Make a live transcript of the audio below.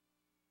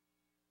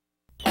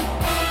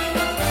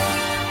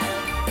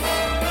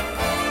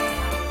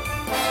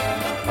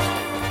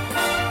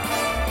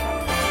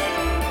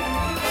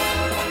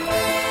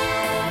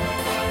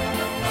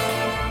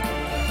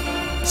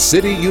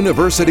City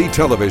University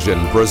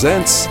Television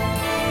presents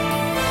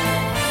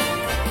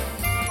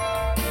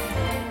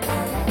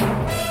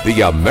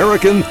the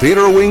American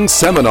Theatre Wing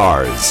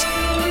Seminars.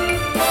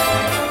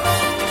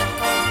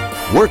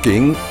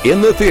 Working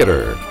in the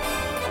theater.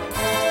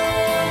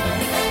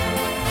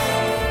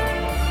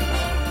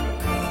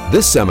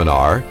 This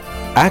seminar,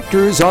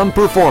 Actors on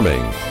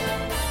Performing.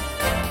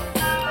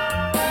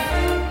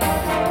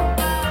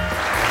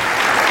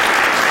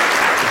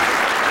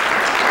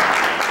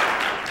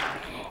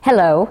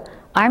 Hello,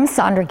 I'm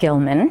Sondra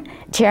Gilman,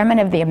 Chairman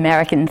of the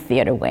American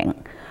Theatre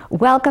Wing.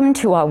 Welcome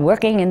to our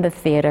Working in the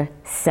Theatre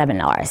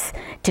seminars.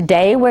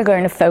 Today we're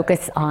going to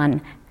focus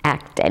on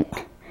acting.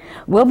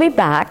 We'll be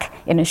back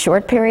in a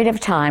short period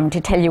of time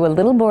to tell you a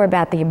little more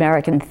about the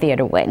American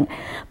Theatre Wing.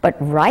 But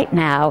right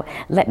now,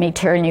 let me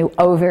turn you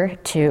over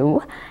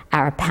to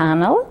our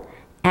panel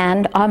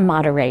and our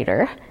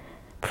moderator,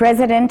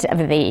 President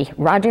of the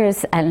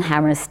Rodgers and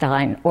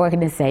Hammerstein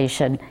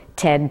organization,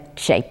 Ted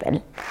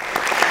Chapin.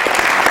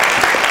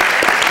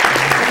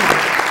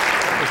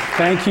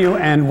 Thank you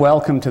and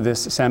welcome to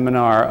this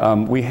seminar.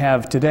 We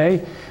have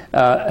today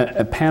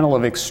a panel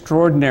of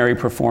extraordinary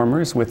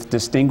performers with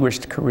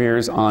distinguished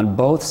careers on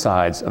both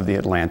sides of the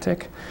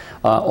Atlantic,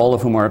 all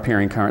of whom are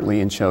appearing currently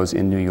in shows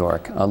in New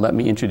York. Let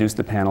me introduce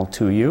the panel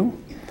to you.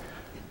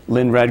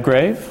 Lynn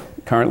Redgrave,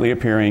 currently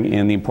appearing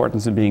in The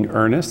Importance of Being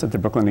Earnest at the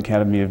Brooklyn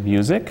Academy of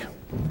Music.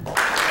 You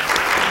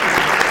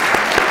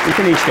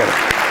can each get it.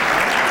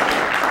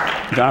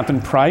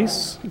 Jonathan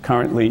Pryce,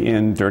 currently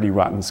in Dirty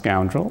Rotten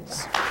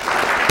Scoundrels.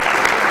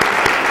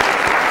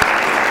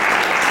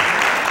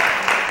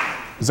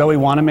 Zoe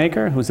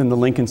Wanamaker, who's in the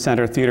Lincoln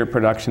Center Theater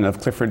production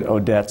of Clifford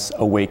Odets'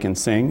 Awake and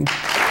Sing.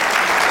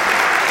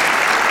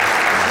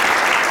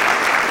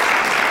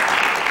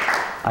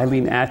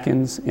 Eileen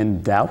Atkins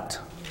in Doubt.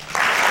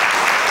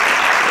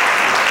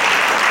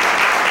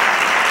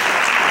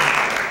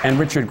 And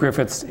Richard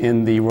Griffiths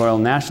in the Royal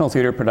National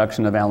Theater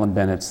production of Alan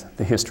Bennett's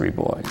The History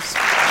Boys.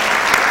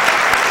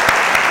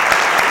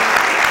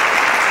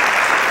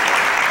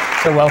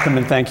 So welcome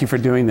and thank you for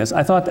doing this.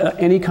 I thought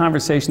any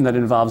conversation that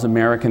involves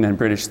American and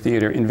British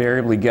theater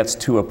invariably gets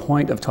to a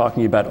point of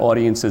talking about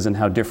audiences and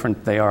how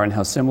different they are and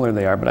how similar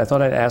they are. But I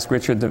thought I'd ask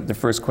Richard the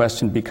first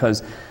question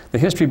because The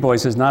History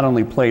Boys has not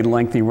only played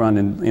lengthy run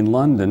in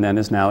London and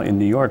is now in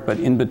New York, but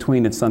in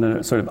between it's done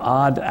a sort of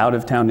odd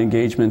out-of-town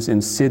engagements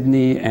in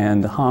Sydney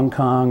and Hong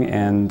Kong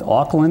and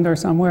Auckland or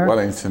somewhere?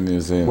 Wellington,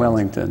 New Zealand.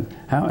 Wellington.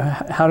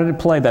 How did it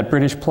play, that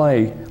British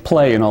play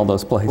in all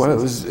those places?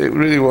 Well, it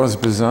really was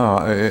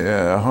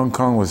bizarre. Hong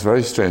Kong was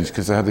very strange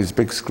because they had these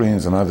big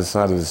screens on either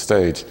side of the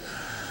stage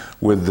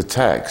with the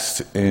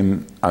text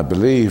in, I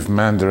believe,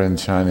 Mandarin,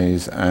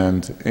 Chinese,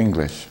 and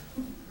English.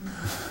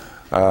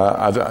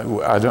 I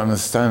don't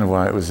understand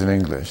why it was in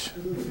English.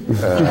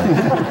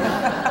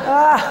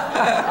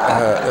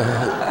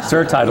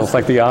 Surtitles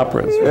like the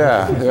operas.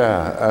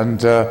 Yeah.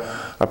 And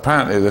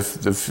apparently a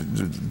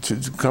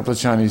couple of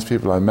Chinese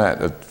people I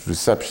met at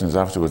receptions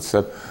afterwards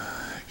said,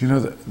 you know,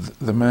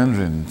 the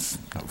Mandarin's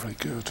not very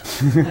good.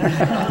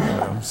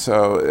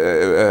 So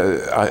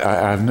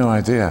I have no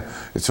idea.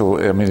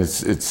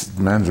 It's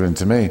Mandarin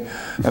to me.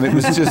 And it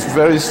was just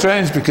very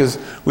strange because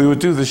we would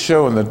do the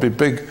show and there'd be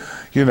big,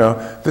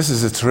 this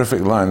is a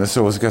terrific line. This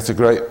always gets a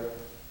great,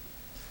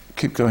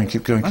 keep going.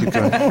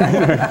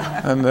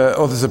 And,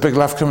 there's a big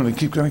laugh coming, and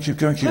keep going.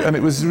 And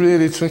it was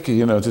really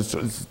tricky,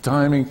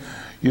 timing.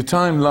 You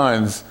time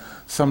lines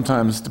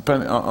sometimes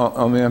depending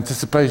on the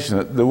anticipation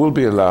that there will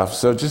be a laugh.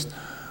 So just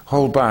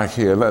hold back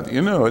here.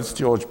 It's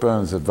George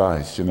Burns'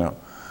 advice,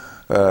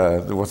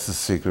 what's the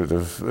secret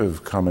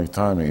of comic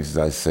timing? He says,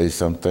 I say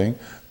something,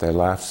 they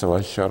laugh, so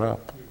I shut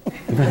up.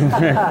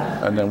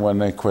 And then when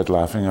they quit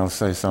laughing, I'll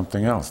say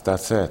something else.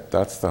 That's it.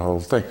 That's the whole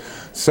thing.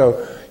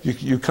 So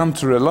you come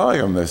to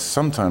rely on this,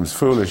 sometimes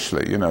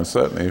foolishly,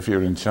 certainly if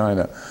you're in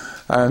China.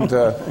 And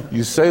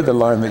you say the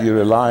line that you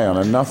rely on,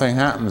 and nothing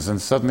happens,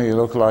 and suddenly you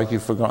look like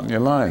you've forgotten your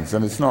lines.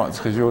 And it's not. It's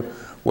because you're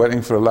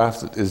waiting for a laugh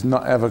that is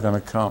not ever going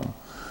to come.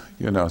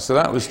 So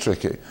that was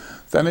tricky.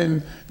 Then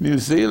in New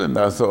Zealand,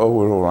 I thought,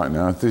 we're all right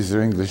now. These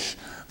are English.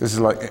 This is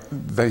like,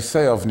 they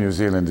say of New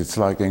Zealand, it's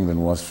like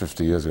England was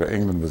 50 years ago.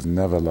 England was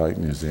never like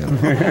New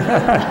Zealand.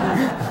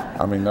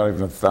 Not even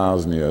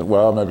 1,000 years.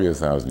 Well, maybe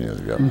 1,000 years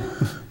ago.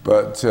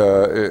 But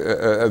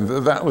and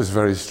that was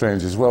very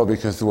strange as well,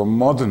 because there were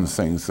modern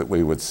things that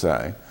we would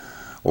say,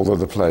 although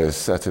the play is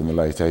set in the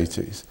late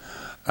 80s.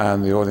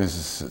 And the audience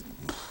said,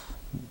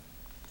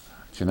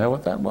 do you know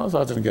what that was?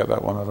 I didn't get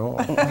that one at all.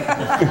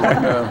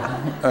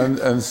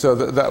 and so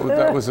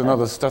that was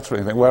another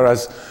stuttering thing.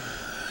 Whereas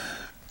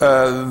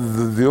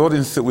the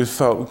audience that we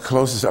felt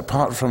closest,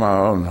 apart from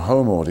our own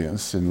home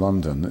audience in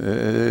London,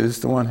 is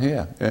the one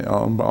here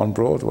on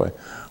Broadway,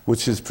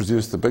 which has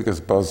produced the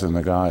biggest buzz in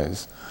the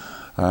guys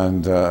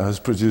and has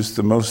produced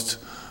the most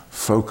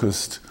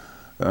focused,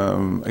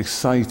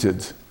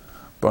 excited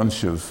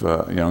bunch of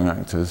young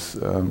actors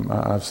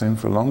I've seen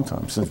for a long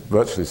time,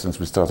 virtually since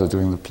we started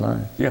doing the play.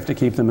 You have to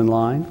keep them in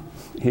line?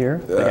 here,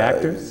 the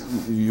actors?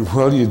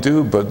 Well, you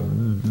do, but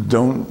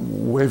don't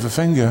wave a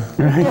finger.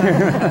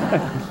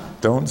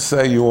 Don't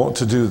say you ought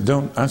to do.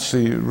 Don't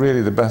actually.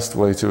 Really, the best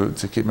way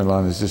to keep in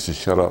line is just to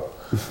shut up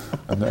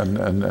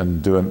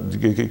and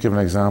give an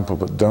example.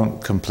 But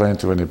don't complain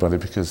to anybody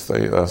because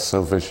they are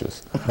so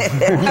vicious.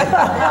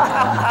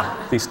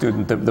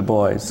 The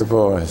boys. The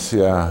boys,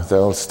 yeah,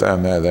 they'll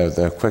stand there.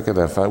 They're quicker.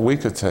 They're fast. We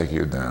could take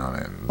you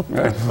down.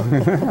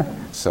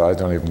 So I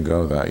don't even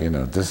go there.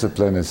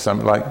 Discipline is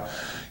something like,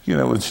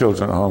 with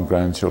children at home,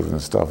 grandchildren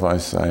and stuff. I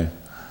say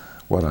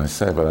what I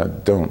say, but I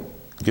don't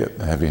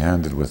get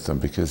heavy-handed with them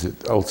because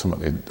it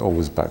ultimately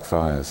always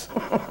backfires.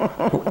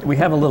 We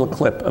have a little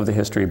clip of the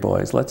History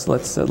Boys. Let's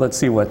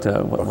see what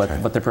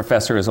the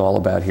professor is all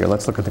about here.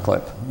 Let's look at the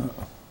clip.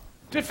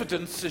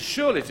 Diffidence is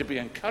surely to be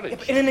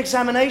encouraged. In an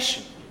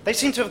examination, they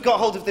seem to have got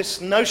hold of this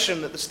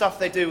notion that the stuff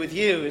they do with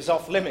you is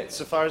off limits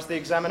so far as the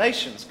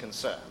examination's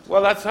concerned.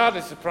 Well, that's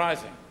hardly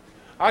surprising.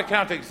 I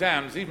count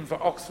exams, even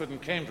for Oxford and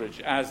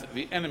Cambridge, as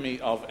the enemy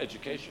of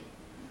education.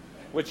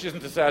 Which isn't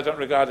to say I don't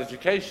regard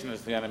education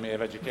as the enemy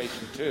of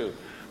education too.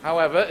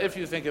 However, if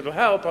you think it'll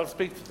help, I'll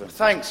speak to them.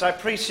 Thanks, I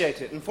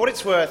appreciate it. And for what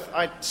it's worth,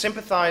 I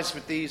sympathise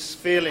with these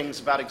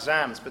feelings about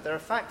exams, but they're a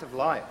fact of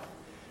life.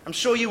 I'm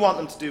sure you want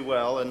them to do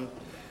well, and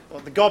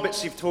the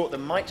gobbets you've taught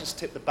them might just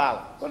tip the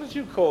balance. What did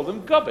you call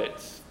them?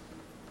 Gobbets?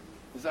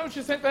 Is that what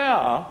you think they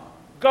are?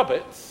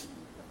 Gobbets?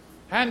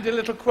 Handy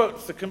little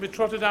quotes that can be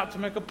trotted out to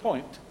make a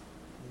point?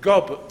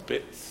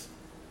 Gobbits.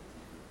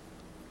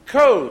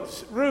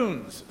 Codes,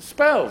 runes,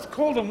 spells,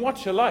 call them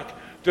what you like.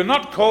 Do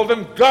not call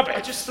them gobbets.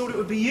 I just thought it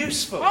would be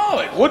useful. Oh,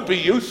 it would be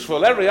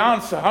useful. Every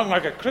answer hung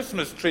like a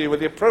Christmas tree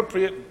with the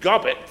appropriate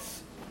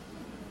gobbets.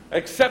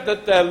 Except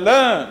that they're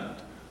learned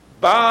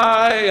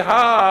by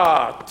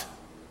heart.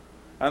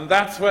 And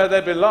that's where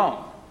they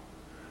belong.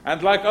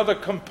 And like other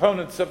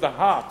components of the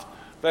heart,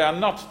 they are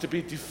not to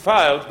be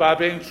defiled by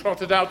being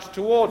trotted out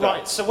to order.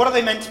 Right, so what are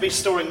they meant to be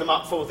storing them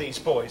up for, these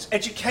boys?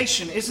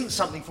 Education isn't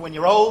something for when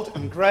you're old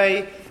and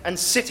grey and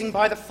sitting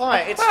by the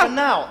fire. It's for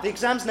now. The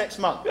exam's next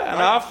month. Yeah, and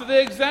right? after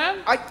the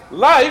exam,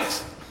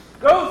 life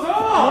goes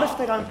on. What if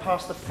they don't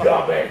pass the fire?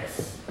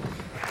 Gobbets.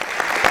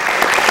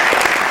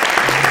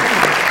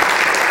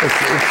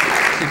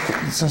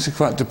 It's actually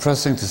quite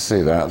depressing to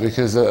see that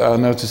because I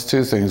noticed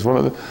two things.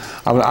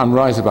 I'm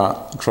right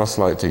about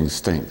cross-lighting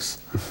stinks.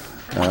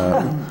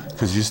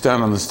 Because you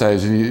stand on the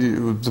stage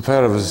and the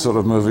pair of us are sort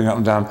of moving up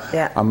and down.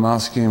 Yeah. I'm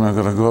asking him, I've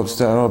got to go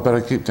upstairs, I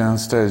better keep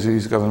downstairs,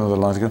 he's got another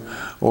line to go.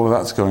 All of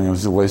that's going on,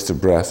 it's a waste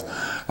of breath.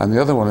 And the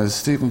other one is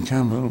Stephen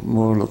Campbell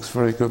Moore looks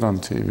very good on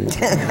TV.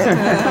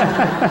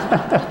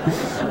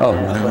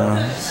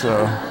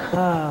 So,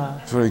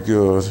 it's very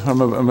good. I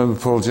remember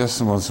Paul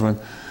Jessen once when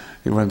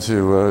he went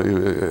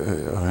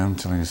to, I am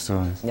telling you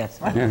stories. Yes.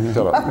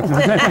 Shut up.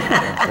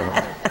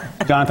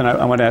 Jonathan,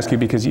 I want to ask you,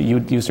 because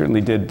you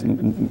certainly did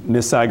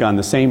Miss Saigon,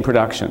 the same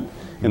production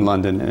in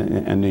London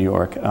and New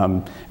York,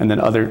 and then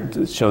other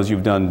shows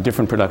you've done,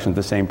 different productions,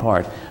 the same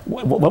part.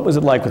 What was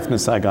it like with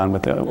Miss Saigon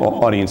with the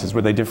audiences?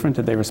 Were they different?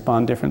 Did they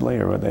respond differently,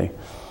 or were they?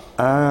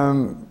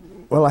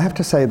 Well, I have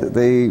to say that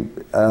the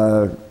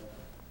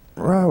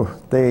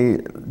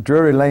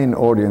Drury Lane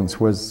audience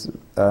was,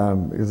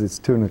 because it's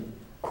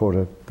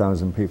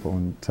 2,250 people,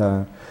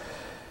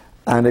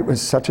 and it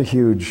was such a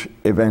huge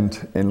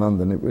event in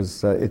London. It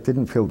was. It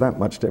didn't feel that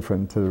much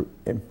different to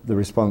the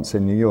response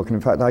in New York. And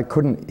in fact, I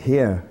couldn't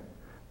hear.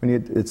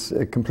 It's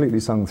a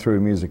completely sung through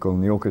musical,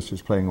 and the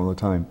orchestra's playing all the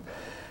time,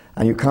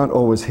 and you can't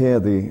always hear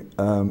the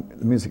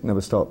music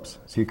never stops,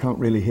 so you can't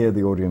really hear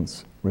the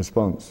audience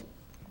response.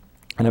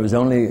 And it was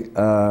only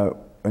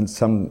when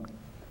some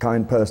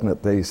kind person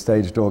at the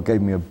stage door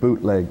gave me a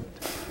bootleg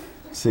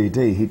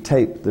CD. He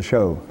taped the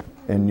show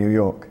in New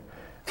York,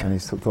 and he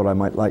thought I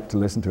might like to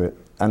listen to it.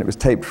 And it was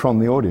taped from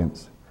the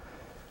audience.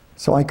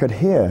 So I could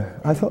hear.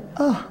 I thought,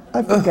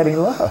 I've been getting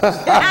lost. I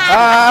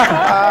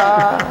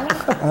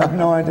had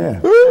no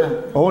idea.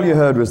 All you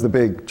heard was the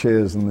big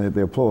cheers and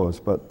the applause,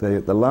 but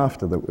the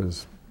laughter that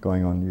was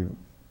going on,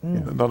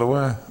 Not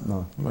aware.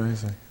 No.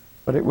 Amazing.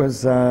 But it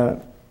was,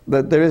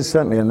 there is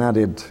certainly an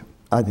added,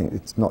 I think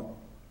it's not,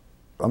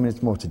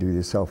 it's more to do with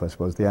yourself, I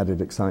suppose, the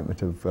added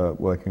excitement of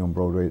working on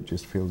Broadway. It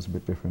just feels a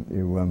bit different.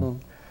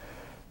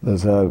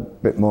 There's a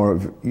bit more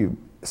of, you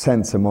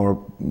sense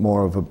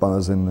more of a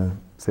buzz in the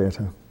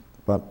theatre,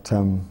 but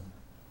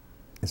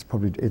it's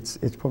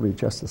probably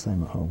just the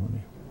same at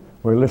home.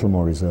 We're a little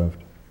more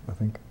reserved, I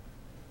think.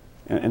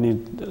 Any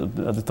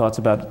other thoughts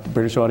about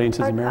British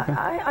audiences in America?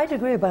 I'd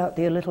agree about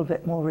the a little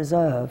bit more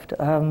reserved.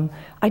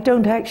 I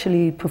don't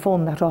actually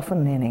perform that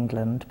often in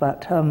England,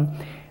 but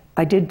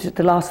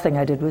the last thing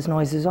I did was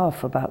Noises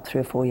Off about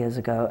 3 or 4 years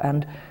ago,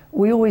 and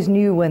we always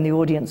knew when the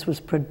audience was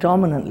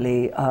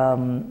predominantly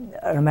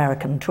an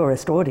American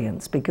tourist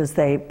audience because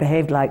they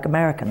behaved like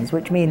Americans,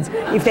 which means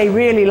if they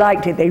really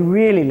liked it, they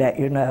really let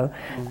you know.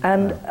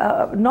 And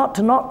not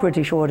to knock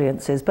British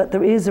audiences, but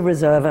there is a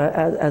reserve,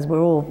 as we're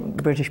all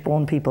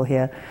British-born people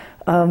here.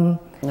 No.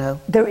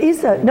 There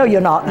is a... No, you're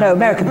not. No,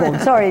 American-born.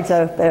 Sorry,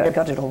 so I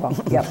got it all wrong.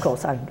 Yeah, of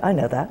course, I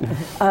know that.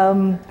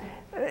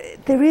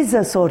 there is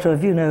a sort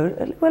of,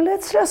 well,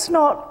 let's just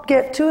not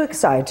get too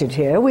excited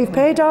here. We've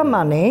paid our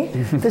money.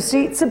 The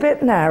seat's a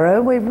bit narrow.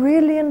 We're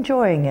really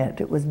enjoying it.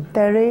 It was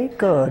very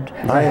good.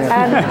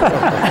 And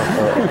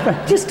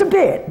just a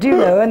bit,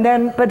 and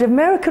then, but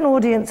American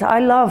audience, I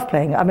love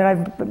playing. I mean,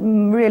 I've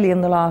really,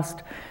 in the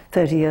last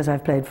 30 years,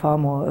 I've played far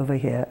more over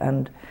here.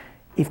 And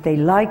if they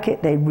like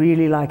it, they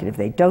really like it. If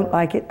they don't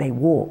like it, they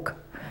walk.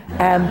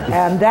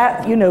 And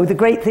that, the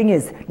great thing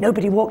is,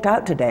 nobody walked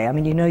out today. I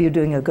mean, you're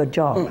doing a good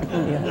job.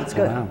 It's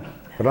good. Wow.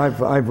 But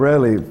I've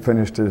rarely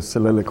finished a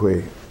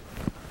soliloquy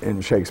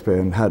in Shakespeare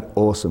and had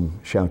awesome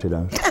shouted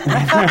out.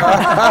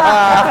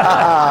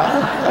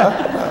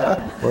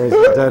 Whereas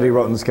the Dirty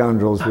Rotten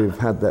Scoundrels, we've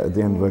had that at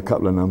the end of a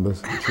couple of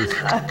numbers, which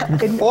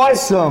is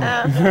awesome.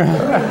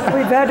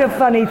 We've had a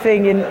funny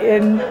thing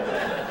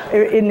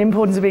in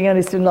Importance of Being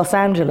Earnest in Los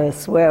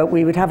Angeles, where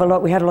we had a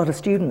lot of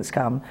students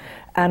come.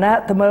 And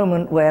at the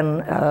moment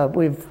when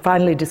we've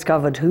finally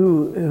discovered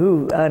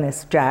who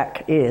Ernest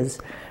Jack is,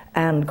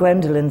 and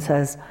Gwendolyn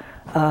says,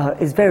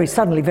 is very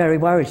suddenly very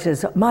worried. She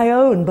says, "My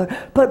own,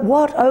 but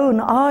what own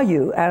are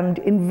you?" And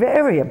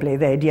invariably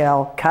they'd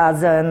yell,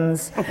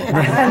 "Cousins."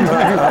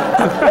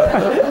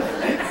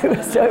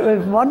 So it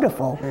was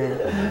wonderful.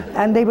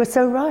 And they were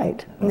so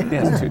right.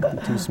 Yes,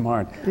 too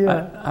smart.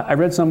 Yeah. I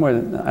read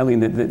somewhere, Eileen,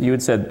 that you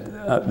had said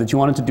that you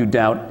wanted to do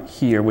Doubt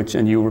here,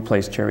 and you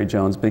replaced Cherry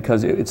Jones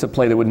because it's a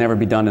play that would never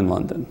be done in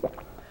London.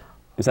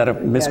 Is that a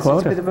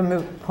misquote? Yes, it's a bit of a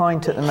moot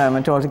point at the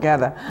moment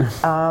altogether.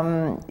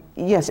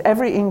 Yes,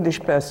 every English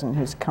person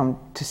who's come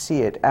to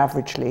see it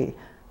averagely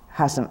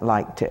hasn't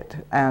liked it.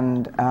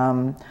 And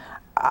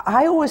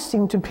I always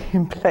seem to be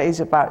in plays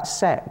about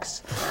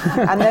sex.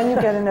 And then you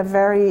get in a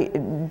very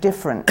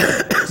different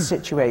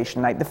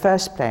situation. Like the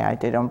first play I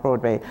did on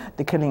Broadway,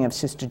 The Killing of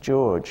Sister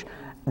George,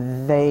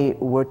 they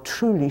were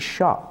truly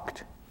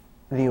shocked,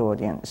 the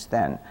audience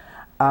then.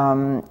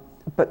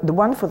 But the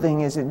wonderful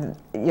thing is,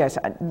 yes,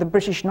 the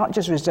British not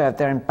just reserved,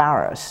 they're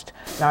embarrassed.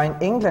 Now in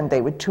England,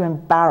 they were too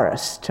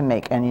embarrassed to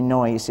make any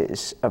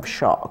noises of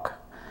shock.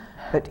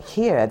 But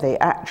here, they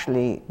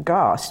actually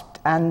gasped.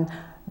 And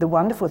the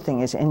wonderful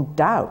thing is, in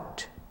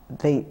Doubt,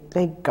 they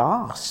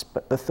gasp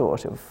at the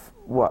thought of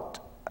what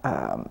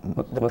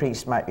the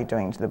priest might be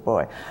doing to the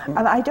boy.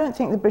 And I don't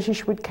think the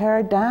British would care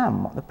a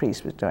damn what the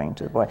priest was doing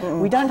to the boy.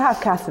 We don't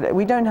have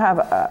we don't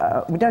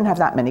have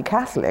that many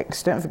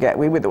Catholics. Don't forget,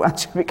 we were the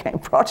ones who became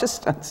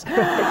Protestants.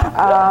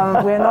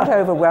 We're not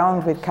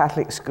overwhelmed with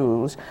Catholic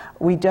schools.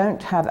 We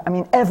don't have, I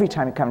mean, every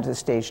time you come to the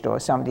stage door,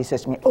 somebody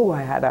says to me, "Oh,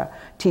 I had a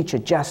teacher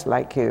just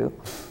like you."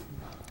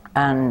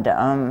 And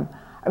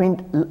I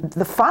mean,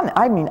 the fun,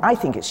 I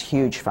think it's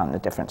huge fun, the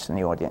difference in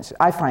the audience.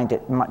 I find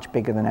it much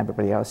bigger than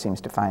everybody else seems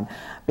to find.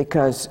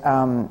 Because,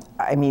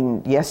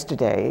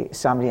 yesterday,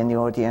 somebody in the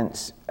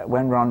audience,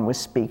 when Ron was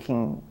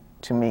speaking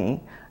to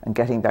me and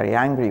getting very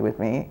angry with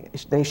me,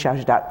 they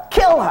shouted out,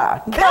 "Kill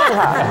her! Kill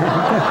her!"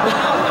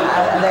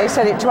 And they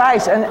said it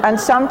twice. And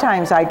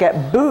sometimes I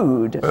get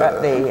booed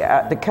at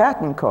the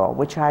curtain call,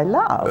 which I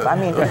love. I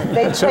mean,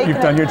 they So take you've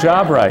done your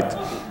job right.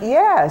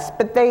 Yes,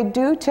 but they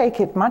do take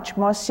it much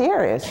more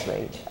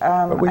seriously.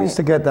 But we used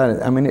to get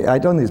that. I mean, I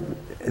don't think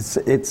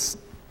it's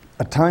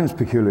at times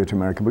peculiar to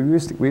America, but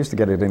we used to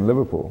get it in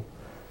Liverpool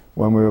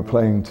when we were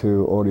playing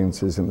to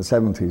audiences in the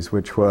 70s,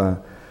 which were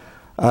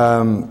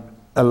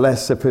a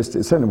less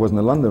sophisticated. It certainly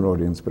wasn't a London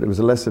audience, but it was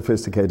a less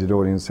sophisticated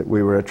audience that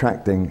we were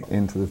attracting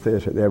into the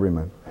theatre at the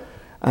Everyman,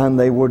 and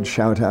they would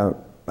shout out.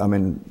 I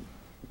mean,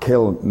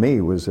 "Kill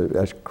me" was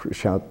a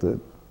shout that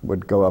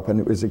would go up, and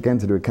it was again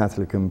to do with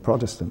Catholic and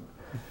Protestant.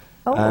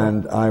 Oh.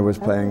 And I was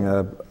playing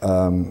a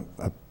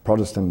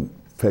Protestant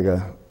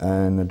figure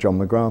in a John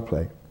McGrath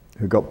play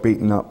who got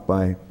beaten up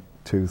by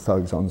two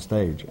thugs on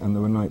stage, and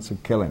there were nights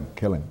of kill him,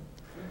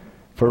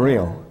 for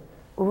real.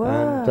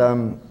 Wow.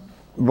 And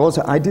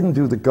I didn't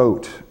do the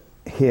goat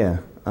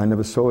here. I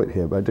never saw it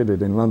here, but I did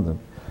it in London.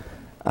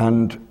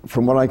 And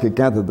from what I could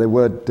gather, there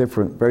were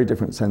very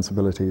different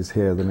sensibilities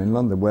here than in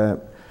London, where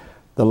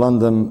the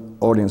London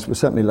audience was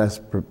certainly less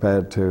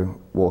prepared to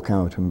walk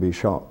out and be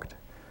shocked.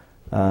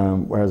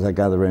 Whereas I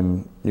gather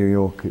in New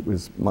York it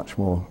was much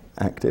more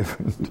active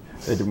and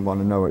they didn't want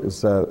to know it. It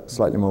was a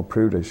slightly more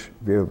prudish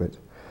view of it.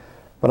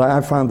 But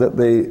I found that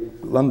the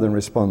London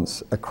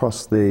response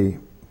across the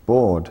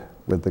board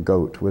with the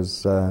goat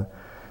was it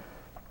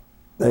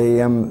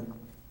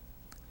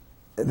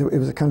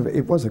was a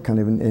kind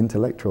of an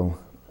intellectual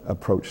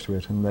approach to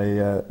it, and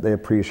they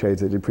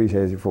appreciated it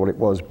for what it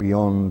was,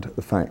 beyond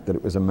the fact that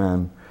it was a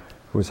man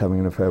who was having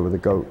an affair with a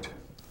goat.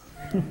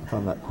 I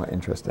found that quite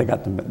interesting. They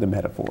got the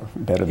metaphor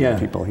better than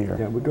people here.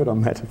 Yeah, we're good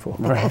on metaphor.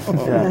 Right.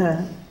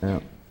 Yeah.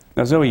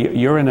 Now, Zoe,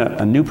 you're in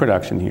a new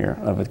production here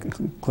of a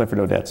Clifford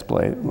Odets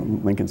play,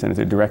 Lincoln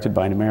Center, directed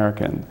by an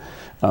American.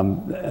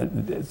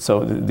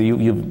 So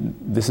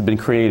this has been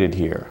created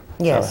here.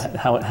 Yes.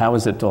 How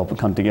has it all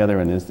come together,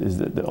 and is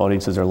the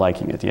audiences are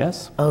liking it?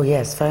 Yes. Oh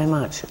yes, very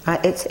much.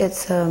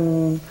 It's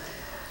the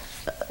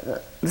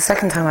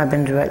second time I've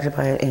been directed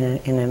by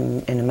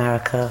in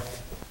America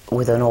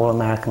with an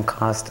all-American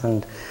cast,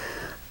 and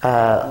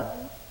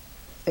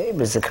it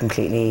was a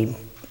completely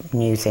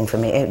new thing for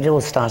me. It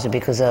all started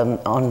because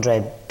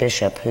Andre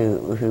Bishop,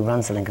 who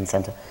runs the Lincoln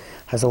Center,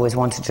 has always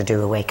wanted to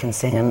do Awake and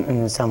Sing, and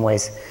in some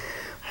ways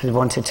has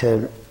wanted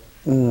to,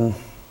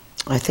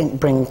 I think,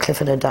 bring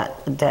Clifford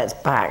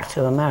Odets back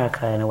to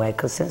America in a way,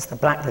 because since the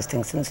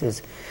blacklisting,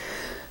 since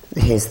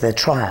the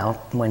trial,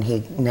 when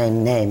he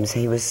named names,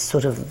 he was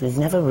sort of, he'd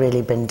never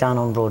really been done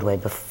on Broadway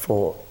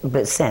before,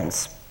 but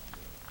since,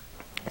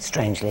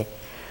 strangely.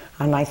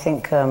 And I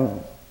think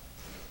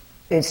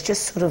it's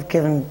just sort of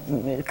given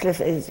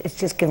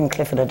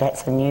Clifford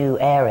Odets a new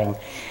airing,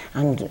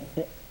 and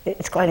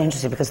it's quite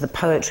interesting because the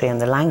poetry and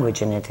the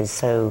language in it is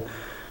so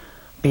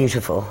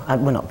beautiful.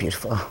 Well, not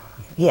beautiful.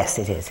 Yes,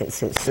 it is.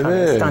 It's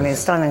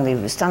stunningly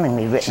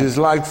written. She's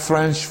like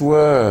French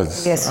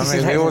words. Yes, I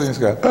mean, the audience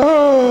go,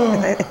 oh!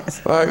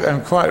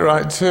 And quite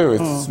right too.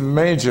 It's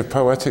major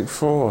poetic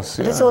force.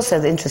 But it's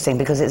also interesting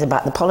because it's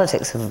about the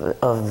politics in the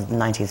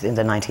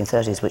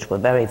 1930s, which were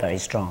very, very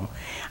strong.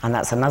 And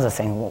that's another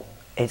thing.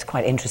 It's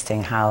quite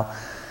interesting how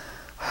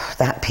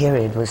that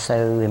period was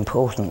so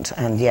important,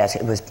 and yet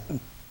it was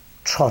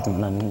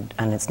trodden,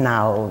 and it's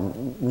now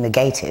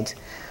negated.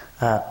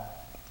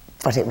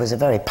 But it was a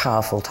very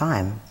powerful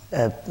time.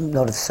 A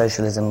lot of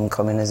socialism,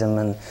 communism,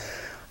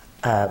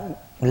 and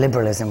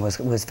liberalism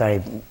was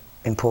very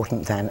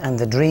important then. And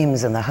the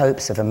dreams and the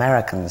hopes of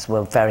Americans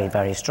were very,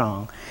 very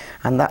strong.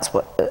 And that's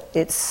what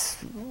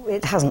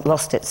it hasn't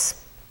lost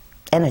its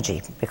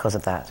energy because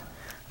of that.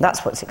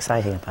 That's what's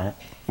exciting about it.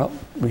 Well,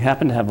 we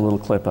happen to have a little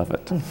clip of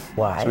it.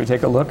 Why? So we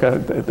take a look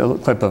at a little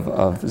clip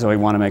of Zoe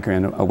Wanamaker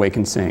in Awake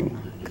and Sing.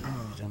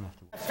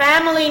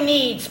 Family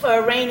needs for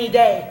a rainy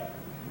day.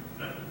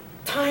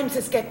 Times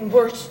is getting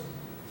worse.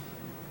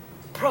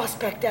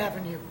 Prospect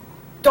Avenue,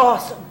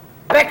 Dawson,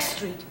 Beck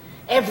Street.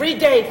 Every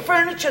day,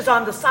 furniture's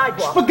on the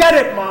sidewalk. Forget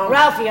it, Mom.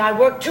 Ralphie, I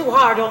worked too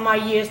hard all my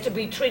years to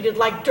be treated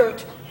like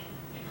dirt.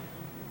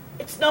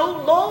 It's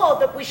no law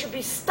that we should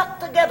be stuck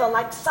together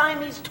like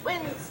Siamese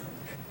twins.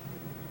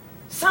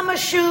 Summer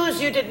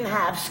shoes you didn't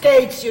have,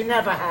 skates you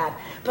never had,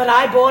 but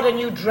I bought a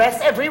new dress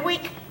every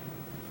week.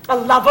 A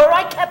lover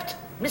I kept,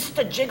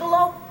 Mr.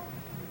 Gigolo.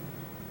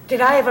 Did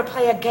I ever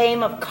play a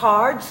game of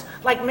cards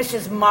like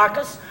Mrs.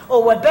 Marcus,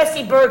 or were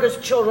Bessie Berger's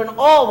children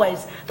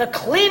always the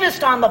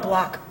cleanest on the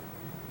block?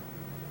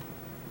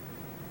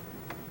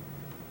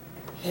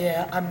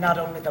 Here, I'm not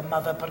only the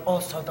mother, but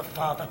also the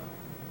father.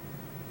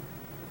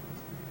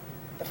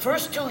 The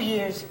first 2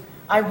 years,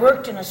 I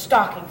worked in a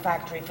stocking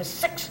factory for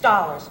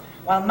 $6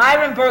 while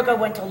Myron Berger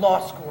went to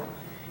law school.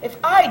 If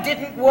I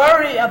didn't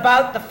worry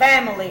about the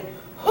family,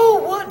 who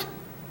would?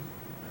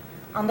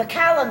 On the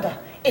calendar,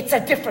 it's a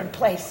different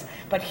place.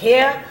 But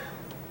here,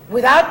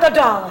 without the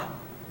dollar,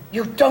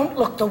 you don't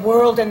look the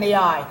world in the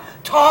eye.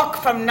 Talk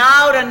from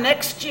now to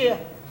next year.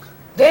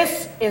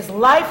 This is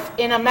life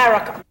in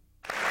America.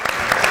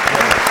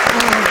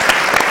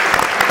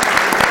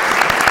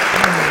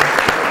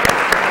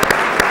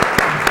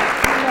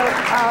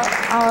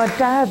 Our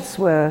dads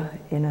were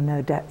in an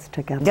Odets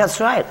together. That's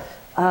right.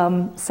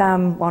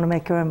 Sam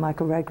Wanamaker and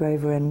Michael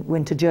Redgrave were in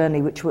Winter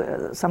Journey, which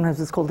sometimes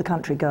was called The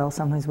Country Girl,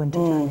 sometimes Winter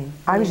Journey.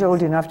 I was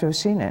old enough to have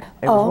seen it.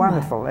 It was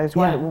wonderful. It was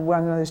one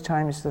of those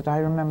times that I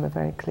remember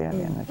very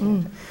clearly in the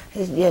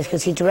theatre. Yes,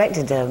 because he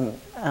directed,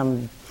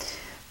 and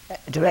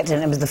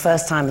it was the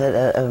first time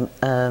that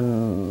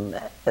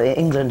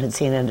England had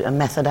seen a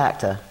method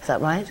actor. Is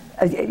that right?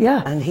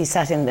 Yeah. And he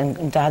sat in,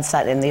 and Dad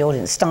sat in the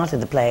audience,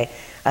 started the play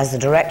as the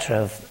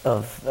director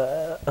of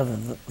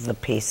the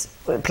piece,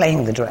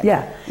 playing the director.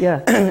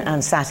 Yeah.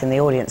 And sat in the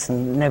audience,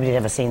 and nobody had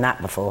ever seen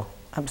that before.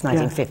 That was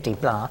 1950,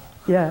 blah.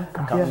 Yeah.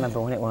 I can't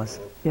remember when it was.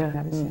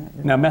 Yeah.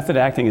 Now, method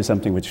acting is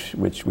something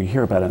which we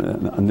hear about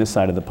on this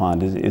side of the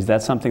pond. Is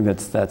that something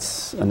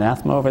that's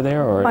anathema over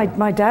there, or?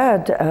 My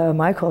dad,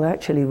 Michael,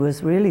 actually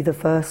was really the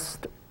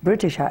first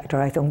British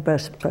actor, I think,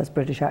 first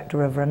British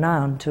actor of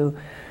renown to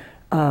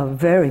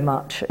very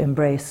much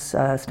embrace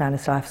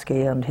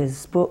Stanislavski, and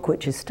his book,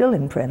 which is still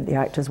in print, The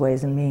Actor's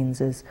Ways and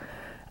Means, is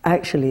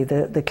actually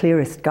the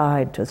clearest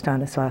guide to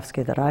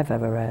Stanislavski that I've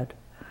ever read.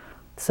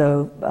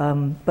 So,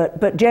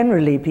 but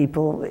generally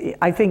people,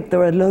 I think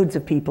there are loads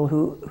of people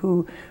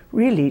who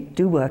really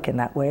do work in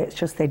that way. It's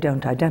just they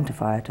don't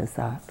identify it as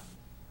that.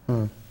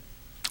 And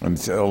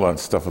all that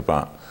stuff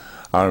about,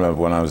 I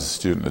remember when I was a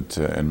student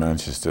in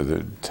Manchester, there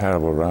were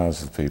terrible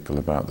rows of people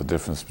about the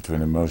difference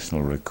between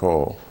emotional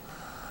recall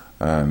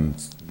and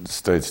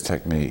stage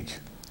technique.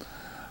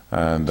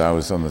 And I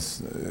was in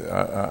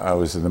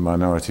the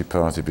minority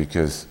party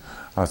because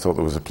I thought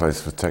there was a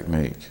place for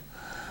technique,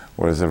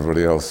 whereas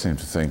everybody else seemed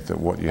to think that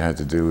what you had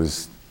to do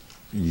was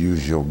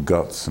use your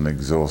guts and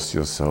exhaust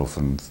yourself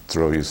and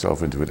throw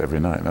yourself into it every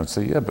night. And I'd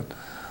say, yeah, but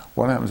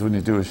what happens when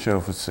you do a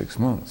show for 6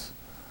 months?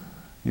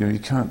 You know, you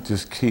can't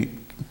just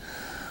keep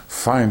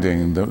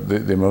finding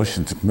the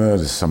emotion to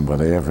murder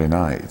somebody every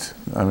night.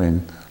 I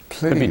mean,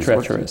 please, could be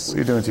treacherous. What are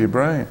you doing to your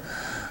brain?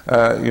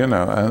 You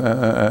know,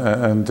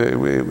 and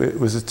it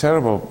was a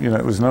terrible, you know,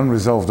 it was an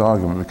unresolved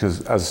argument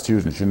because as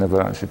students you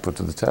never actually put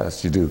to the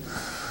test. You do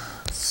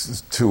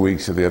 2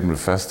 weeks at the Edinburgh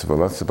Festival.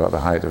 That's about the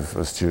height of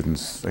a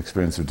student's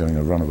experience of doing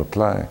a run of a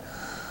play.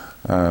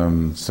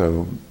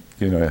 So,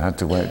 you know, it had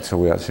to wait till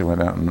we actually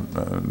went out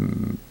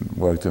and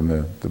worked in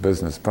the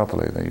business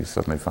properly, that you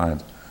suddenly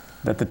find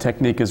that the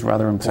technique is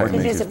rather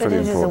important. It is a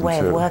way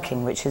of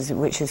working, which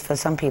is for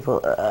some people,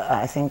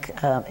 I think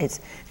it's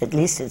at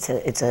least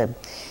it's a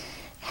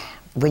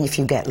when if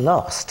you get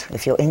lost,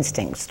 if your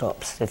instinct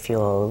stops, if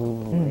you're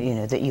you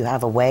know, that you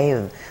have a way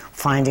of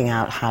finding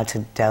out how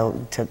to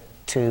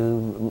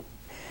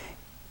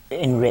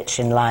enrich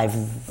in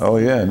live. Oh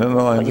yeah, no,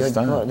 I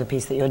understand. The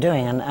piece that you're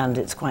doing, and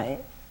it's quite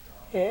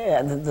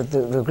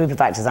the group of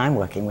actors I'm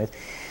working with.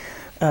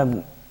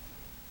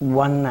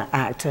 One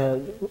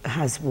actor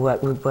has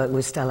worked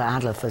with Stella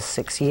Adler for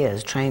 6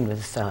 years, trained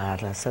with Stella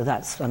Adler. So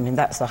that's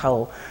the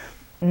whole.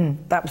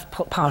 That was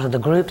part of the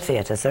group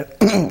theatre. So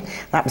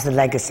that was the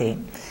legacy,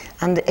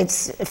 and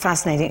it's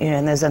fascinating. You know,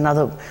 and there's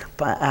another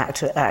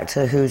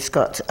actor who's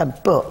got a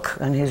book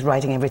and who's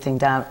writing everything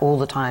down all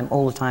the time.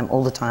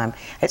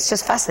 It's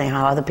just fascinating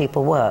how other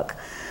people work.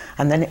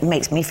 And then it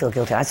makes me feel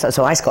guilty.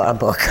 So I got a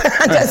book.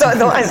 So I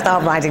thought I'd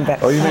start writing.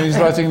 Oh, you mean he's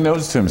writing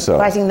notes to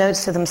himself? Writing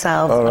notes to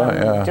themselves,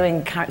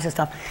 doing character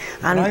stuff.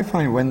 And I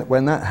find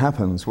when that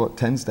happens, what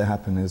tends to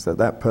happen is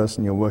that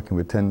person you're working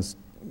with tends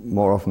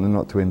more often than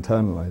not to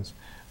internalise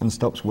and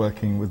stops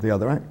working with the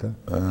other actor.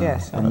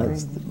 Yes. And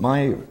that's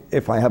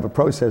if I have a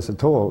process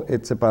at all,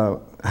 it's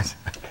about,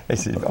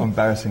 it's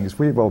embarrassing, is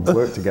we've all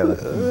worked together.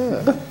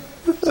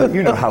 So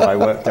you know how I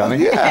work,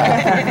 darling.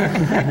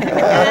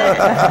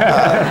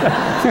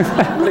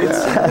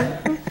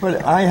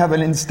 But I have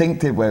an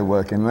instinctive way of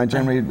working. And I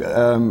generally,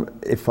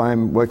 if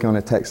I'm working on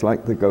a text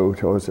like The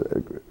Goat, or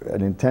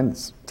an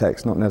intense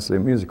text, not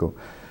necessarily a musical,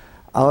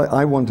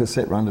 I want to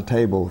sit around a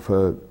table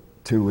for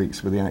 2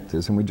 weeks with the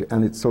actors,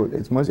 and it's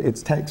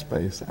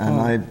text-based,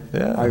 and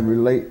I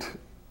relate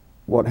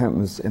what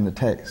happens in the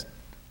text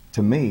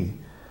to me,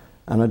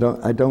 and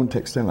I don't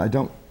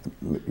external.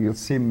 You'll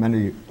see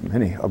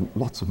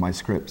lots of my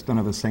scripts don't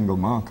have a single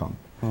mark on,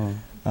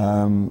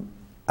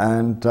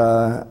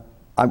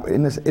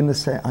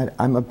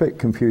 I'm a bit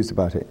confused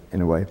about it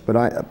in a way, but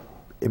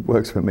it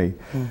works for me.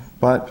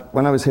 But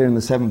when I was here in the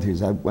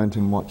 70s, I went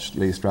and watched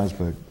Lee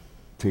Strasberg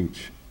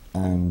teach,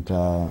 and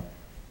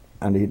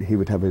he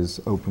would have his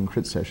open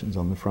crit sessions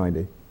on the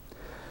Friday,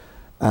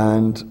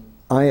 and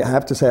I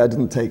have to say I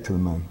didn't take to the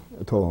man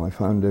at all. I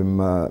found him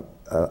a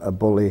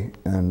bully,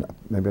 and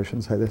maybe I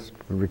shouldn't say this,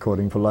 we're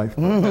recording for life.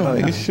 No,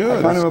 you should.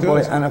 I found him a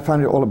bully, and I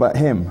found it all about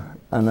him,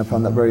 and I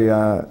found that very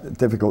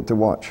difficult to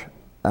watch.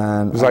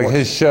 And it was like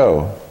his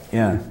show.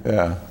 Yeah.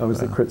 That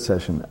was the crit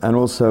session. And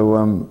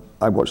also,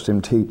 I watched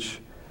him teach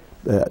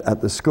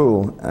at the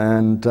school,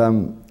 and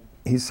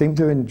he seemed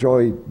to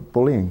enjoy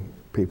bullying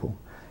people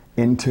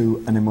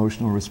into an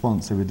emotional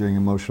response. They were doing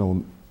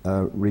emotional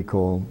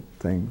recall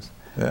things.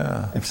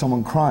 Yeah. If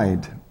someone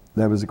cried,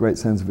 there was a great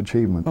sense of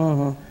achievement.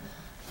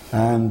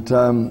 And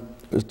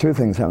there's two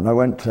things happened. I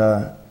went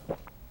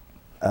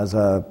as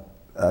a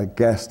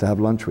guest to have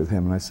lunch with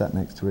him, and I sat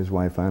next to his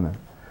wife Anna,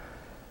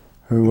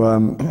 who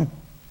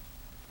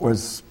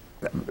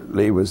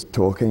Lee was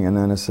talking, and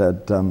Anna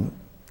said,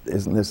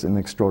 "Isn't this an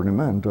extraordinary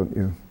man? Don't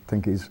you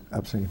think he's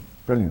absolutely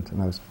brilliant?"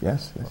 And I was,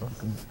 yes.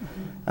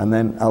 And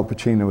then Al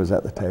Pacino was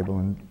at the table,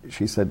 and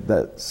she said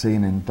that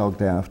scene in Dog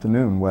Day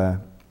Afternoon where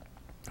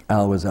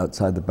Al was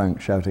outside the bank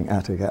shouting,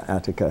 "Attica,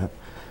 Attica,"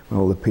 when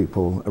all the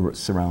people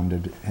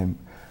surrounded him.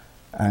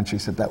 And she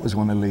said that was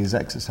one of Lee's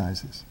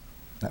exercises.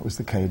 That was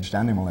the caged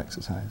animal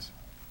exercise.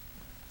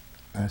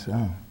 And I said,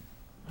 oh,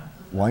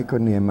 why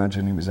couldn't he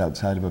imagine he was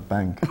outside of a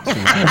bank?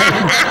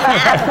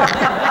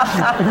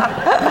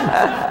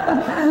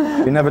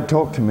 He never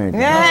talked to me.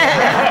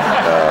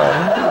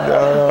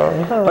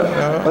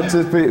 But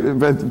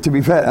to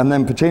be fair, and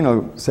then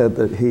Pacino said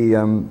that he,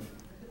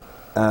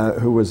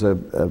 who was a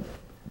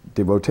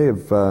devotee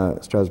of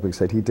Strasberg,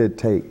 said he did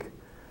take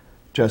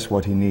just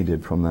what he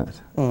needed from that,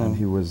 and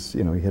he was,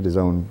 he had his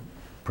own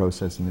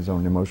process and his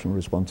own emotional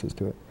responses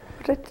to it.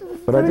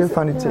 But I do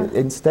find it,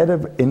 instead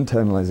of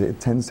internalize it, it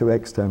tends to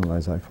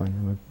externalize, I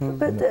find.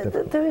 But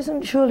there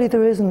isn't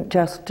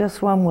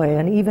just one way,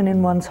 and even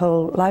in one's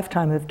whole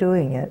lifetime of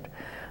doing it,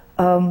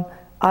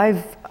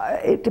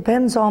 it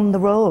depends on the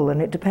role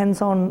and it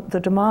depends on the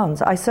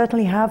demands. I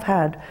certainly have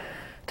had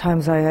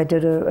times I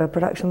did a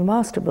production of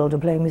Master Builder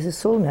playing Mrs.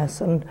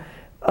 Solness, and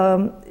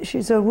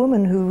she's a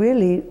woman who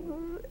really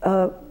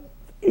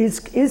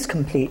is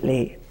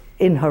completely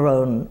in her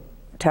own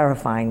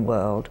terrifying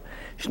world.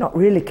 She's not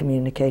really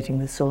communicating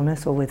with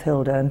Solness or with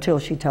Hilda until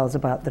she tells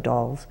about the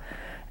dolls.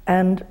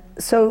 And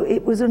so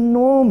it was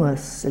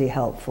enormously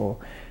helpful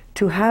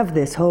to have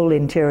this whole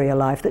interior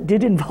life that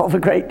did involve a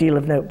great deal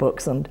of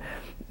notebooks and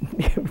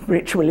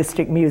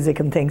ritualistic music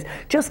and things,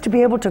 just to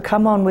be able to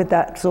come on with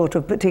that sort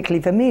of,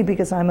 particularly for me,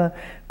 because I'm a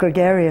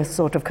gregarious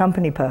sort of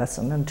company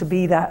person, and to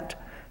be that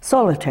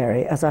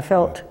solitary, as I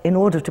felt in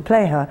order to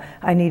play her,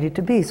 I needed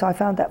to be. So I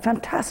found that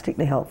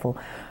fantastically helpful.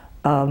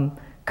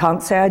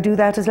 can't say I do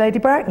that as Lady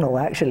Bracknell,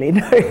 actually.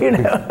 No, you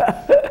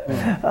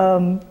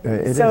know.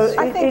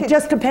 It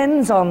just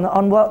depends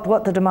on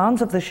what the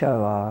demands of the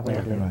show are,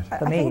 really. Right.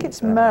 For me. I think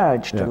it's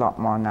merged a lot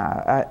more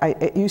now.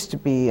 It used to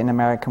be an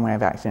American way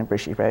of acting, a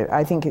British way.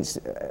 I think it's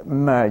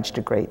merged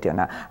a great deal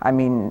now. I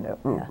mean,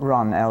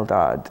 Ron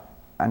Eldard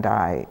and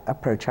I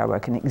approach our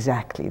work in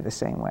exactly the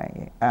same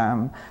way.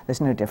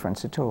 There's no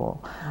difference at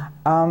all.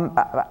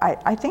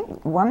 I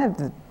think one of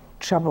the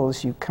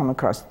troubles you come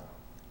across,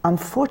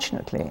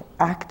 unfortunately,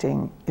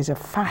 acting is a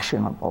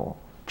fashionable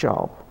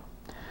job.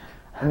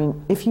 I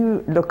mean, if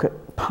you look at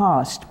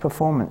past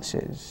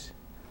performances,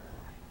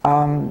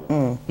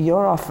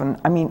 you're often,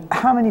 I mean,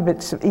 how many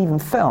bits of even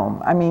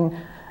film? I mean,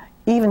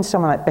 even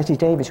someone like Bette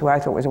Davis, who I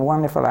thought was a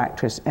wonderful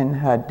actress in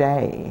her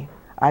day,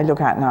 I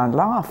look at now and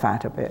laugh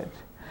at a bit.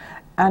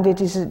 And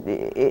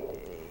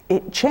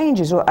it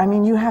changes. I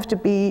mean, you have to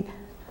be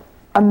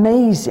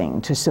amazing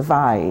to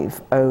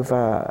survive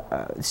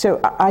over. So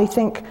I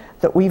think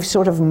that we've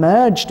sort of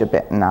merged a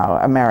bit now,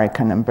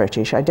 American and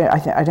British. I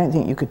don't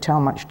think you could tell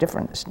much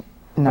difference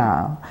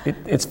now.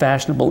 It's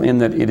fashionable in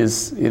that it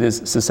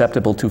is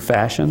susceptible to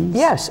fashions?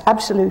 Yes,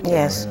 absolutely.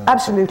 Yes.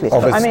 Absolutely.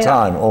 Of its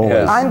time, always.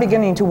 Yes. I'm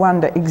beginning to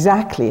wonder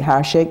exactly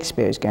how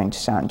Shakespeare is going to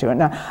sound to it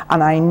now.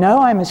 And I know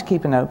I must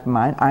keep an open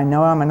mind. I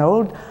know I'm an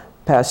old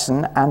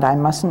person and I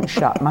mustn't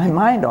shut my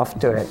mind off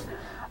to it.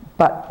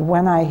 But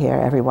when I hear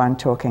everyone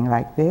talking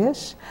like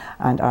this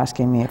and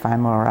asking me if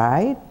I'm all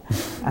right,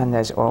 and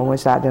there's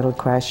always that little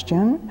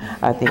question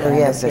at the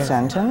end of the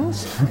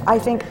sentence, I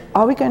think,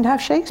 are we going to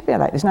have Shakespeare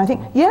like this? And I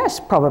think, yes,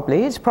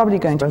 probably. It's probably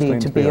going to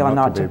be or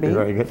not to be.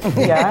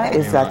 Yeah,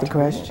 is that the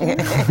question?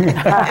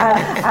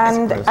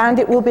 And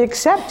it will be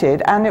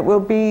accepted, and it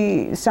will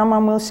be,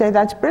 someone will say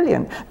that's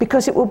brilliant,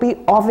 because it will be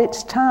of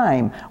its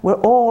time.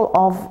 We're all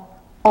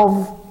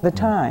of the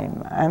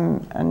time,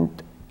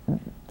 and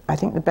I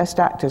think the best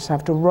actors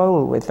have to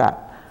roll with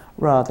that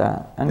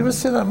rather. And you ever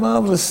see that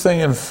marvellous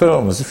thing in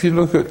films? If you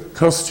look at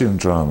costume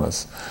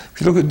dramas,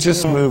 if you look at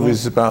just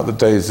movies about the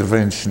days of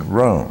ancient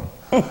Rome,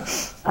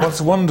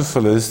 what's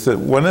wonderful is that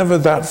whenever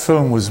that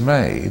film was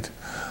made,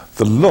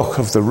 the look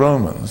of the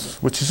Romans,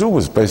 which is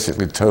always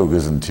basically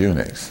togas and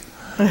tunics,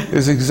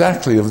 is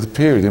exactly of the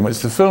period in which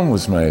the film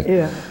was made.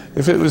 Yeah.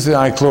 If it was the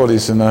I,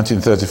 Claudius in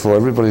 1934,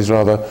 everybody's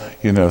rather,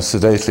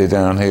 sedately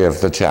down here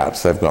for the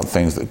chaps. They've got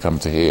things that come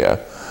to here.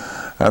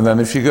 And then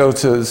if you go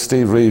to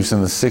Steve Reeves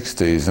in the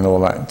 60s and all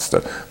that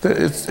stuff,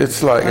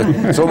 it's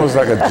almost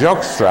like a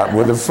jockstrap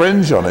with a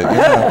fringe on it,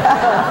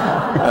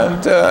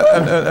 And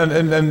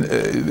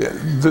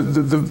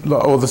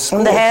the sports,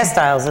 And the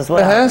hairstyles as well.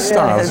 The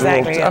hairstyles,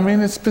 exactly. I mean,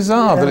 it's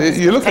bizarre. But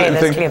you look at it and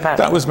think, Cleopatra.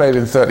 that was made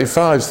in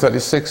 35,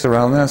 36,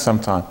 around there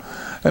sometime.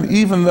 And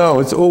even though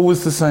it's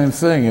always the same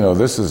thing,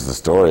 this is the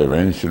story of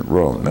ancient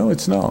Rome. No,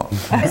 it's not.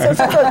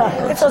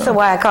 It's also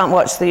why I can't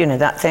watch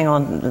that thing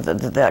on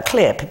that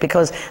clip,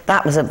 because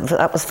that was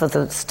for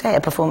the a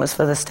performance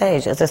for the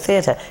stage at the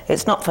theatre.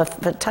 It's not for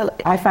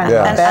television. I find it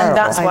unbearable. and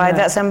that's why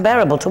that's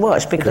unbearable to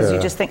watch, because you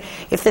just think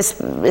if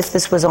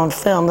this was on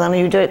film, then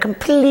you do it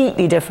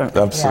completely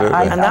differently. Absolutely.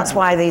 And that's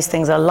why these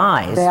things are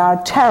lies. They are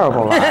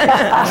terrible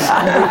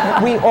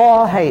lies. we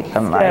all hate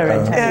them.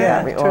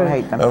 We all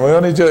hate them. And we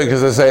only do it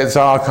because they say it's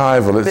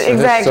archival, it's for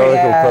historical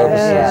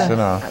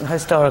purposes,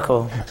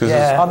 Historical.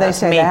 Or they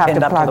say they have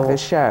to plug the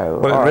show.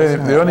 Well,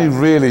 the only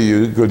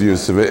really good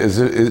use of it is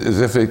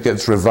if it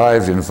gets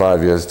revived in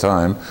 5 years'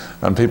 time,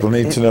 and people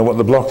need to know what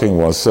the blocking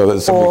was, so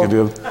that somebody can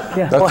do it.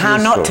 That's or how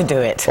useful. not to do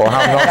it. Or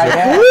how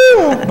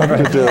not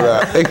to do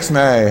that.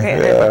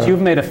 Ixnay. But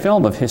you've made a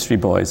film of History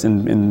Boys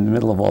in the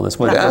middle of all this.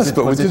 Yes,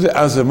 but we did it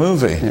as a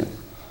movie,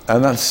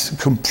 and that's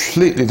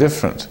completely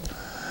different.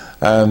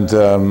 And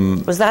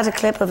was that a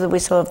clip we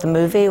saw of the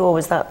movie, or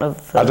was that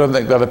of? I don't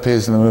think that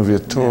appears in the movie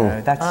at all.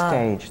 No, that's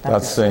stage.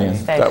 That scene.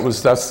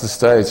 That's the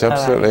stage,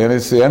 absolutely, and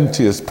it's the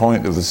emptiest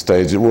point of the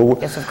stage.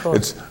 Yes, of course.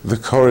 It's the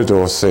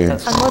corridor scene. And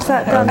was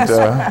that done?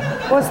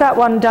 Was that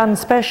one done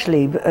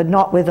specially,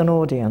 not with an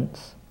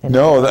audience?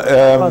 No,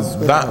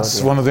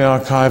 that's one of the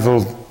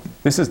archival.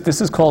 This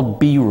is called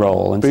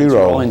B-roll, and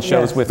B-roll. in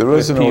shows with there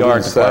is an PR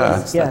audience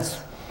departments. there.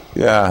 Yes.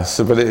 Yeah,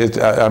 so but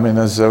I mean,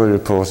 as Zoe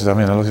reported, I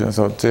looked at it and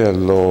thought, dear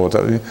Lord,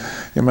 you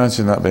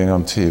imagine that being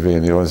on TV,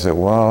 and you always say,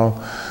 well,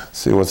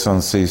 see what's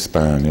on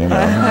C-SPAN,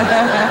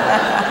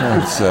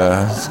 It's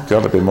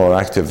got to be more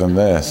active than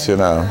this,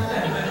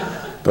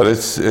 But it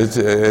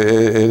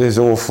is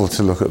awful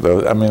to look at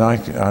those. I mean,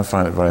 I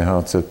find it very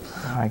hard to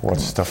watch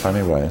stuff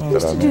anyway. They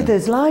used to do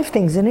those live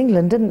things in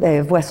England, didn't they,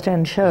 of West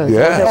End shows?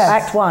 Yes.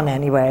 Act One,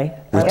 anyway.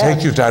 We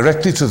take you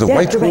directly to the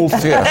Whitehall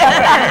Theatre.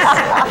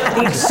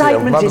 The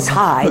excitement is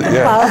high, the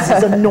buzz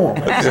is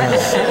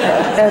enormous.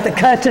 The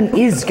curtain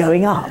is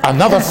going up.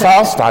 Another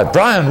farce by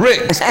Brian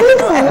Ricks.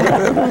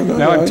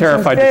 Now I'm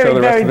terrified to show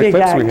the rest of the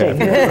clips acting.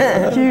 we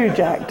have. Huge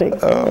acting.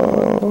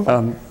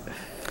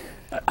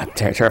 I'm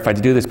terrified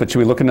to do this, but should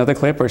we look at another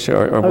clip, or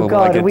will I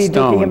God, get are we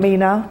stoned? looking at me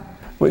now?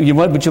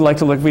 Would you like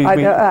to look? Whatever.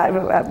 We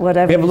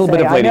have a little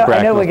bit of Lady I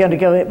Bracknell. know we're going to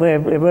go.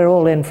 We're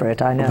all in for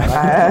it. I know.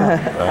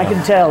 I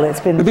can tell it's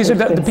been. These are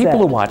the people set.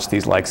 who watch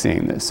these like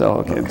seeing this.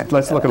 So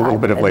let's look at a little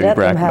bit of Lady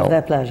Bracknell. Let them have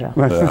their pleasure.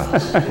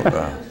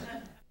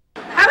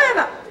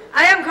 However,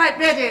 I am quite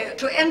ready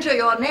to enter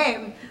your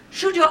name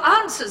should your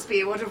answers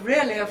be what a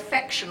really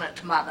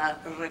affectionate mother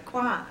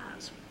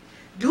requires.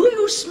 Do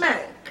you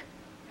smoke?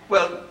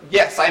 Well,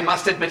 yes, I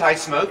must admit I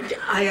smoke.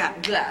 I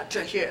am glad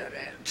to hear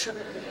it.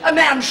 A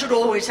man should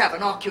always have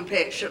an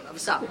occupation of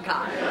some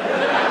kind.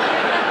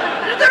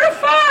 There are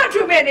far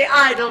too many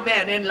idle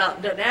men in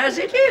London as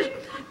it is.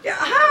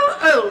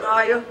 How old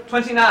are you?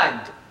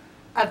 29.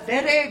 A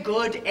very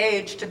good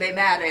age to be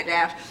married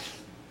at.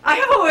 I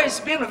have always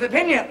been of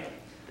opinion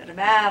that a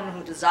man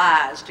who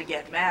desires to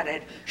get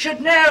married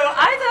should know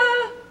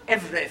either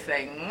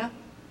everything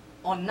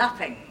or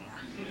nothing.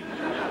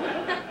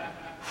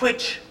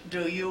 Which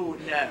do you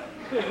know?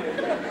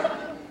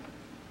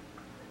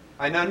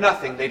 I know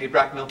nothing, Lady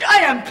Bracknell.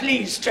 I am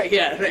pleased to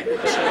hear it.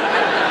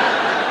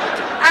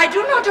 I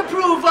do not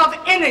approve of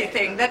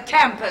anything that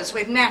tampers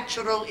with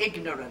natural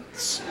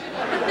ignorance.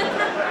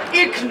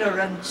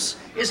 Ignorance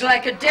is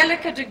like a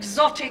delicate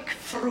exotic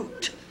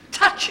fruit.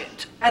 Touch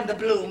it and the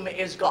bloom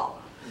is gone.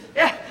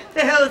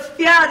 The whole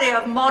theory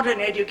of modern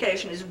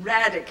education is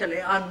radically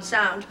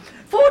unsound.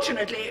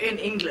 Fortunately, in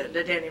England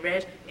at any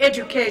rate,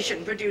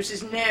 education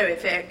produces no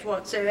effect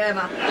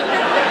whatsoever.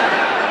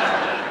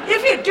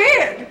 If it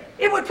did,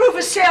 it would prove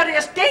a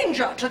serious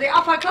danger to the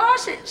upper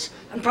classes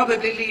and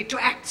probably lead to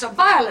acts of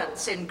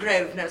violence in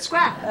Grosvenor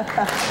Square.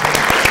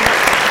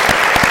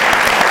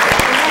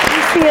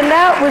 See, and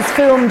that was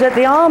filmed at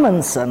the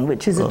Ahmanson,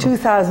 which is a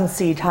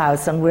 2,000-seat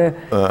house, and we're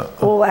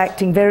all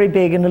acting very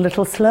big and a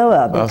little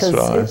slower because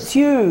it's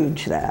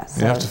huge there. So.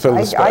 You have to fill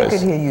the space. I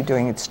could hear you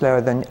doing it slower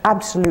than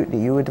absolutely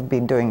you would have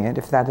been doing it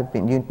if that had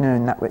been you'd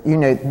known that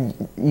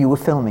you were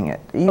filming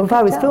it. If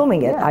I was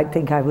filming it, I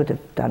think I would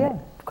have done it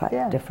quite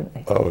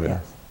differently. Oh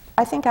yeah.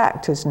 I think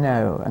actors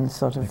know and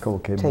sort of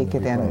take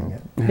it in.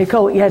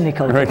 Nicole.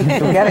 Right.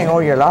 You're getting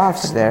all your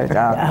laughs there.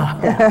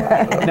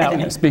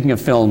 Now, speaking of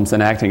films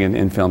and acting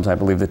in films, I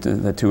believe that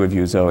the two of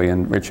you, Zoe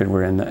and Richard,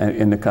 were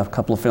in a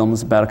couple of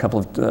films about a couple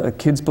of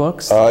kids'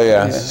 books. Oh,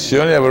 yes. She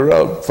only ever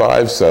wrote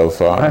 5 so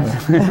far.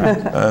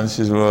 And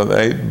she's worth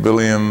 $8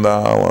 billion.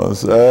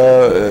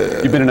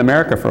 You've been in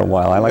America for a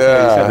while. I like how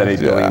you said that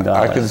 $8 billion.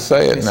 I can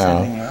say it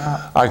now.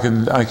 I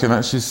can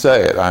actually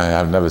say it. I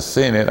have never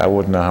seen it. I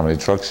wouldn't know how many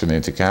trucks you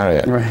need to carry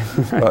it. Right.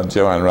 But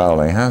Joanne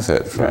Rowling has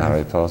it for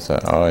Harry Potter.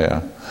 Oh,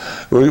 yeah.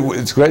 Well,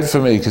 it's great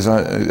for me because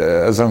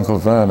as Uncle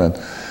Vernon,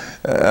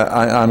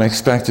 I'm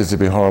expected to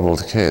be horrible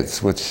to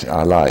kids, which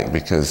I like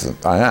because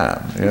I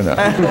am, you know.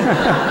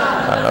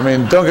 I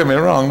mean, don't get me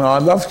wrong, no, I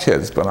love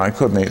kids, but I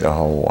couldn't eat a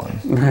whole one.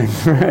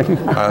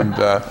 And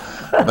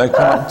they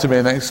come up to me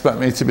and they expect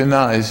me to be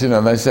nice, you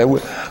know. They say,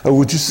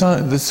 would you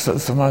sign this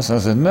for my son? I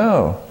said,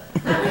 no.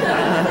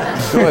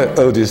 You're an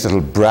odious little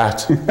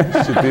brat. You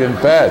should be in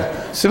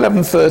bed. It's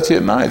 11:30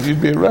 at night.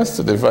 You'd be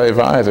arrested if I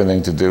had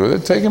anything to do with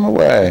it. Take him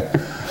away.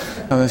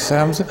 And they say,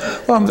 I'm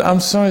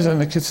sorry.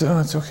 And the kids say, oh,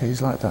 it's okay.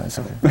 He's like that. It's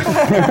okay.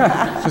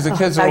 Because the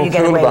kids are all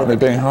cool about me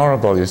being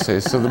horrible, you see.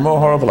 So the more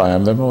horrible I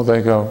am, the more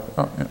they go,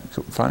 oh, yeah,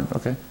 cool, fine,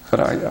 okay. But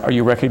are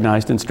you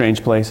recognized in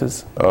strange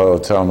places? Oh,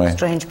 tell me.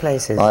 Strange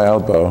places. My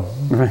elbow.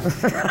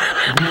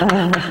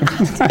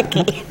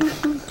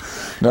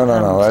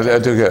 No, I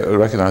do get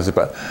recognised,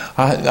 but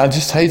I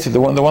just hated the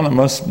one that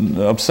most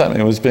upset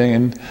me was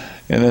being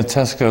in a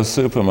Tesco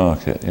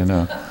supermarket, you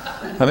know.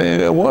 And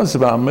it was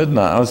about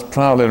midnight. I was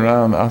prowling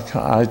around.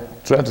 I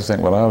dread to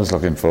think what I was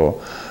looking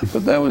for.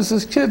 But there was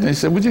this kid, and he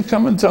said, would you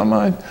come and tell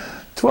my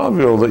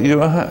 12-year-old that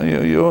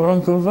you're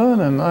Uncle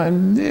Vernon? I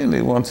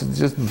nearly wanted to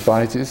just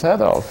bite his head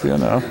off, you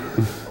know.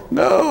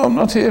 No, I'm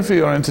not here for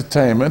your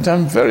entertainment.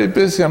 I'm very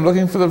busy. I'm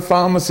looking for the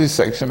pharmacy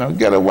section. Now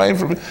get away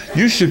from me.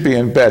 You should be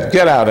in bed.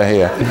 Get out of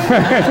here.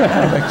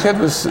 And the kid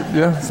was,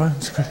 yeah, fine,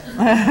 it's great.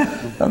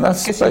 And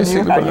that's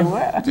basically what you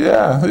were.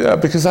 Yeah,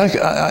 because I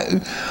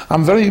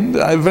have very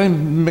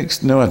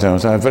mixed, no I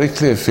don't. I have very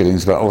clear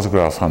feelings about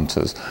autograph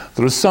hunters.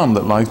 There are some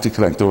that like to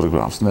collect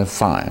autographs, and they're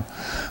fine.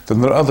 Then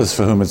there are others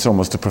for whom it's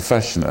almost a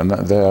profession, and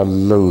they are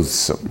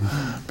loathsome,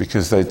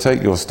 because they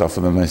take your stuff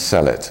and then they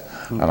sell it.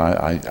 And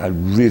I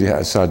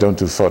really, so I don't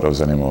do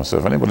photos anymore. So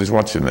if anybody's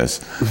watching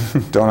this,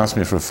 don't ask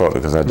me for a photo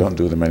because I don't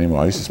do them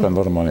anymore. I used to spend a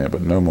lot of money on it,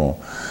 but no more.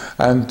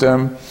 And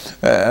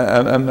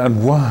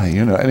why,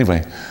 you know?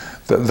 Anyway,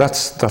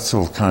 that's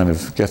all kind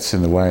of gets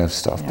in the way of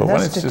stuff. But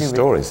when it's just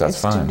stories,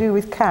 that's fine. It's to do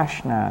with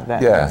cash now.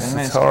 Yes,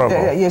 it's horrible.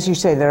 As you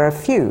say, there are a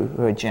few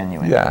who are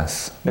genuine.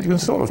 Yes, you can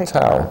sort of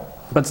tell.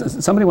 But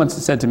somebody once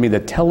said to me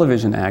that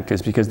television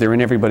actors, because they're in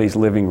everybody's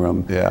living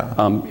room,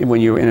 when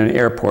you're in an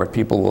airport,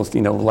 people will,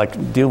 you know,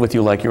 like deal with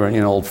you like you're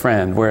an old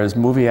friend. Whereas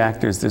movie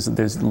actors,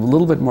 there's a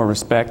little bit more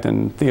respect,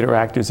 and theater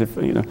actors, if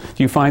you know,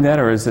 do you find that,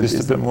 or is it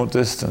just a bit more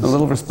distance? A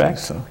little respect.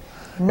 So.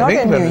 Not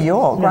in New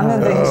York. One of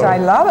the things I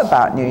love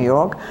about New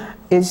York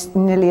is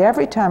nearly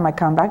every time I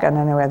come back, I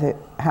don't know whether it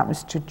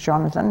happens to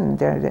Jonathan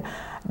and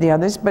the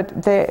others, but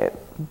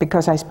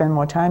because I spend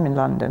more time in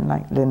London,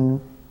 like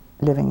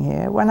living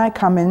here, when I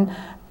come in,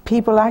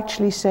 people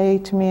actually say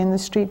to me in the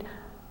street,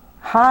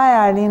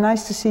 "Hi, Eileen,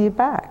 nice to see you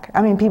back."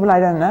 I mean, people I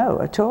don't know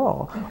at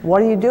all.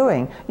 What are you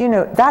doing? You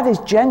know, that is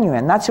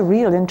genuine. That's a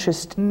real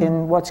interest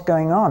in what's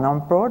going on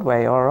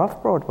Broadway or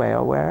off Broadway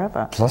or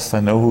wherever. Plus,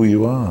 they know who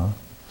you are.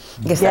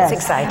 Yes, that's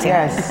exciting.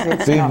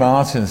 Yes, Dean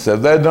Martin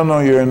said, "They don't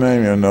know your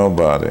name, you're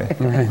nobody."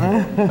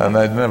 And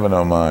they'd never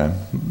know mine.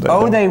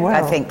 They will.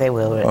 I think they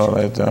will, Richard. Oh,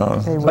 they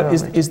don't. They will. But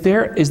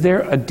is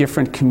there a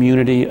different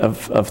community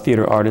of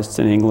theatre artists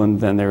in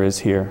England than there is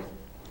here?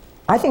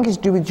 I think it's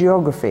to do with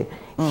geography.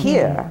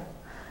 Here,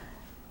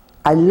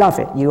 I love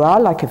it. You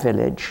are like a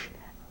village,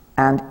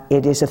 and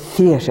it is a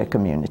theatre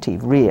community,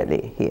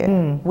 really,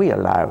 here. We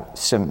allow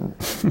some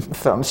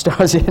film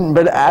stars in,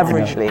 but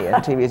averagely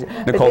in TV.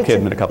 Nicole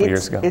Kidman a couple of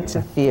years ago. It's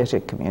a theatre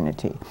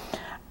community.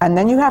 And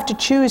then you have to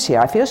choose here.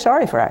 I feel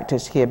sorry for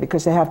actors here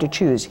because they have to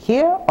choose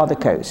here or the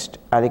coast.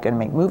 Are they going to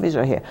make movies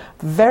or here?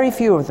 Very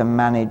few of them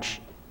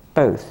manage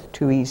both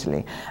too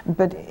easily.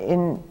 But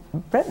in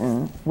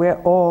Britain, we're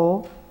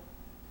all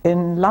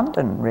in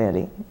London,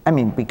 really. I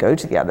mean, we go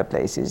to the other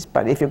places,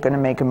 but if you're going to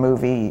make a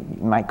movie,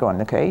 you might go on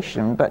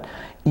location, but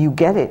you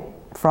get it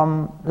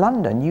from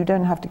London. You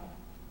don't have to...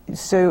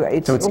 So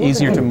it's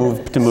easier to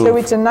move. So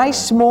it's a nice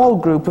small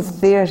group of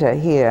theatre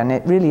here, and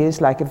it really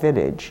is like a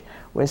village,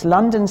 whereas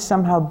London's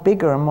somehow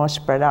bigger and more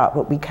spread out,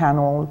 but we can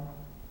all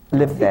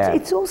live there.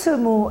 It's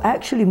also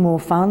actually more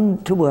fun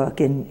to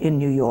work in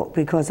New York,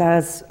 because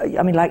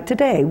like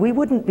today, we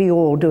wouldn't be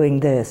all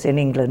doing this in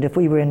England if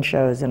we were in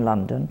shows in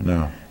London.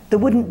 No. There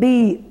wouldn't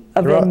be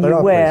a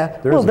venue where,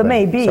 there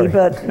may be,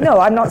 but no,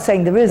 I'm not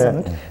saying there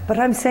isn't, but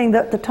I'm saying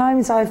that the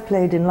times I've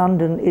played in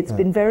London, it's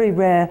been very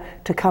rare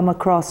to come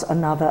across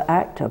another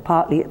actor.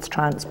 Partly it's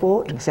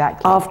transport.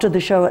 Exactly. After the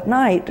show at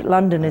night,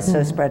 London is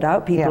so spread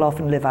out, people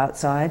often live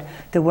outside,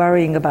 they're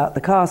worrying about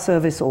the car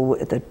service or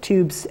the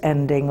tubes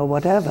ending or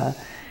whatever.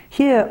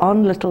 Here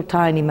on little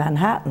tiny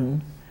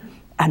Manhattan,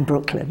 and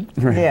Brooklyn.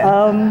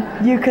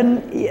 You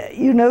can,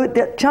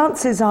 the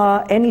chances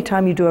are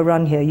anytime you do a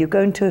run here, you're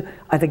going to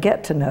either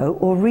get to know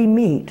or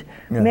re-meet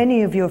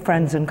many of your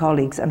friends and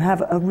colleagues and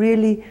have a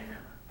really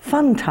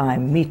fun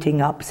time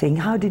meeting up, seeing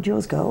how did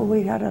yours go? Oh,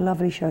 we had a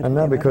lovely show. And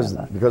now because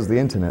of the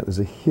internet, there's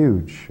a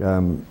huge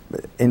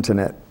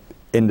internet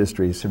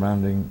industry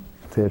surrounding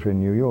theatre in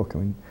New York. I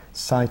mean,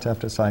 site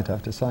after site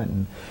after site.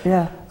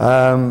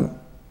 And,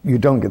 you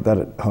don't get that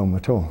at home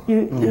at all.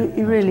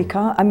 You really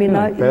can't. I mean,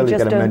 you barely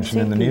just get a don't mention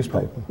in the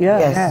people. newspaper.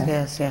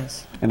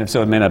 Yes. And if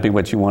so, it may not be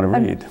what you want to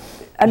read.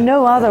 And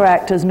no other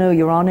actors know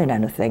you're on in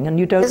anything, and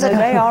you don't know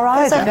they are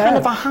either. There's a kind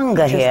of a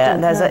hunger here.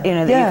 There's a,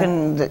 that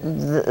you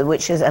can,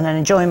 which is an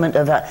enjoyment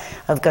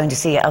of going to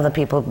see other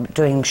people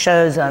doing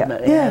shows,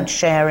 and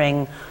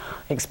sharing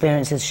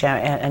experiences,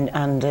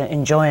 and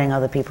enjoying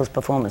other people's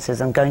performances,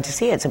 and going to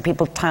see it. So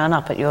people turn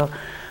up at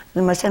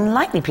the most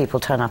unlikely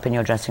people turn up in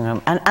your dressing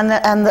room, and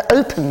the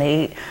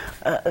openly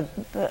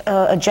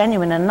are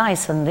genuine and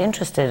nice and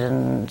interested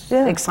and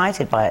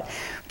excited by it.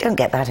 Don't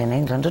get that in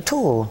England at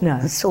all. No.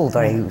 It's all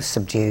very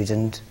subdued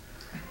and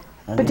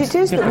but it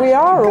is that we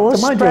are all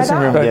spread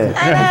out.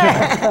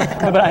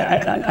 But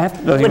I have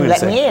to... Wouldn't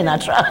let me in, I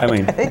tried. I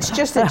mean, it's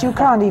just that you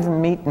can't even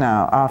meet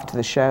now after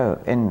the show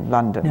in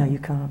London. No, you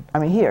can't. I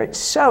mean, here it's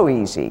so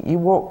easy. You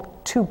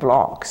walk 2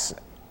 blocks,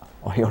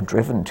 or you're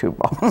driven 2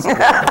 blocks.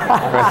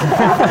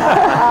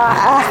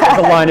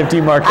 the line of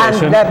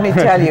demarcation. And let me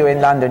tell you,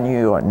 in London,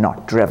 you are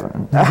not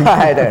driven.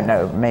 I don't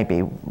know, maybe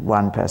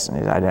one person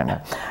is, I don't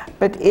know.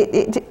 But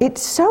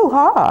it's so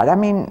hard. I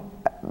mean,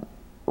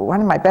 one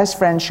of my best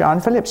friends, Sean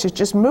Phillips, has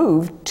just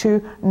moved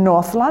to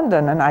North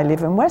London, and I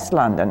live in West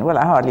London. Well,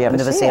 I hardly ever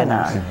see her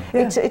now.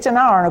 It's an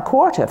hour and a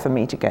quarter for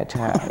me to get to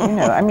her.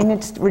 I mean,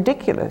 it's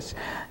ridiculous.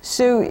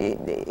 So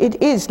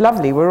it is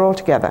lovely. We're all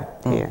together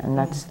here, and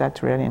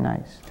that's really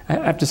nice. I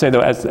have to say,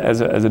 though, as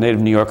a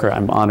native New Yorker,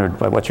 I'm honored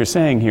by what you're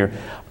saying here.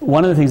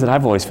 One of the things that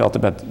I've always felt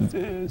about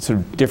sort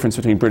of difference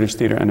between British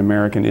theatre and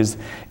American is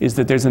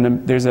that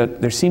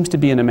there seems to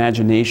be an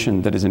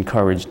imagination that is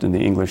encouraged in the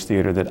English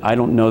theatre that I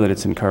don't know that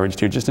it's encouraged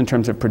here, just in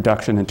terms of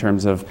production, in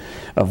terms of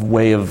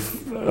way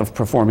of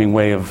performing,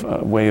 way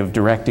of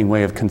directing,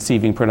 way of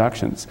conceiving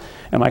productions.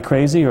 Am I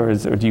crazy, or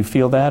do you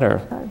feel that,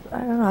 or? I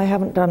don't know. I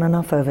haven't done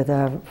enough over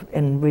there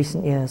in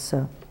recent years,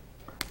 so.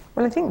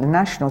 Well, I think the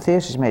National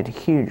Theatre's made a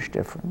huge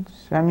difference.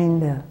 I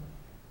mean,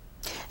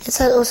 It's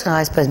also,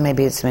 I suppose,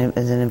 maybe it's an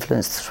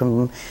influence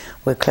from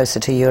we're closer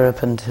to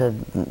Europe and to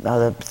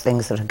other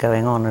things that are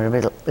going on are a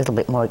little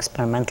bit more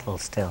experimental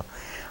still.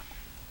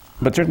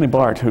 But certainly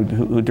Bart,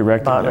 who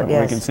directed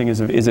Awaken Sing,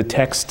 is a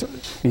text.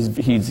 He's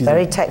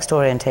very text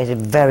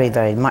orientated, very,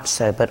 very much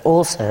so, but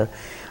also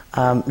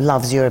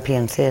loves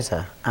European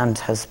theatre and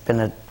has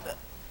been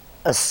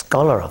a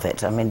scholar of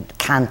it. I mean,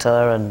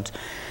 Cantor and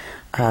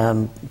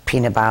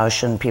Pina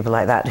Bausch and people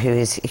like that, who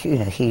is, he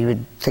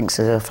thinks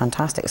are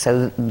fantastic.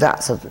 So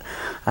that's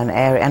an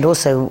area, and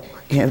also,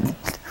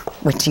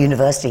 went to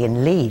university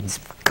in Leeds.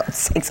 For God's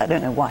sakes, I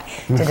don't know why.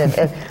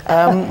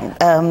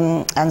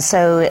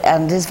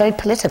 And is very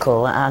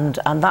political, and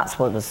that's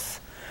what was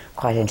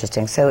quite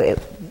interesting. So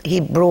he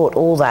brought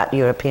all that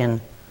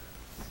European-ness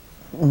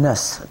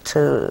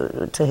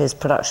to his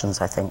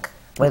productions, I think.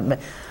 Light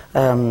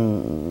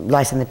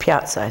in the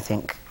Piazza, I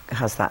think,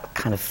 has that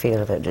kind of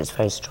feel of it. It's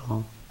very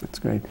strong. That's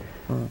great.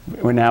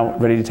 We're now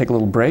ready to take a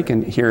little break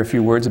and hear a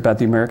few words about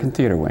the American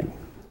Theatre Wing.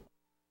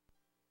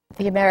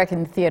 The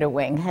American Theatre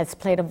Wing has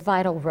played a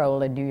vital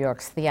role in New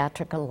York's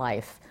theatrical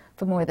life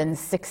for more than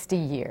 60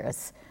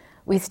 years.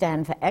 We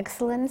stand for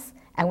excellence,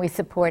 and we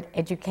support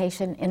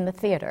education in the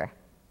theater.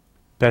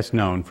 Best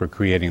known for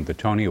creating the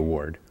Tony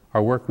Award,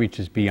 our work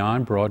reaches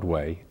beyond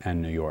Broadway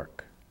and New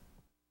York.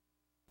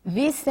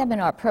 These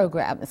seminar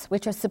programs,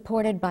 which are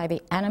supported by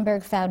the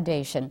Annenberg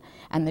Foundation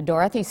and the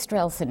Dorothy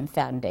Strelson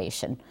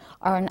Foundation,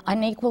 are an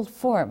unequaled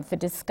forum for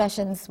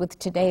discussions with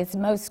today's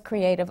most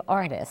creative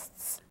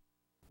artists.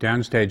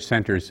 Downstage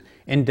Center's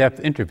in-depth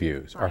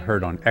interviews are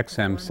heard on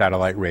XM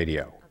Satellite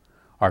Radio.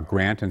 Our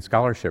grant and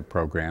scholarship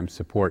programs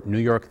support New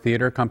York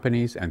theater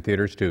companies and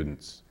theater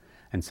students.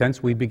 And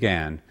since we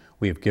began,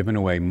 we have given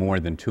away more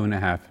than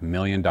 $2.5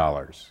 million.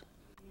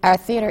 Our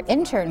theater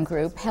intern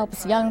group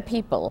helps young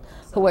people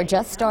who are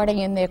just starting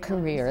in their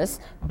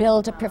careers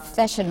build a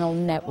professional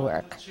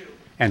network.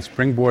 And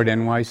Springboard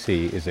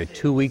NYC is a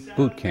 2-week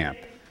boot camp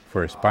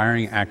for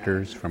aspiring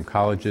actors from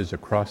colleges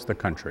across the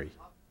country.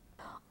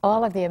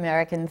 All of the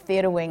American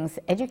Theatre Wing's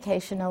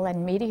educational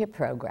and media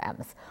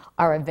programs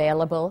are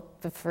available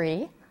for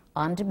free,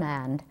 on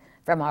demand,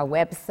 from our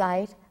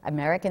website,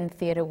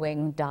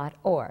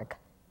 americantheaterwing.org.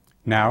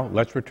 Now,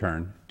 let's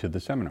return to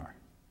the seminar.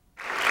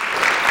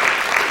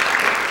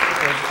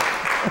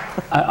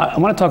 I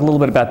want to talk a little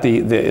bit about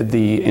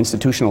the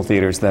institutional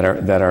theaters that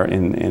are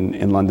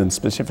in London,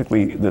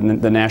 specifically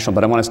the National.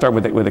 But I want to start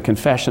with a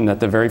confession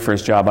that the very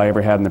first job I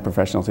ever had in the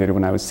professional theater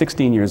when I was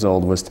 16 years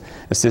old was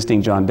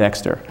assisting John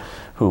Dexter,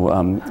 who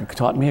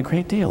taught me a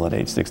great deal at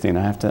age 16.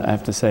 I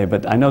have to say.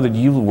 But I know that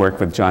you worked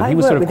with John. I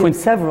worked with him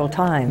several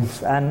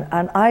times,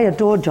 and I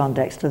adored John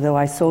Dexter, though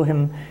I saw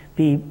him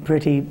be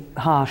pretty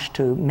harsh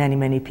to many,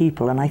 many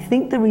people. And I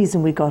think the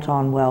reason we got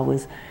on well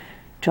was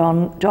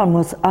John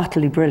was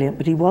utterly brilliant,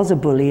 but he was a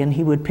bully, and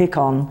he would pick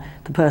on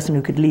the person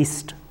who could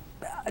least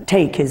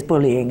take his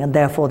bullying, and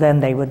therefore then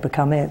they would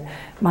become it.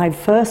 My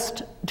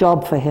first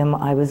job for him,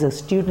 I was a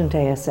student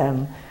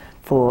ASM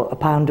for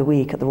 £1 a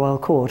week at the Royal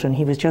Court, and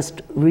he was just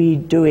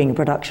redoing a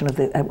production of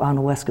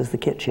Arnold Wesker's The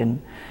Kitchen,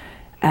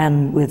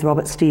 and with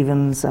Robert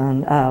Stevens,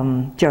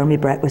 and Jeremy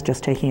Brett was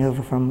just taking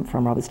over from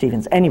Robert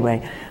Stevens.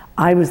 Anyway,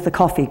 I was the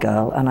coffee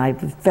girl, and I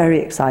was very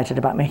excited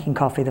about making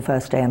coffee the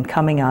first day and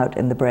coming out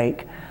in the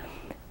break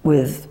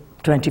with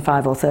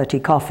 25 or 30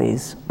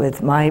 coffees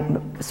with my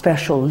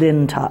special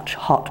Lynn Touch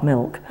hot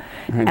milk.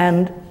 Right.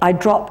 And I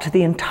dropped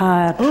the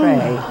entire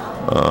tray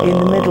in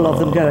the middle of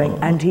them going,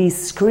 and he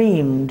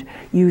screamed,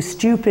 "You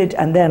stupid,"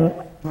 and then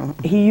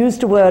he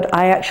used a word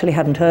I actually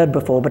hadn't heard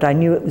before, but I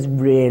knew it was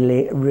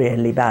really,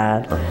 really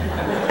bad.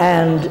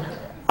 And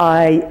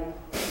I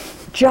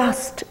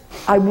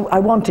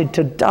wanted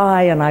to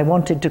die, and I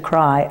wanted to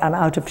cry, and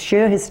out of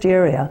sheer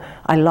hysteria,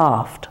 I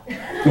laughed.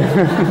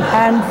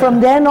 And from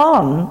then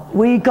on,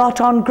 we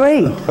got on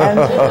great. And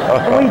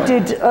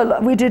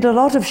we did a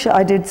lot of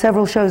I did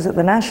several shows at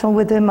the National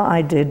with him.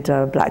 I did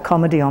black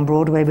comedy on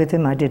Broadway with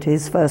him. I did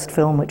his first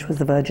film, which was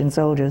The Virgin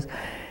Soldiers.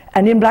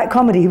 And in black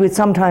comedy, he would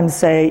sometimes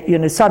say,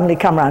 suddenly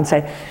come around and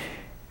say,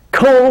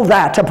 "Call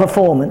that a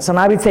performance?" And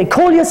I would say,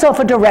 "Call yourself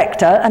a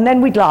director," and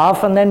then we'd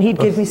laugh, and then he'd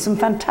give me some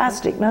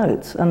fantastic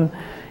notes. And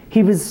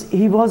he was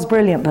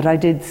brilliant, but I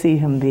did see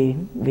him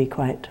be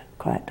quite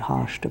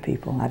harsh to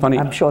people.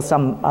 I'm sure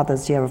some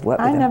others here have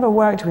worked with him. I never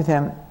worked with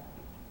him,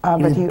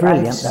 but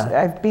brilliant,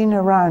 I've been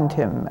around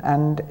him,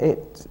 and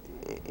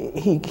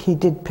he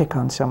did pick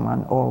on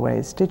someone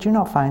always. Did you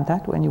not find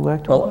that when you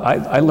worked with him? Well,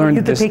 I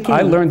learned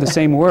the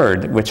same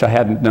word, which I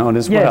hadn't known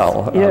as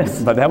well.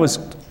 Yes. But that was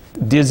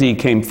Dizzy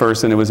came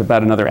first, and it was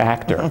about another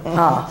actor.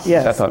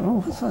 Yes. I thought,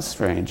 that's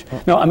strange.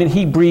 No, I mean,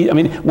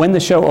 when the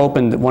show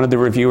opened, one of the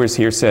reviewers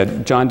here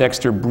said, John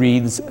Dexter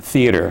breathes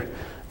theater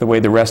the way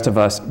the rest of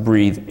us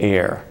breathe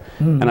air.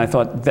 And I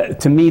thought,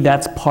 to me,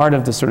 that's part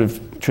of the sort of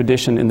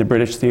tradition in the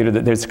British theater,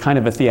 that there's kind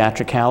of a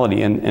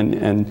theatricality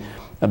and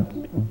a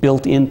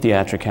built-in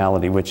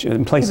theatricality, which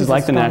in places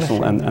like the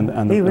National and the Royal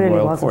Court. He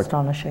really was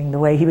astonishing, the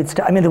way he would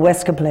the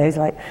Wesker plays,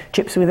 like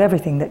Chips with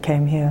Everything that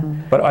came here.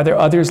 But are there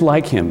others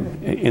like him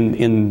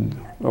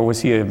or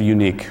was he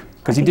unique?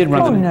 Because he did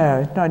run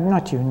No,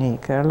 not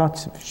unique. There are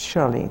lots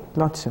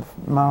of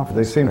marvelous.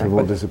 They seem to have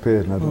all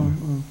disappeared now.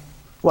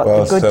 What,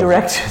 the good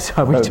directors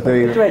are we talking?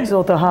 The directors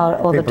or the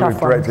tough ones? People who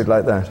directed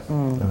like that,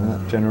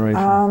 that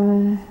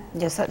generation.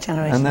 Yes, that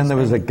generation. And then there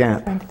was a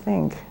gap. I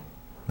think.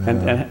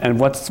 And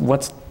what's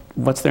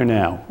there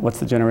now? What's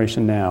the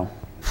generation now?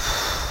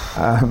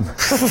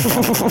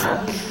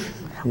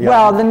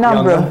 Well, the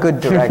number of good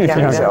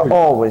directors are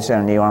always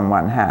only on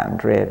one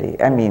hand, really.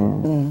 I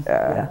mean,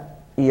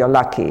 you're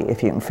lucky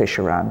if you can fish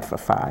around for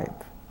 5.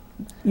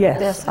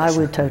 Yes, I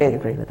would totally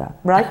agree with that.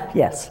 Right?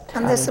 Yes.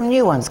 And there's some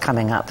new ones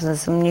coming up.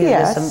 There's some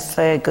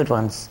very good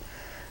ones.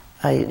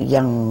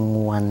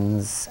 Young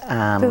ones,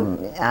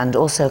 and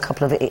also a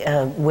couple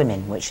of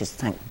women, which is,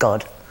 thank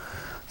God,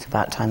 it's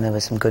about time there were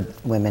some good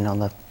women on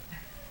that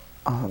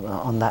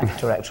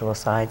directorial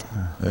side.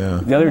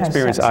 Yeah. The other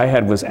experience I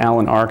had was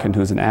Alan Arkin,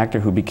 who's an actor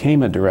who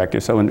became a director.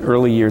 So in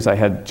early years I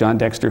had John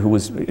Dexter, who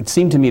was, it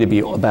seemed to me to be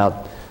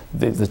about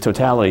the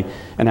totality,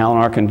 and Alan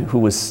Arkin, who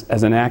was,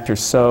 as an actor,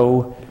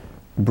 so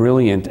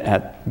brilliant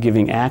at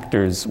giving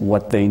actors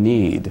what they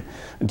need.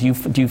 Do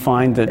you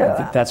find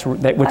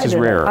that which is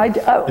rare?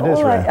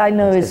 All I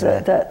know is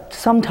that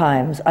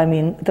sometimes, I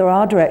mean, there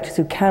are directors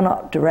who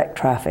cannot direct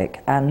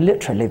traffic, and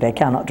literally they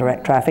cannot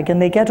direct traffic,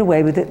 and they get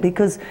away with it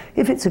because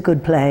if it's a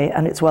good play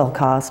and it's well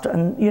cast,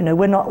 and you know,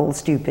 we're not all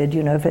stupid,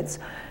 you know, if it's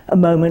a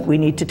moment we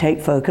need to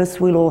take focus,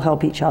 we'll all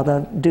help each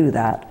other do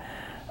that.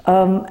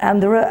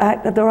 And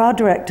there are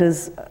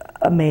directors,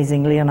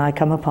 amazingly, and I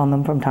come upon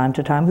them from time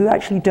to time, who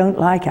actually don't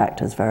like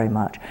actors very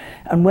much.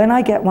 And when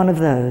I get one of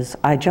those,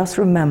 I just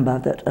remember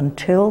that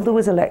until there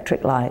was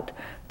electric light,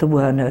 there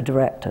were no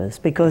directors.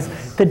 Because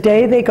the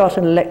day they got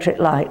an electric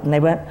light and they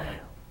went,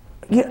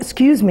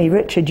 excuse me,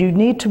 Richard, you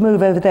need to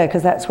move over there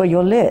because that's where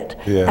you're lit.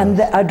 Yeah. And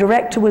a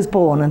director was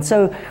born. And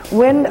so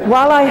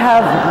while I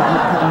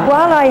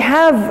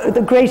have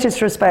the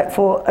greatest respect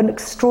for an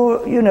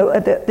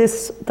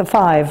the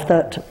five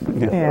that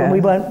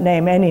we won't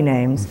name any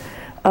names,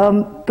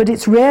 but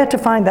it's rare to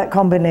find that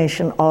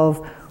combination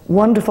of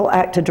wonderful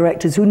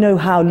actor-directors who know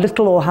how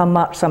little or how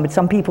much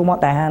some people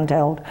want their hand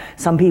held,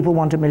 some people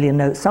want a million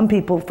notes, some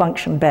people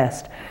function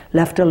best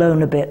left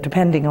alone a bit,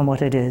 depending on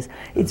what it is.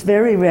 It's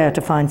very rare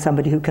to find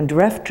somebody who can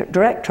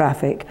direct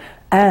traffic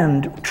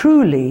and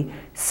truly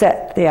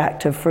set the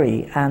actor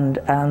free.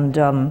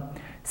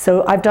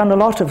 So I've done a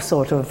lot of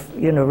sort of,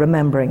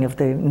 remembering of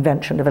the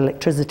invention of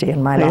electricity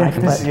in my life.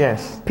 But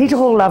yes. Peter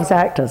Hall loves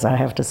actors, I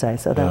have to say,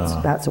 so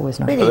that's always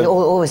nice. Really,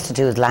 always to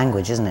do with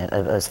language, isn't it,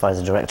 as far as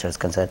the director is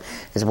concerned,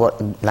 is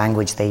what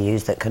language they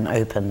use that can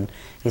open,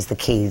 is the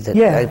key that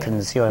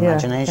opens your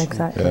imagination.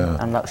 Exactly.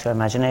 Unlocks your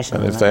imagination.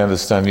 And if they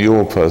understand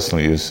your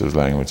personal use of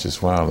language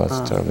as well, that's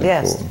terribly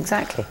important. Yes,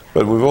 exactly.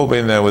 But we've all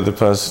been there with the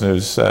person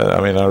who's said,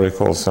 I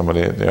recall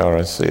somebody at the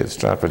RSC at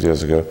Stratford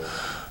years ago,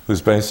 whose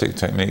basic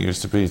technique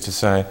used to be to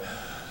say,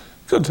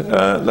 good,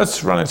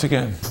 let's run it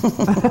again.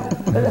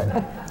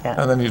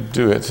 And then you'd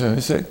do it, and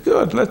he'd say,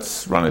 good,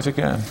 let's run it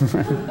again.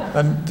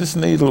 And this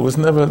needle was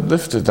never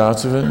lifted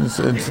out of it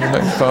into the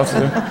next part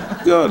of it.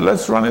 Good,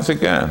 let's run it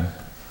again.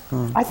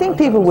 I think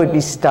people would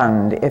be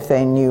stunned if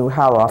they knew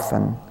how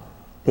often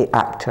the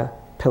actor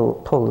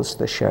pulls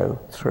the show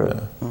through.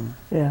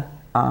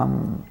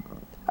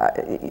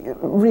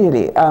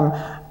 Really.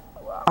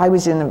 I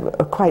was in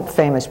a quite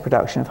famous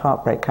production of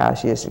Heartbreak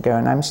House years ago,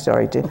 and I'm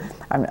sorry to...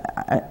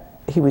 I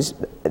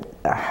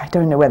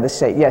don't know whether to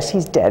say... Yes,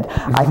 he's dead.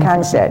 I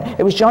can say it.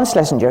 It was John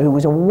Schlesinger, who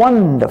was a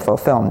wonderful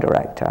film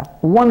director.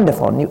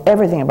 Wonderful. Knew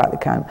everything about the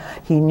camera.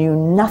 He knew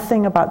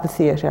nothing about the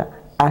theatre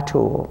at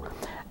all.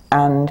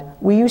 And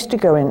we used to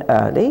go in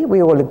early.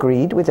 We all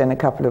agreed within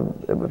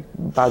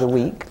about a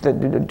week,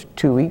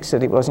 2 weeks,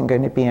 that it wasn't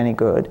going to be any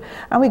good.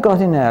 And we got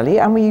in early,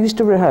 and we used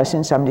to rehearse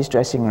in somebody's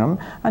dressing room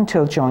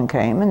until John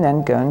came, and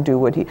then go and do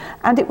what he...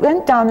 And it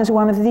went down as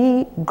one of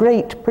the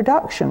great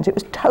productions. It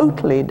was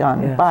totally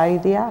done by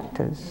the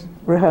actors,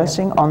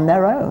 rehearsing on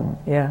their own.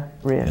 Yeah.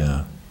 Really.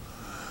 Yeah.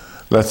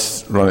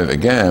 Let's Run It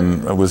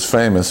Again was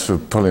famous for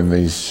pulling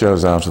these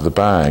shows out of the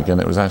bag,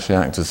 and it was actually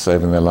actors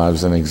saving their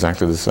lives in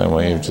exactly the same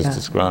way you've just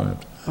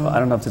described. Well, I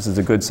don't know if this is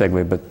a good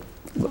segue, but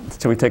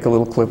shall we take a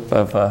little clip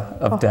of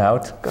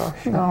Doubt?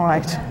 Gosh, all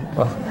right.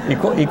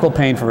 Well, equal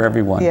pain for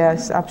everyone.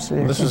 Yes,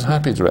 absolutely. This was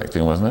Happy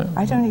directing, wasn't it?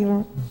 I don't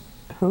even...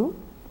 Who?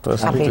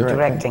 Happy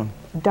directing.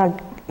 Doug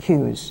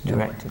Hughes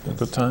directed this.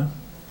 Good time?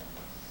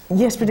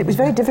 Yes, but it was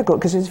very difficult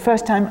because it was the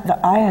first time that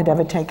I had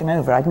ever taken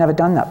over. I'd never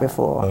done that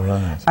before. Oh,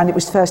 right. And it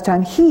was the first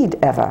time he'd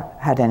ever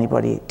had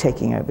anybody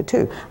taking over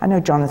too. I know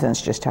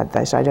Jonathan's just had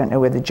this. I don't know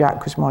whether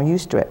Jack was more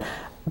used to it.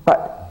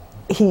 But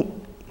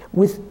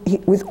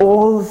with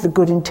all the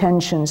good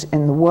intentions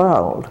in the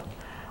world,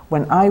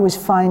 when I was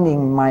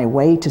finding my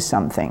way to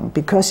something,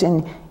 because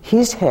in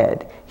his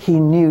head he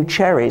knew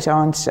Cherry's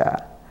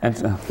answer, I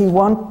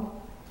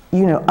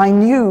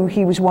knew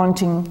he was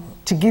wanting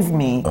to give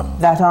me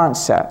that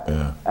answer.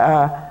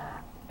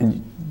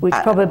 Which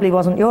probably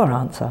wasn't your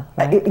answer.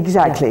 Right?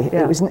 Exactly.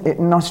 It was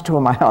not at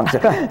all my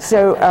answer.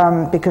 So,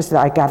 because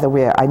I gather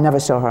I never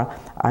saw her,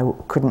 I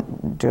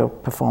couldn't do a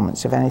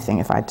performance of anything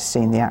if I'd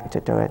seen the actor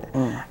do it.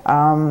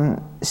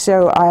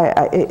 So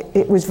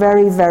it was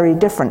very, very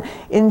different.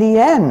 In the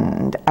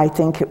end, I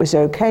think it was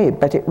okay,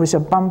 but it was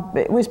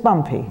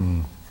bumpy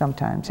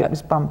sometimes. It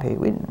was bumpy,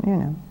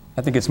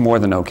 I think it's more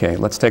than okay.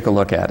 Let's take a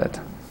look at it.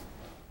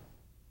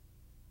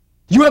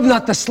 You have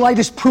not the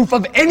slightest proof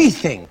of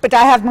anything. But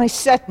I have my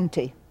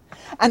certainty.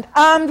 And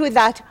armed with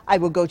that, I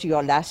will go to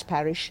your last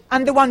parish,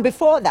 and the one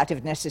before that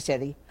if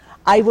necessary.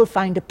 I will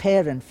find a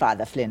parent,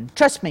 Father Flynn.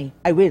 Trust me,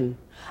 I will.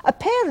 A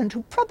parent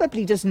who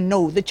probably doesn't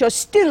know that you're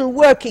still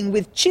working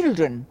with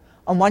children.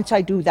 And once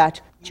I do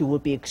that, you will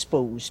be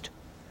exposed.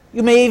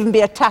 You may even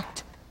be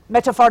attacked,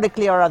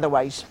 metaphorically or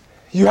otherwise.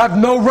 You have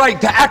no right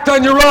to act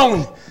on your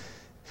own.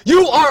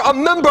 You are a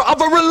member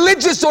of a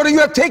religious order. You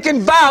have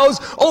taken vows,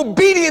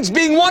 obedience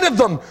being one of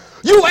them.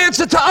 You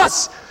answer to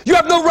us. You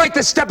have no right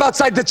to step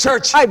outside the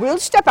church. I will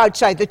step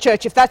outside the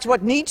church if that's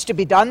what needs to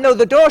be done, though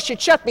the door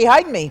should shut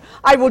behind me.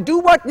 I will do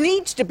what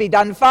needs to be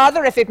done,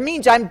 Father, if it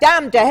means I'm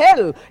damned to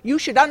hell. You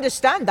should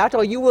understand that,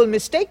 or you will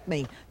mistake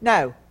me.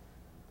 Now,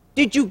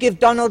 did you give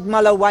Donald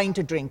Muller wine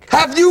to drink?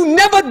 Have you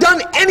never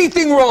done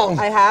anything wrong?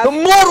 I have. The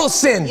mortal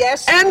sin.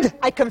 Yes, and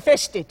I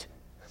confessed it.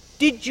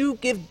 Did you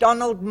give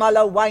Donald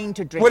Muller wine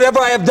to drink? Whatever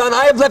I have done,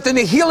 I have left in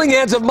the healing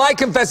hands of my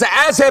confessor,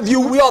 as have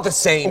you. We are the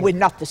same. Oh, we're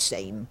not the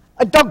same.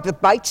 A dog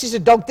that bites is a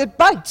dog that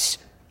bites.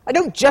 I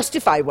don't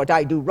justify what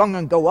I do wrong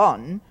and go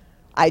on.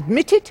 I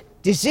admit it,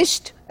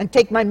 desist, and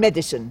take my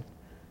medicine.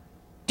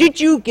 Did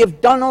you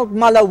give Donald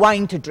Muller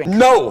wine to drink?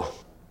 No.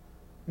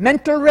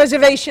 Mental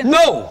reservation?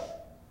 No.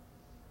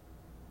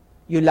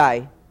 You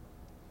lie.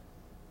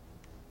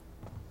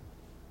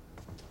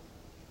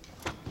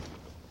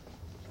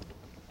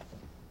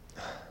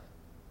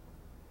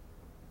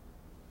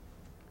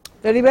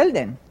 Very well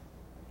then.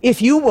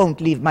 If you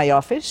won't leave my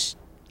office,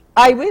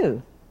 I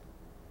will.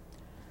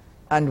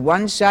 And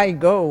once I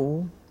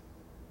go,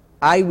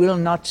 I will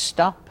not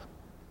stop.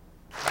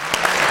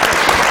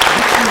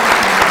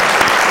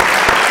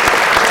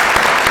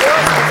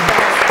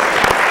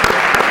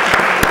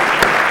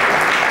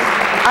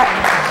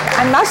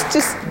 I must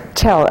just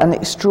tell an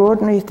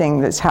extraordinary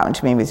thing that's happened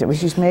to me with it, which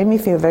has made me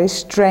feel very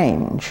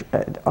strange,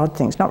 odd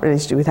things, not really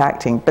to do with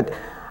acting, but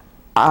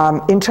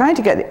in trying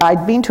to get,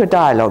 I'd been to a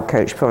dialogue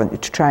coach to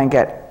try and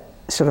get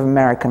sort of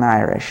American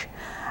Irish,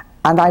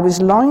 and I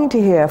was longing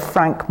to hear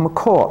Frank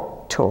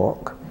McCourt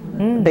talk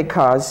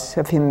because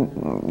of him,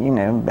 you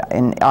know,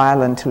 in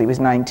Ireland till he was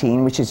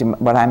 19, which is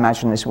what I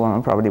imagine this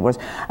woman probably was,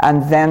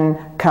 and then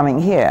coming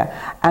here.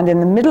 And in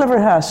the middle of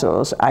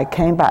rehearsals, I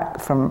came back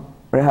from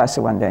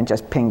rehearsal one day and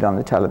just pinged on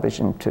the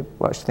television to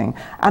watch the thing,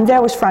 and there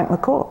was Frank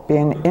McCourt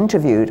being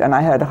interviewed, and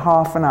I heard a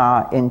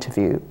half-an-hour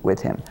interview with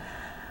him.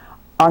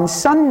 On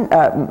Sunday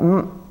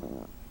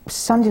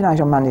night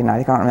or Monday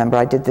night, I can't remember,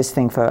 I did this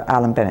thing for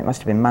Alan Bennett, it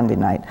must have been Monday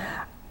night,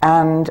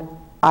 and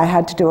I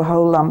had to do a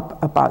whole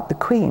lump about the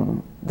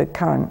Queen, the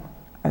current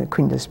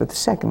Queen Elizabeth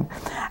II.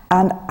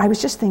 And I was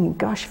just thinking,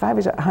 gosh, if I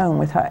was at home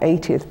with her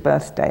 80th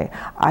birthday,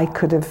 I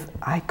could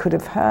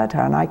have heard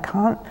her, and I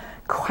can't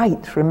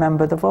quite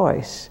remember the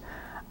voice.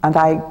 And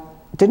I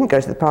didn't go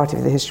to the party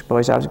for the History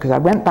Boys after, because I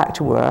went back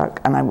to work,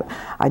 and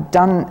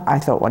I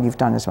thought, well, you've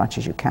done as much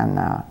as you can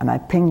now. And I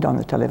pinged on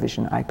the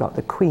television, I got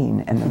the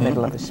Queen in the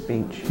middle of a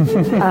speech.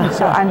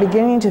 So I'm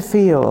beginning to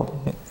feel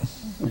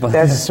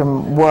there's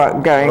some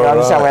work going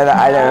on somewhere that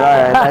I don't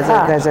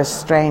know. There's a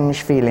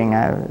strange feeling,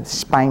 a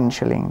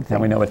spine-chilling thing.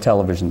 Now we know what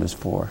television is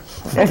for.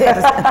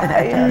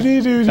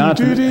 Jonathan,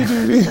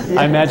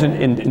 I imagine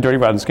in Dirty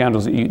Rotten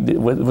Scoundrels,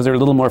 was there a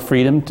little more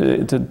freedom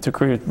to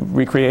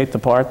recreate the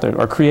part,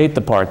 or create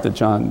the part that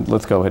John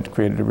Lithgow had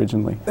created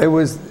originally?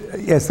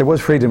 Yes, there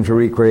was freedom to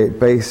recreate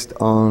based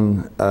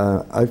on,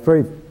 I was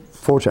very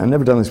fortunate, I've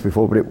never done this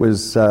before, but it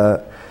was,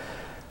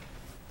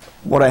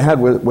 what I had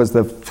was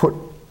the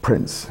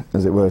footprints,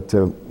 as it were,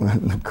 to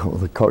call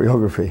the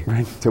choreography,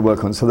 to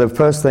work on. So the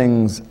first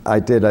things I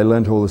did, I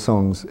learned all the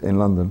songs in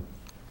London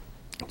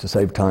to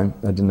save time.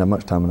 I didn't have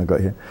much time when I got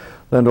here.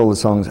 Learned all the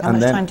songs. How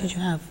much time did you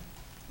have?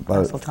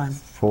 About full time?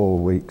 4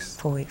 weeks.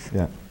 4 weeks.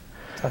 Yeah.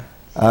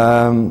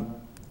 And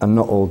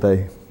not all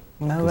day.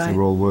 No, because they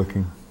were all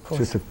working.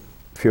 Just a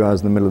few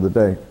hours in the middle of the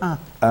day.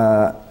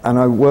 And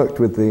I worked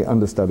with the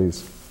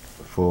understudies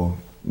for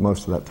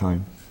most of that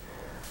time.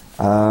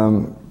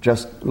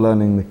 Just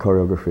learning the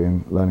choreography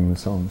and learning the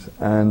songs.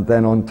 And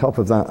then on top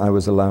of that, I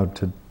was allowed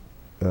to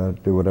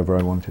do whatever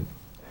I wanted.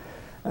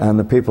 And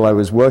the people I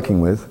was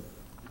working with,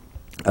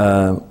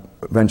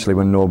 eventually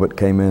when Norbert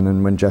came in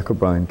and when Jack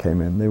O'Brien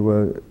came in, they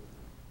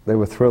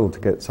were thrilled to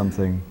get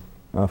something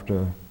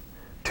after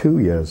 2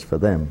 years for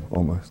them,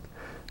 almost,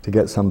 to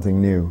get something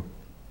new.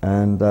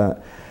 And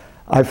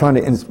I found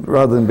it,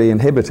 rather than be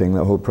inhibiting,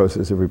 that whole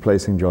process of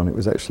replacing John, it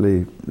was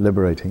actually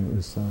liberating. It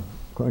was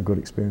quite a good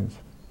experience.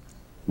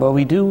 Well,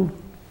 we do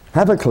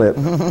have a clip.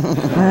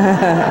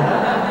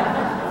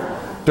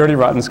 Dirty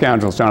Rotten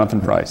Scoundrels, Jonathan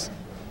Pryce.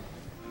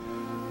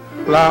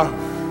 Love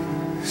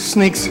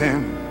sneaks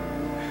in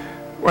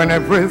when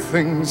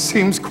everything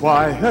seems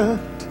quiet,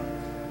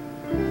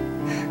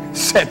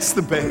 sets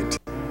the bait,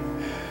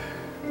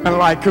 and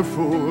like a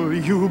fool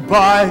you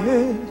buy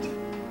it.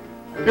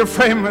 Your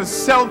famous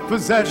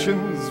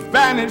self-possessions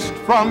vanished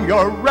from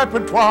your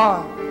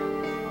repertoire.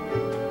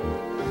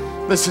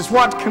 This is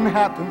what can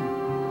happen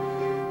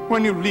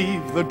when you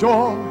leave the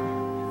door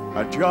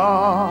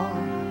ajar,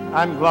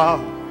 and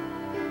love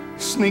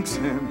sneaks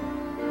in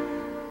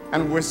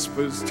and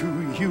whispers to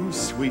you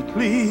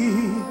sweetly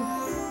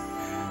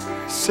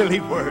silly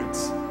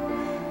words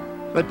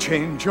that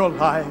change your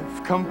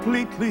life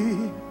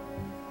completely.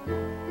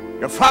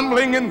 You're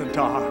fumbling in the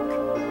dark,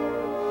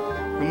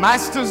 the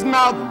master's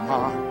now the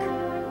mark.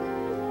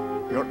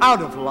 You're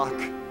out of luck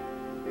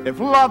if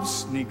love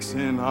sneaks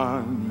in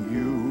on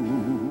you.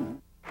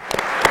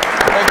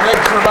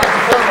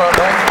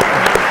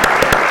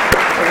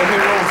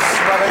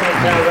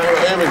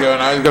 Here we go,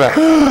 and I was gonna,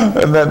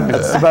 and then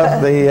it's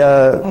about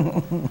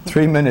the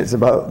 3 minutes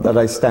about that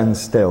I stand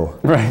still.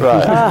 Right.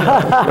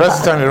 The rest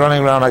of the time you're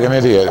running around like an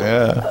idiot.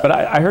 Yeah. But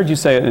I heard you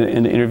say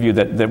in the interview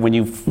that when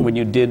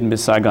you did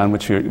Miss Saigon,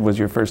 which was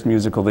your first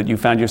musical, that you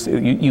found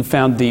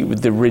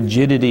the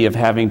rigidity of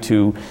having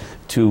to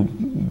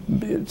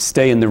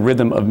stay in the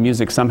rhythm of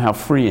music somehow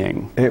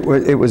freeing.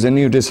 It was a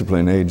new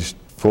discipline, aged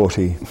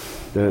 40,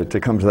 to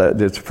come to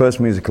that. It's the first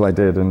musical I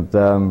did, and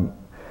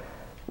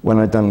when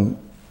I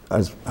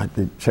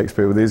did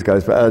Shakespeare with these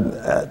guys,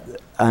 but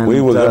and,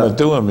 we were going to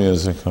do a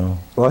musical.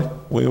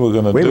 What? We were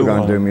going to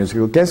do a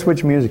musical. Guess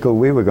which musical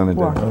we were going to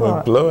do?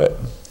 We blew it.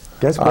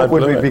 Guess what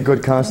would we be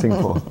good casting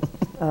for?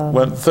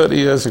 Went 30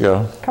 years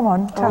ago. Come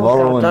on, tell us.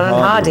 Laurel and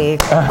Hardy.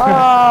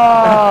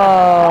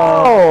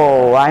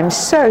 Oh, I'm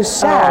so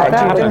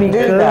sad you didn't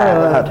do that.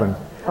 That happened.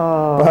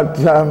 Oh. But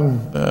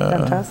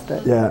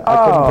fantastic. Yeah,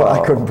 I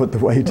couldn't put the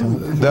weight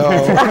on. No.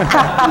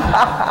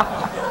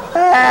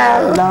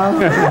 God,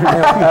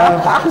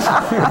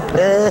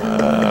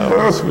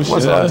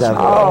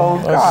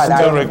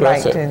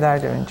 I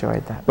do enjoy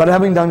that. But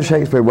having done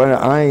Shakespeare, when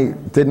I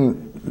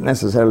didn't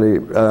necessarily,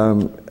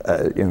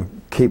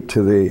 keep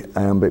to the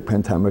iambic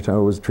pentameter, I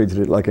always treated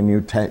it like a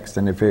new text,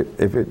 and if it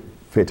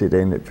fitted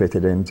in, it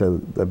fitted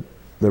into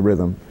the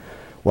rhythm,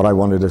 what I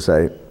wanted to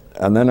say.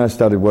 And then I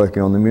started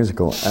working on the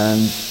musical,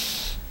 and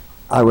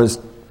I was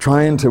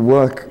trying to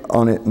work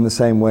on it in the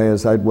same way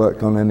as I'd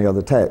worked on any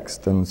other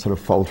text, and sort of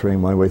faltering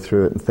my way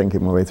through it and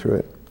thinking my way through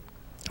it.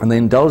 And they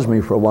indulged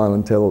me for a while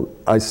until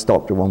I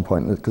stopped at one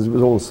point, because it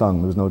was all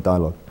sung, there was no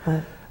dialogue.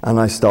 Right. And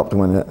I stopped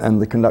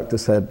and the conductor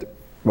said,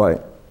 right,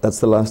 that's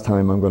the last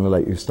time I'm going to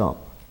let you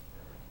stop.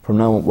 From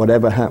now on,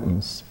 whatever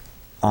happens,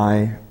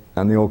 I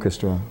and the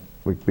orchestra,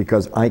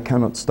 because I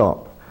cannot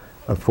stop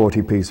a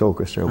 40-piece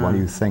orchestra while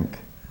you think.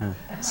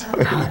 So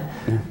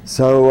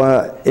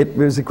it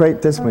was a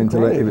great discipline to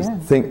let it was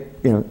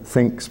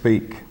think,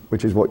 speak,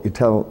 which is what you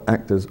tell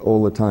actors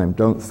all the time.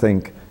 Don't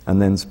think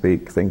and then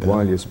speak. Think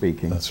while you're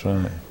speaking. That's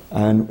right.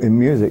 And in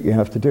music, you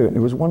have to do it. And it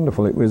was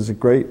wonderful. It was a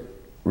great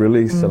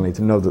release suddenly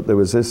to know that there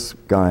was this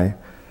guy.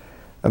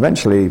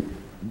 Eventually,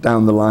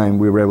 down the line,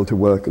 we were able to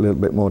work a little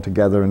bit more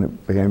together, and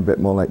it became a bit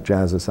more like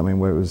jazz or something,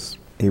 where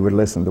he would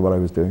listen to what I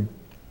was doing.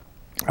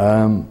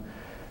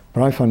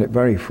 But I found it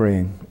very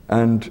freeing,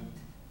 and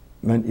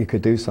meant you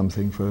could do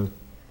something for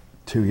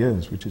 2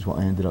 years, which is what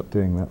I ended up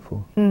doing that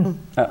for.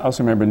 I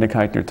also remember Nick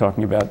Hytner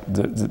talking about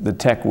the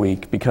Tech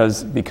Week,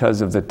 because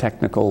of the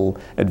technical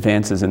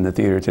advances in the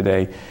theater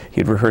today.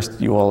 He had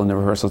rehearsed you all in the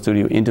rehearsal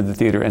studio into the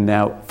theater, and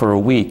now for a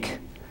week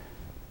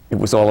it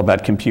was all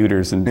about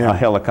computers and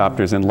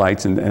helicopters and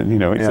lights and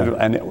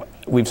and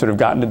we've sort of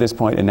gotten to this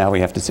point, and now we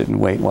have to sit and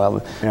wait while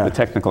the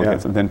technical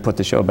gets, and then put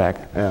the show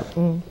back.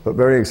 But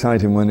very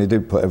exciting when they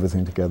did put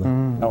everything together.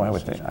 Oh, I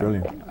would think.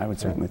 Brilliant. I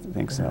would certainly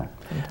think so.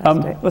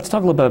 Let's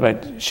talk a little bit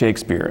about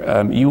Shakespeare.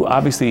 You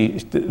obviously,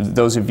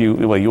 those of you,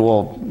 well,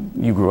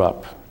 you grew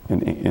up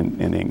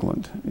in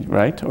England,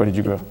 right? Or did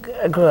you grow up?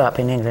 I grew up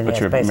in England, but yes,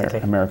 you're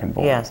basically. American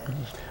born. Yes.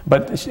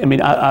 But I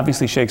mean,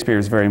 obviously, Shakespeare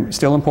is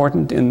still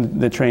important in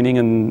the training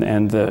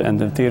and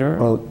the theater.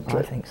 Well,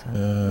 I think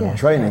so.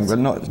 Training, but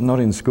not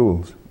in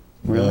schools.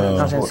 Really?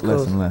 Not in Less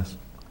schools. and less.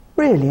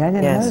 Really, I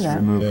didn't know that.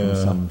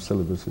 Removed from some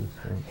syllabuses.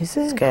 Is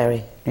it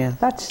scary? Yeah.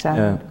 That's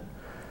sad.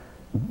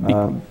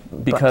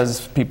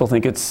 Because people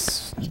think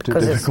it's too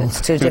difficult.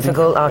 It's too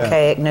difficult,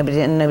 archaic.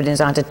 Nobody knows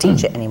how to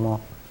teach it anymore.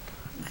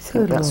 I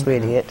think that's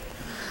really it.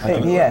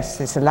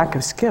 Yes, it's a lack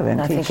of skill in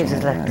teaching. I think it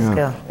is a lack of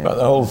skill. But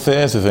the whole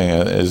theatre thing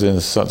is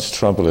in such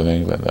trouble in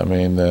England. I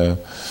mean,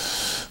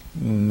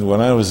 when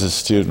I was a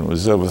student, it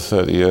was over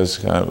 30 years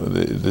ago,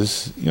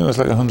 it's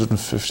like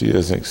 150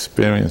 years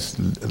experience,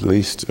 at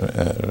least,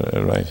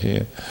 right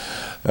here,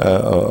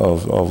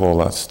 of all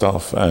that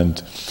stuff.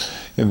 And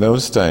in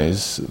those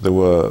days, there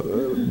were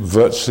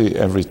virtually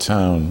every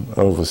town,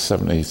 over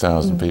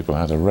 70,000 people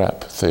had a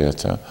rep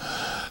theatre.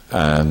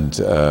 And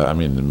I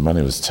mean, the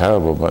money was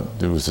terrible, but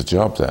there was a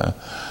job there.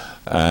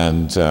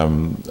 And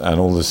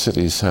all the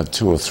cities had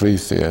 2 or 3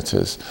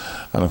 theatres.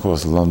 And of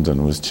course,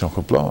 London was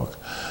chock-a-block.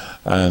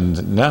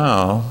 And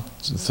now,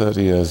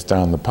 30 years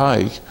down the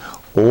pike,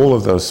 all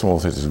of those small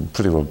theatres are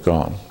pretty well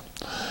gone.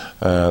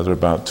 There are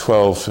about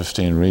 12,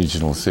 15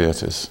 regional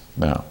theatres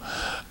now.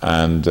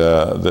 And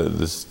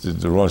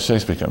the Royal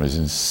Shakespeare Company is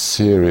in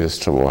serious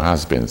trouble, or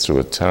has been, through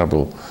a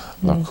terrible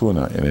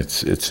lacuna in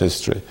its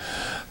history.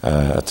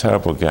 A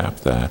terrible gap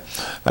there.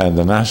 And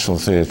the National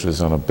Theatre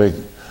is on a big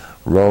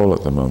roll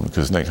at the moment,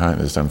 because Nick Hytner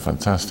has done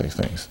fantastic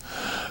things.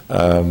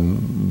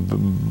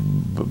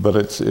 But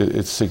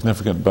it's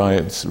significant by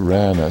its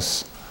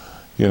rareness.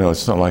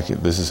 It's not like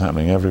this is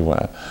happening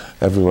everywhere.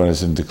 Everywhere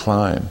is in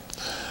decline.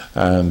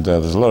 And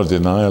there's a lot of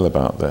denial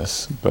about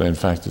this, but in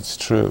fact it's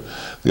true.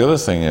 The other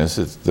thing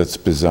that's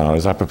bizarre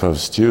is, apropos of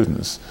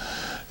students,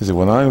 is that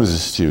when I was a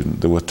student,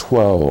 there were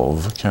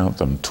 12, count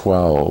them,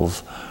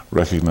 12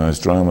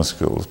 recognized drama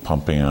schools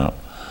pumping out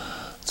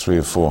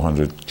 300 or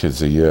 400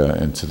 kids a year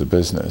into the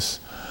business.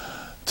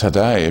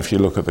 today, if you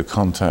look at the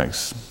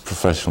Contacts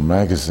professional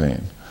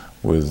magazine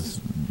with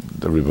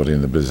everybody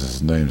in the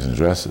business, names and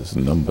addresses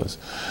and numbers,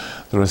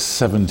 there are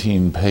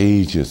 17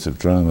 pages of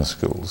drama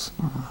schools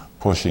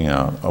pushing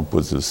out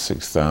upwards of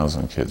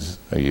 6,000 kids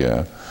a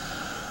year,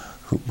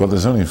 but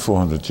there's only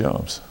 400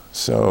 jobs.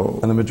 So,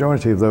 and the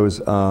majority of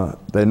those are,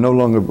 they're no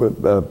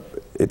longer,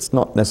 it's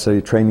not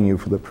necessarily training you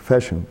for the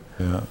profession.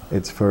 Yeah.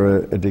 It's for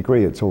a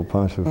degree, it's all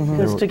part of...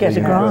 Just to get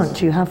a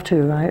grant, you have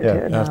to, right?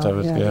 Yeah, you have to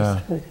have it,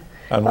 yeah.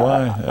 And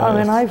why?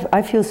 I mean,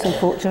 I feel so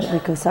fortunate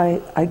because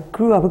I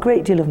grew up, a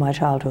great deal of my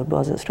childhood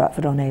was at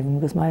Stratford-on-Avon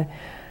because my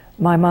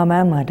mum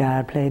and my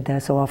dad played there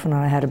so often,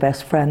 and I had a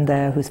best friend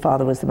there whose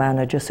father was the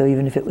manager, so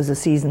even if it was a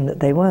season that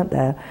they weren't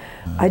there,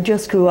 I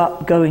just grew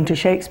up going to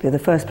Shakespeare. The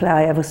first play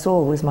I ever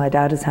saw was my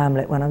dad as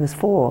Hamlet when I was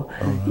 4.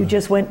 You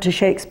just went to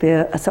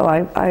Shakespeare, so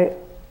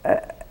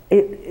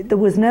there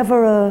was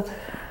never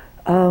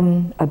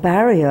a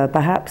barrier,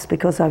 perhaps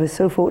because I was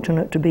so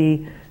fortunate to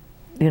be,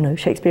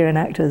 Shakespearean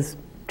actor's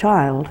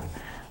child,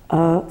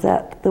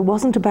 that there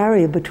wasn't a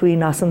barrier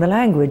between us and the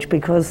language,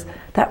 because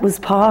that was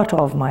part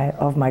of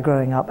my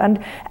growing up. And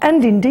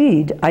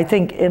indeed, I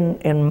think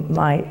in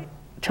my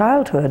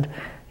childhood,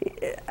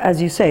 as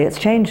you say, it's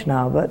changed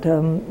now, but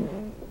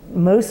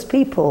most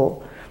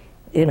people,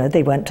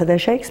 they went to their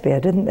Shakespeare,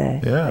 didn't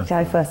they? Yeah. Like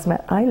I first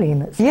met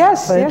Eileen at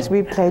Yes, Stratford. yes,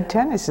 we played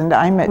tennis, and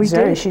I met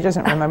Zoe. She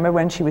doesn't remember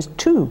when she was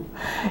 2,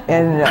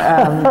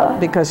 and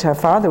because her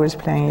father was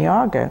playing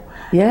Iago.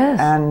 Yes.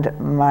 And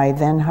my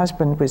then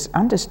husband was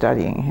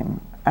understudying him.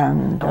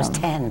 And I was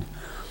 10.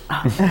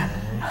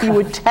 You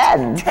were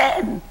 10?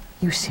 10.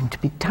 You seem to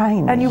be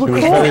tiny. And you were She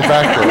was crawling. very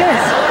backward.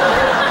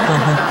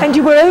 Yes. And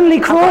you were only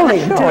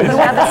crawling. Sure, you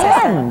were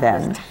 10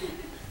 then.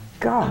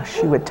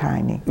 Gosh, you were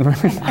tiny.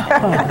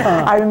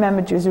 I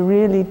remembered you as a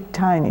really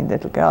tiny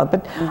little girl.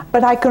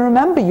 But I can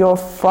remember your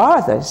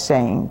father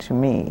saying to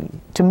me,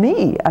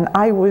 and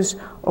I was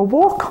a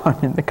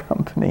walk-on in the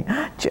company,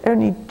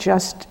 only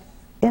just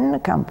in the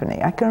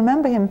company. I can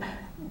remember him,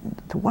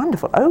 the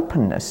wonderful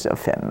openness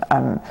of him,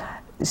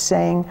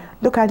 saying,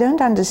 look, I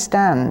don't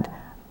understand.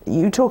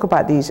 You talk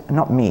about these,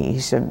 not me,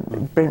 so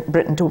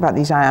Britain talk about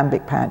these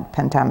iambic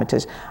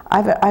pentameters.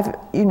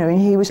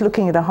 He was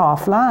looking at a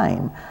half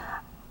line.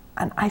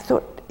 And I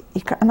thought,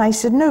 and I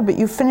said, no, but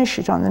you finish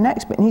it on the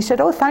next bit. And he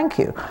said, oh, thank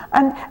you.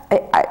 And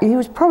he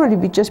was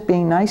probably just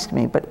being nice to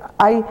me, but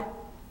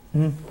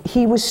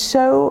he was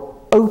so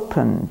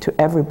open to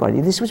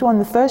everybody. This was one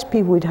of the first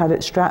people we'd had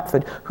at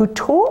Stratford who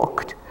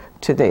talked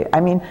to the,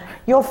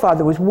 your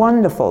father was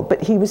wonderful,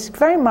 but he was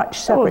very much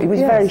separate. He was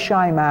a very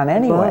shy man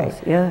anyway.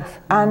 Yes.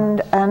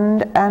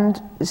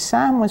 And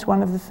Sam was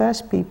one of the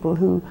first people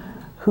who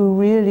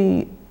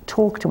really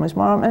talked to him as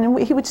more, and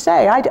he would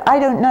say, I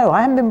don't know,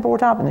 I haven't been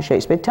brought up in the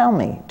Shakespeare, tell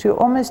me, to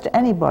almost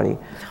anybody.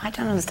 I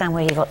don't understand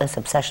where you got this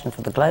obsession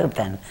for the Globe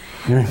then.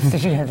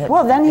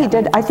 Well, then he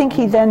did, I think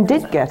he then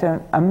did get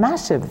a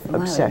massive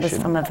obsession. It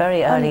was from a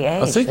very early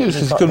age. I think that he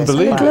just got couldn't this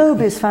believe The it.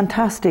 Globe is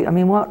fantastic. I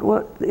mean,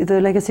 what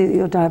the legacy that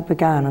your dad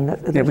began and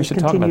that we should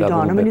talk about continued that a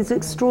on. little bit. It's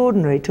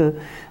extraordinary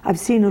I've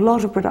seen a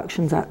lot of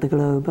productions at the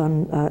Globe,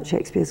 on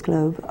Shakespeare's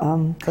Globe.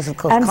 Because of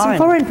course, and some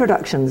foreign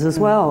productions as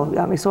well.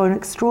 We saw an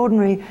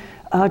extraordinary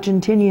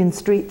Argentinian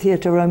street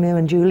theatre, Romeo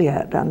and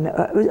Juliet, and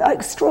it was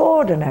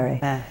extraordinary.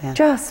 Yeah.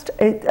 Just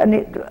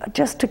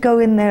to go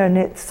in there, and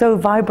it's so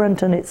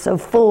vibrant and it's so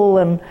full,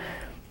 and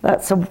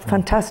that's a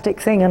fantastic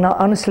thing. And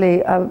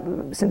honestly,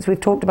 since we've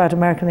talked about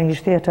American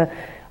English theatre,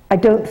 I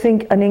don't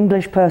think an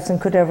English person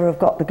could ever have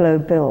got the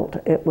Globe built.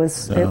 It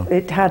was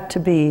it had to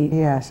be.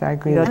 Yes, I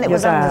agree. And it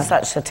was under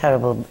such a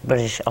terrible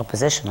British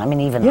opposition. I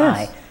mean, even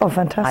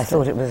fantastic. I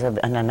thought it was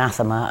an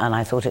anathema, and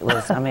I thought it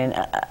was. I mean,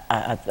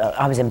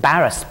 I was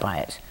embarrassed by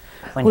it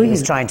when he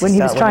was trying to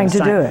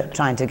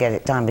trying to get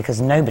it done, because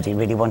nobody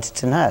really wanted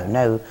to know.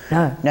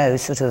 No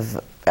sort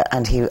of.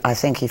 And I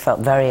think he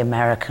felt very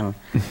American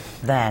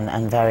then,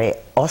 and very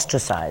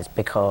ostracized,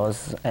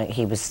 because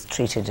he was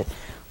treated.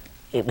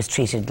 It was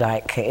treated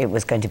like it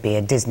was going to be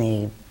a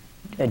Disney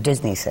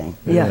thing.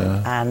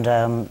 Yeah.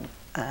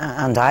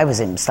 And I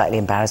was slightly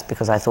embarrassed,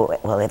 because I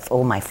thought, well, if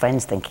all my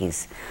friends think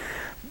he's,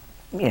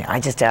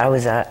 I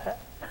was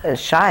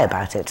shy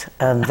about it.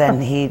 And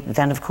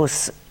then of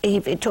course,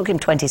 it took him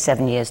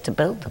 27 years to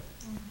build the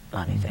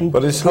bloody thing.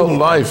 But his whole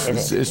life,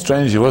 it's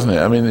strangely, wasn't it?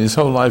 I mean, his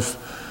whole life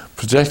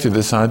projected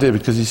this idea,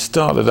 because he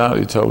started out,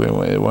 he told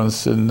me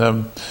once, in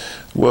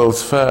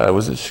World's Fair,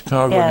 was it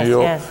Chicago, New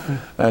York? Yes.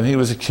 And he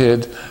was a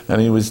kid,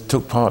 and he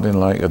took part in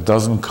like a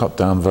dozen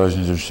cut-down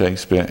versions of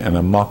Shakespeare and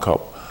a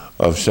mock-up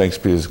of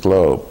Shakespeare's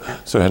Globe.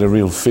 So he had a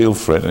real feel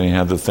for it, and he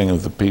had the thing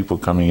of the people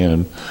coming in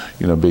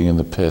and, being in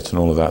the pit and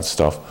all of that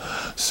stuff.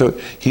 So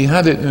he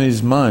had it in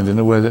his mind in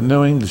a way that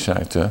no English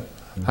actor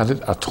had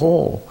it at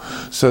all.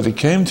 So he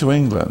came to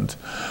England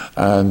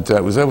and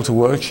was able to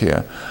work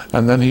here,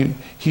 and then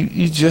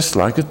he just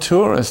like a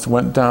tourist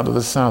went down to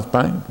the South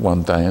Bank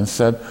one day and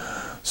said,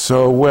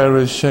 so where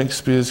is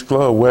Shakespeare's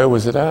Globe? Where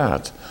was it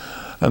at?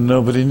 And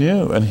nobody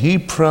knew. And he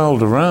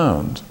prowled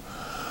around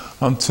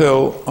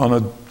until on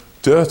a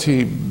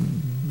dirty,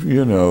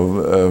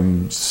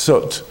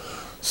 soot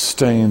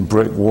stained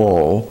brick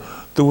wall,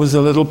 there was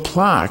a little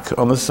plaque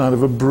on the side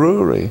of a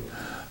brewery.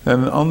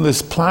 And on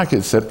this plaque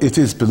it said, "It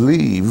is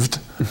believed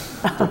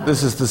that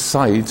this is the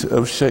site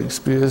of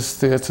Shakespeare's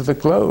Theatre the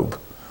Globe."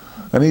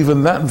 And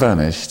even that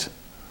vanished.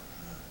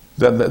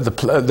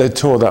 They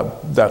tore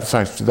that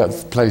factory,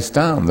 that place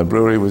down. The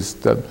brewery was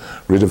that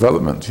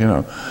redevelopment, you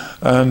know,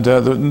 and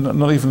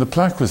not even the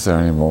plaque was there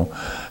anymore.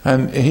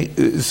 And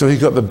so he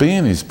got the bee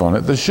in his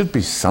bonnet. There should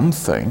be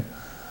something,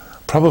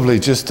 probably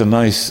just a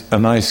nice,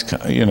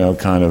 you know,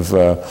 kind of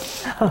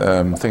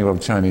thing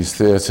about Chinese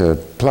theatre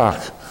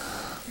plaque,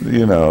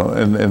 you know,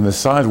 in the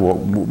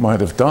sidewalk might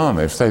have done.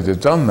 If they'd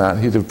have done that,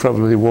 he'd have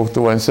probably walked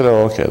away and said,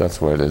 "Oh, okay,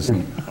 that's where it is,"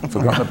 and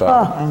forgotten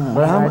about it.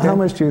 Well, how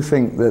much do you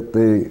think that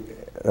the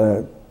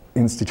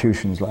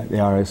institutions like the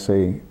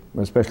RSC,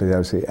 especially the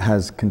RSC,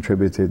 has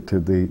contributed to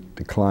the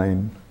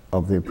decline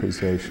of the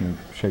appreciation of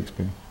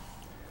Shakespeare?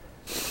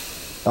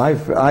 I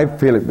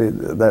feel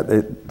that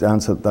it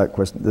answered that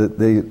question.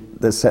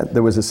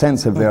 There was a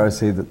sense of the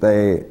RSC that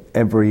they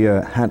every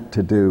year had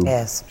to do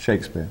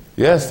Shakespeare.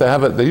 Yes, they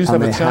have it. They used to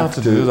have a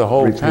charter to do the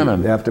whole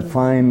canon. They have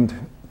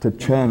to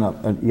churn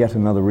up yet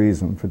another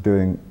reason for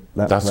doing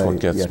that That's play what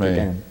gets yet me.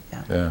 again.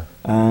 Yeah.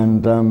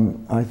 And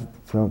I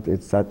felt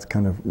that's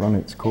kind of run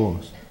its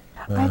course.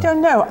 I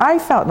don't know. I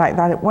felt like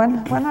that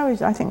when I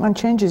was. I think one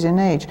changes in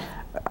age.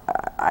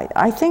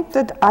 I think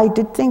that I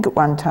did think at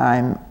one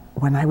time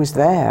when I was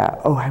there,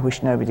 oh, I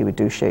wish nobody would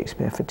do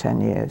Shakespeare for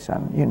 10 years.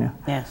 I'm, you know,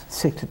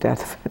 sick to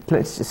death of it.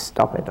 Let's just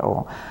stop it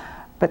all.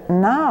 But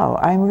now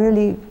I'm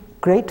really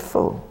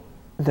grateful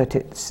that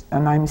it's,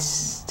 and I'm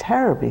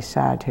terribly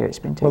sad here it's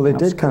been taken. Well,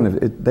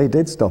 they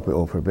did stop it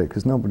all for a bit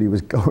because nobody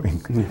was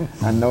going,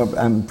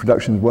 and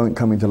productions weren't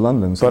coming to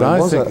London. So but there I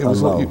was think a it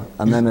was lull,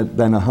 and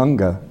then a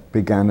hunger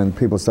began, and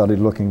people started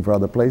looking for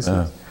other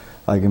places,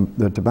 like in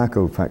the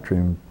tobacco factory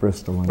in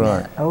Bristol. And,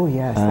 right. Oh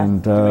yes.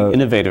 And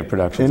innovative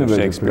productions of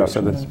Shakespeare.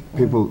 Productions.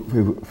 People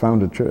who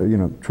found a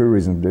true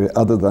reason to do it,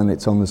 other than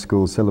it's on the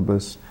school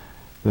syllabus.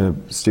 The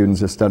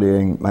students are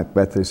studying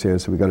Macbeth this year,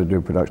 so we've got to do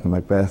a production of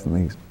Macbeth, and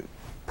they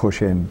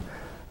push in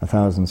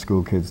 1,000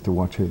 school kids to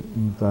watch it.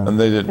 And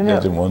they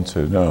didn't want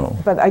to, no.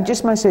 But I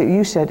just must say,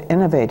 you said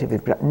innovative.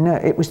 No,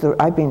 it was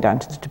I've been down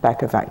to the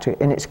tobacco factory,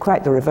 and it's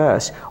quite the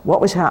reverse. What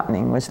was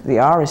happening was the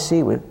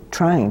RSC were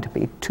trying to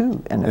be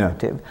too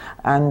innovative.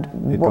 Yeah. And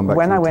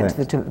when I went to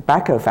the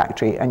tobacco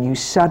factory, and you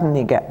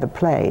suddenly get the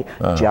play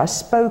just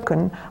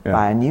spoken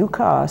by a new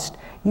cast,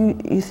 you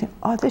think,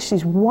 oh, this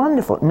is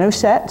wonderful. No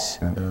sets.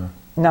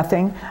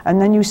 Nothing, and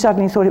then you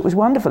suddenly thought it was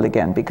wonderful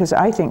again, because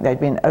I think they'd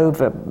been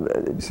over.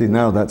 See,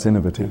 now that's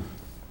innovative.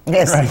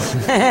 Yes.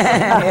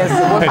 Yes.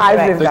 Well,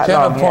 I've lived that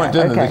long.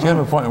 There came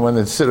a point when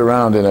they'd sit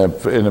around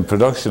in a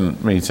production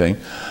meeting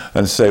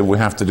and say, "We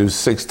have to do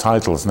 6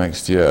 titles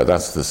next year.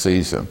 That's the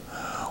season.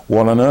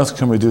 What on earth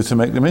can we do to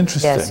make them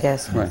interesting?"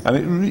 Yes. Right.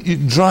 And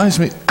it drives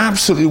me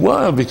absolutely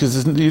wild,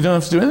 because you don't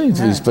have to do anything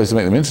to these plays to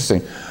make them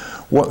interesting.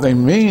 What they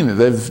mean,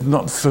 they've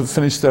not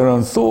finished their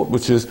own thought,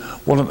 which is,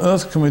 what on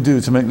earth can we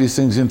do to make these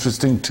things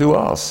interesting to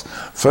us?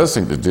 First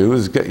thing to do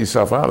is get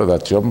yourself out of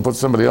that job and put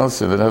somebody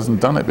else in that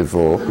hasn't done it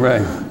before.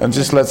 Right. And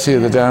just let's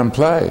hear the damn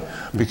play,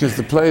 because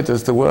the play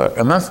does the work.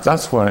 And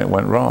that's where it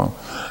went wrong.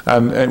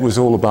 And it was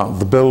all about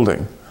the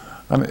building.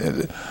 And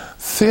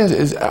theatre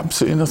is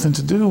absolutely nothing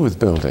to do with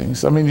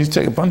buildings. I mean, you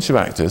take a bunch of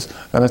actors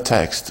and a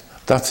text.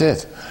 That's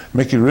it.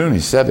 Mickey Rooney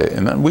said it,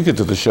 and we could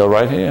do the show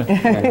right here.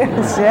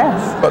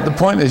 Yes. But the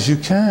point is, you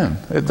can.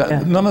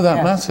 None of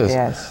that matters.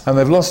 Yes. And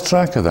they've lost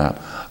track of that.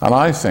 And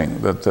I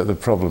think that the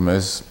problem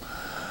is,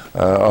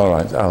 all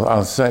right,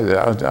 I'll say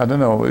that. I don't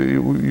know,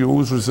 you're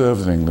always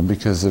reserved in England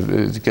because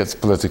it gets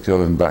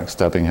political and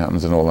backstabbing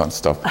happens and all that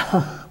stuff.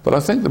 But I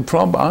think the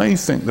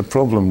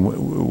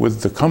problem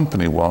with the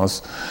company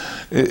was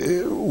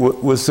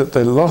that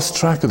they lost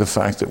track of the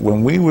fact that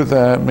when we were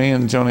there, me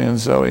and Johnny and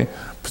Zoe,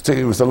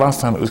 particularly, it was the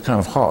last time it was kind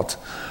of hot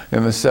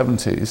in the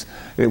 70s.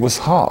 It was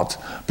hot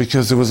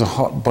because there was a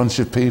hot bunch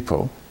of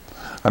people,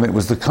 and it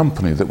was the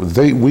company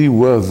we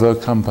were the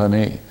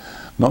company,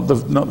 not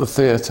the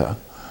theatre.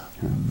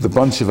 The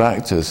bunch of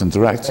actors and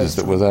directors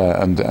that were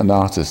there, and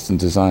artists and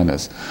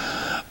designers.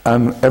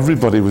 And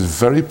everybody was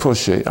very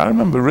pushy. I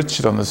remember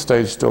Richard on the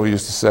stage door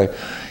used to say,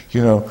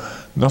 you know,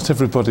 not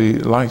everybody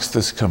likes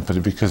this company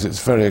because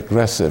it's very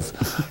aggressive,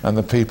 and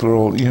the people are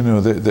all, you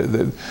know,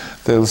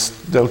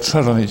 they'll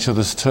tread on each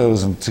other's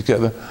toes and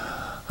together.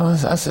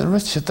 And I said,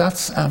 Richard,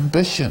 that's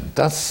ambition,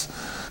 that's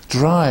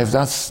drive,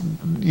 that's,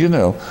 you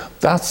know,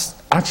 that's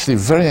actually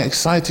very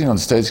exciting on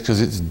stage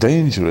because it's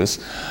dangerous,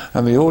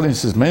 and the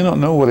audiences may not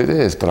know what it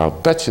is, but I'll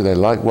bet you they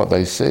like what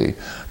they see.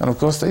 And of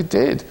course they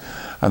did.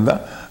 And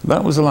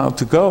that was allowed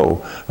to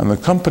go, and the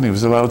company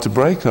was allowed to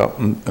break up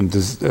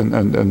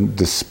and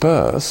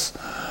disperse,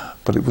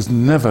 but it was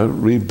never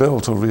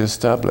rebuilt or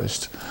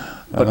re-established.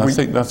 And I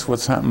think that's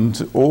what's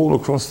happened all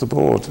across the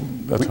board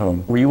at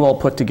home. Were you all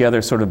put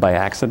together sort of by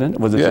accident?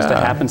 Was it just a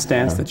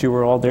happenstance that you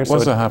were all there? It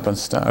was a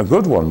happenstance, a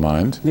good one,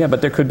 mind. Yeah,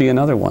 but there could be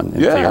another one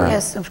in theory.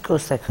 Yes, of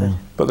course there could.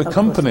 But the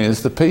company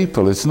is the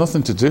people. It's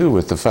nothing to do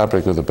with the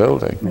fabric of the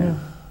building. Yeah.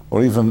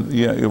 or even,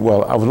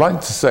 well, I would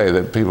like to say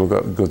that people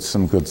got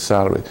some good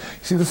salary.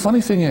 See, the funny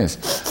thing is,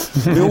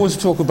 we always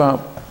talk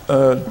about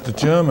the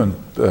German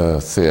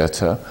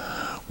theatre,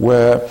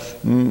 where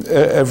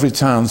every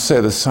town,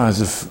 say the size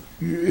of,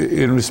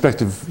 in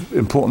respect of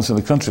importance in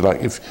the country,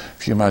 like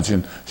if you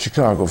imagine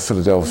Chicago,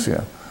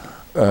 Philadelphia,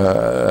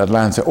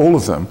 Atlanta, all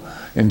of them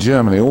in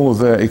Germany, all of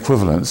their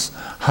equivalents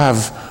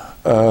have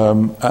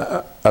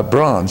a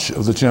branch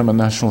of the German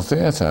National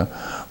Theatre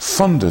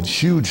funded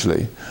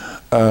hugely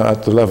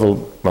at the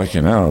level, like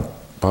in our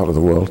part of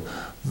the world,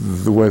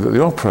 the way that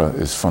the opera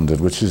is funded,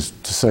 which is,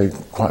 to say,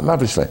 quite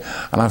lavishly.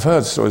 And I've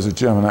heard stories of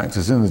German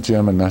actors in the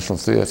German National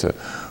Theatre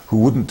who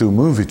wouldn't do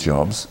movie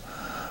jobs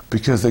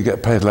because they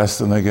get paid less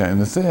than they get in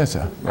the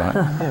theatre, right?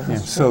 Yeah.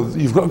 So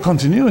you've got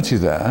continuity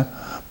there,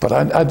 but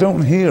I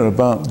don't hear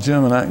about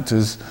German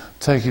actors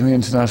taking the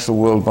international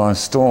world by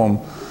storm.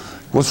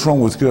 What's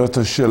wrong with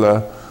Goethe,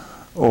 Schiller,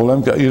 all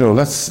them guys?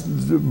 Let's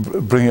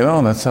bring it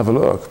on, let's have a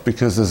look,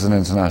 because there's an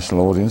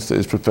international audience that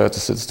is prepared to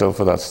sit still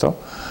for that stuff,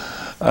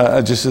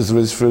 just as there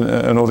is for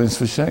an audience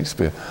for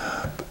Shakespeare.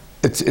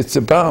 It's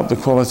about the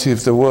quality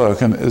of the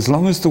work, and as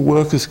long as the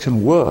workers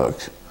can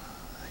work.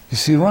 You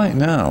see, right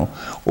now,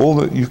 all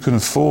that you can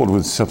afford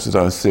with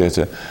subsidised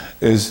theatre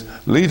is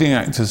leading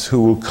actors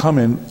who will come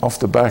in off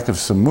the back of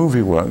some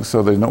movie work,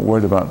 so they're not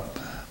worried about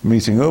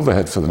meeting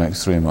overhead for the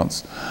next 3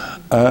 months,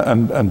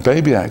 and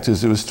baby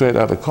actors who are straight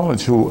out of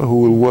college who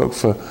will work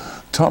for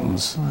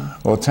tuppence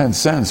or 10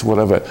 cents,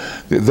 whatever.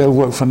 They'll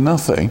work for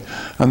nothing,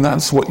 and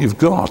that's what you've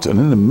got.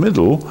 And in the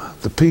middle,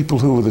 the people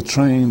who are the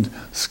trained,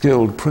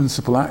 skilled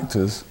principal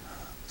actors,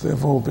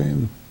 they've all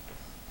been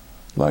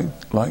like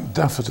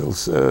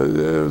daffodils,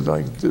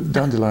 like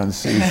dandelion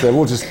seeds. They're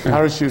all just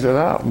parachuted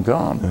out and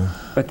gone. Yeah.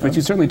 But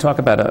you certainly talk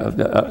about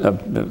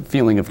a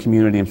feeling of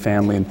community and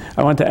family. And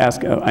I want to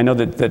ask, I know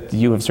that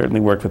you have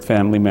certainly worked with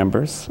family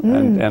members,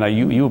 and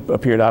you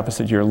appeared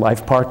opposite your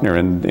life partner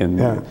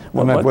in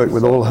I've worked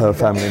with all her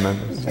family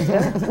members.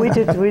 Yeah, we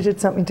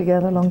did something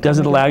together a long time Does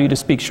it ago. allow you to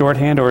speak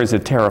shorthand, or is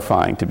it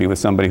terrifying to be with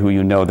somebody who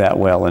you know that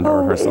well in a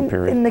rehearsal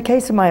period? In the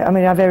case of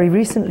I very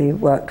recently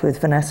worked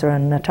with Vanessa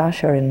and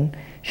Natasha in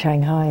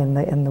Shanghai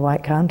in the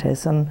White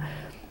Countess, and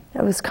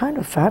it was kind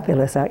of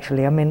fabulous,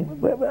 actually. I mean,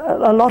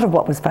 a lot of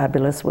what was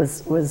fabulous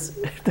was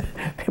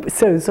it was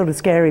so sort of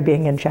scary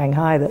being in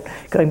Shanghai that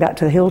going back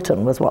to the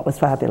Hilton was what was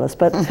fabulous.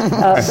 But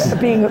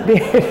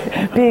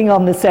being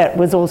on the set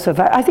was also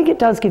I think it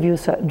does give you a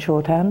certain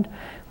shorthand.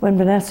 When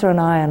Vanessa and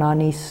I and our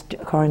niece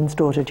Corinne's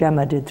daughter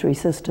Gemma did Three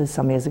Sisters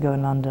some years ago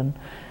in London,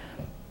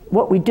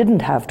 what we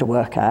didn't have to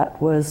work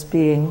at was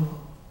being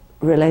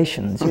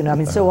relations.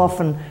 So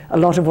often a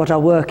lot of what our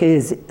work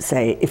is,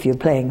 say, if you're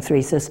playing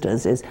Three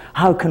Sisters, is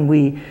how can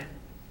we,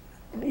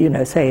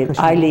 say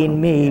Eileen,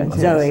 me,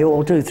 Zoe,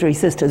 all do Three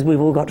Sisters, we've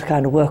all got to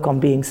kind of work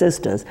on being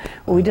sisters.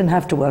 Well, we didn't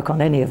have to work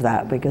on any of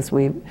that because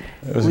it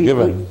was a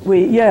given.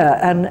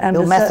 And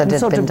your method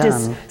had been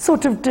done.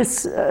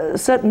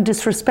 Certain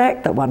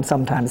disrespect that one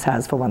sometimes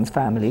has for one's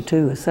family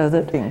too. So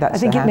that I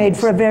think it made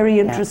for a very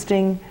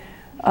interesting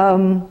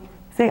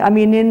thing. I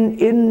mean,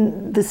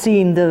 in the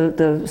scene,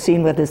 the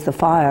scene where there's the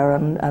fire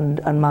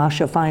and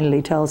Marcia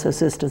finally tells her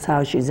sisters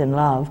how she's in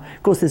love.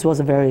 Of course, this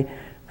was a very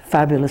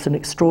fabulous and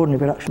extraordinary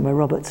production by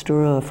Robert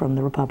Sturer from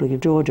the Republic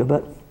of Georgia.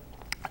 But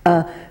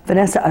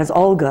Vanessa, as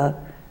Olga,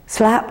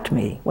 slapped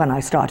me when I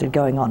started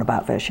going on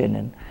about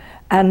Vershinin.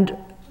 And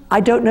I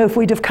don't know if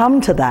we'd have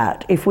come to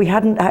that if we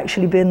hadn't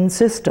actually been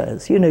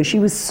sisters. She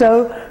was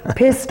so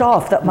pissed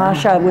off that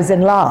Marcia was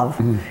in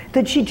love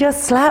that she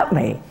just slapped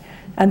me.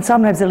 And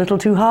sometimes a little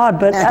too hard,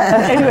 but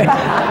anyway,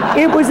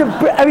 it was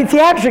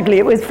theatrically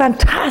it was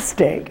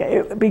fantastic,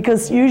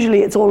 because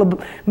usually it's all a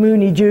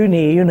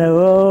moony-joony,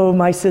 oh,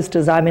 my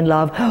sisters, I'm in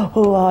love,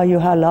 oh, are you,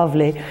 how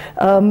lovely.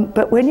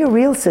 But when you're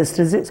real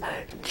sisters, it's,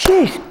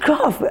 geez,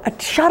 God,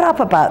 shut up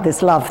about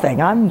this love thing.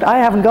 I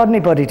haven't got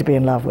anybody to be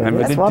in love with.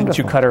 That's wonderful. Didn't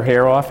you cut her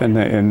hair off?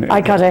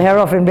 I cut her hair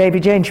off in Baby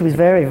Jane. She was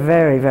very,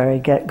 very, very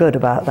good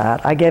about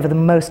that. I gave her the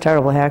most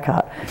terrible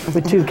haircut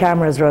with 2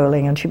 cameras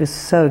rolling, and she was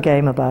so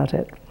game about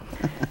it.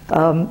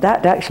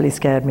 That actually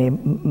scared me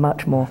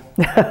much more.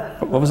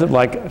 What was it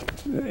like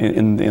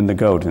in the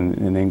Goat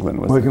in England?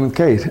 Working with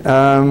Kate?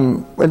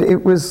 Well,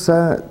 it was.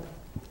 There's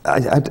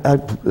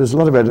a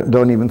lot of it I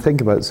don't even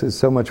think about.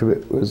 So much of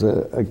it was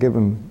a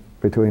given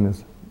between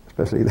us,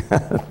 especially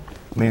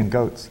me and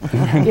Goats.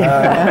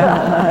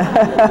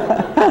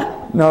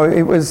 No,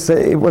 it was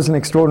an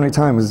extraordinary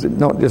time. It was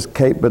not just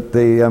Kate, but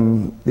the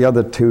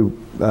other 2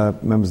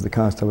 members of the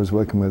cast I was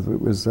working with.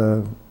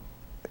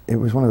 It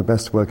was one of the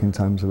best working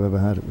times I've ever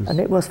had. And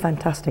it was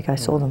fantastic. I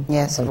saw them.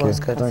 Yes, it was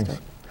good. Thanks.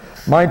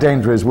 My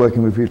danger is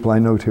working with people I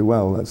know too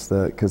well.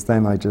 Because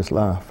then I just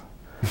laugh.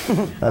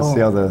 That's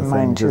the other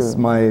thing. Just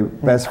my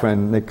best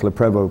friend Nicola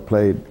Prevost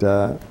played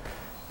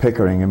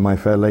Pickering in My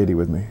Fair Lady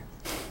with me,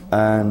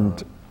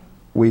 and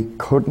we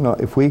could not.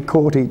 If we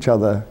caught each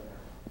other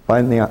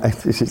by the eye,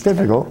 this is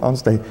difficult on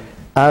stage,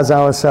 as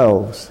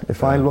ourselves.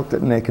 If I looked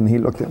at Nick and he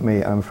looked at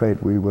me, I'm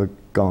afraid we were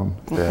gone.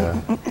 Yeah.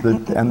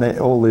 And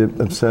all the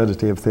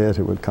absurdity of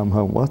theatre would come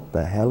home. What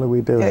the hell are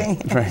we doing?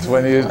 It's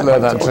when you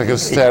learn that trick of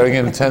staring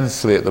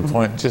intensely at the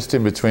point just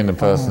in between the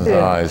person's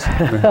eyes.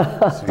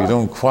 So you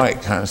don't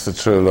quite catch the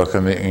true look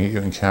and you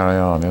can carry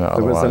on, you know,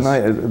 There was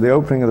the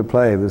opening of the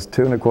play, there's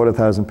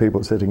 2,250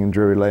 people sitting in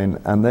Drury Lane,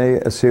 and they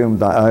assumed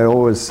that I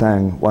always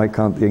sang Why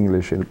Can't the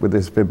English with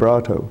this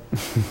vibrato,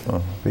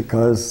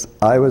 because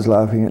I was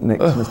laughing at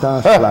Nick's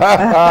moustache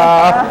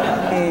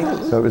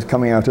flap. So it was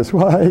coming out as,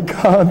 why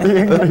can't the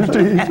English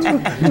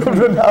teach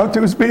children how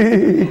to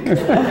speak?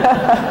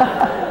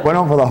 Went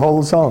on for the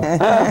whole song.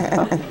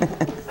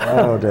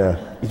 Oh dear.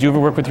 Did you ever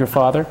work with your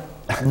father?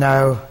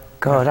 No.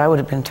 God, I would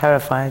have been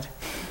terrified.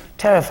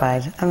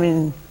 Terrified. I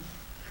mean,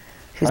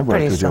 he's I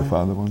pretty worked with your strong.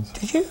 father once.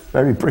 Did you?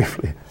 Very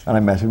briefly. And I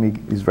met him,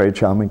 he's very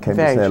charming, came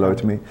Very to say hello to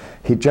charming. me.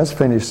 He'd just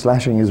finished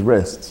slashing his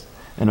wrists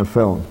in a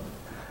film.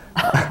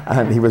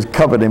 And he was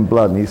covered in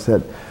blood, and he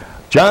said,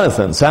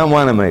 Jonathan, Sam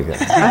Wanamaker.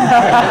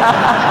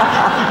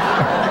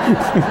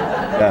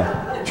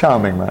 Yeah,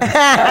 charming man.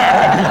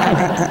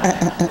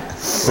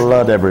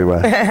 Blood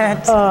everywhere.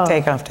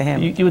 Take after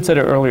him. You had said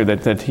earlier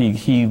that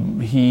he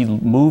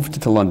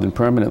moved to London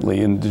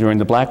permanently during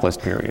the blacklist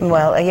period.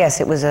 Well,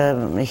 yes, it was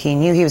he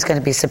knew he was going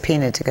to be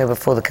subpoenaed to go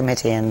before the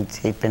committee, and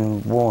he'd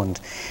been warned.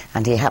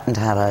 And he happened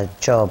to have a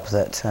job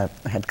that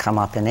had come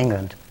up in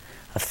England,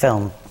 a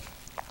film.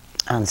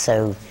 And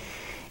so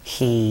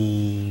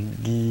he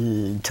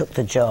took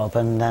the job,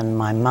 and then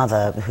my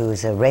mother, who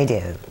was a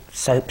radio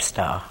soap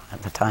star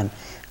at the time,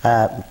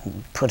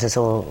 put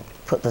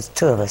the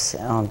two of us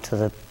onto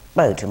the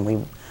boat, and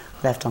we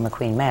left on the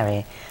Queen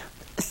Mary.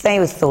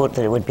 They thought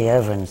that it would be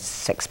over in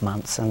 6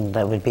 months and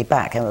they would be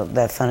back. And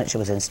their furniture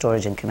was in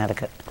storage in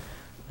Connecticut,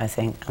 I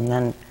think. And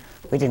then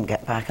we didn't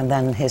get back. And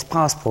then his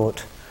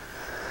passport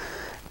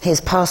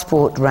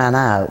ran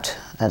out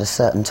at a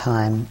certain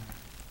time.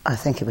 I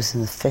think it was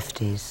in the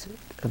 50s.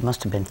 It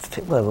must have been,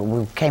 well,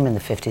 we came in the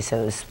 50s,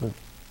 so it was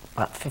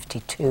about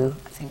 52,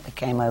 I think we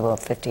came over, or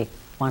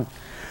 51.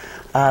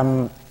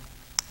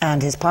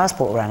 And his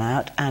passport ran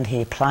out, and he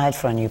applied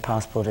for a new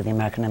passport at the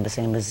American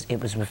Embassy, and it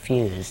was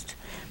refused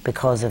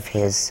because of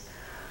his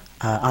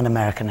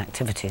un-American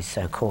activities,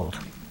 so-called.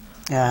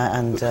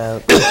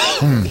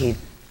 He'd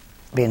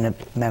been a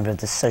member of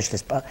the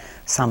Socialist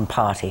some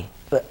party,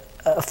 but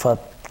for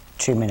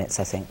 2 minutes,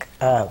 I think.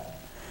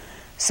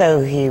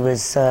 So he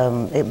was,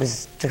 it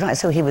was declined.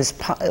 So he was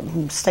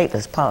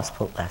stateless,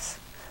 passportless,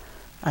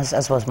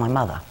 as was my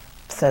mother.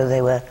 So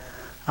they were.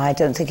 I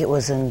don't think it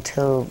was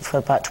for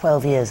about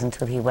 12 years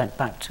until he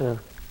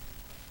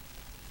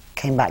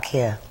came back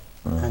here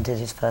and did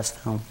his first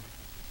film,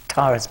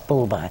 Taras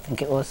Bulba, I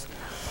think it was.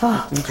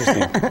 Oh.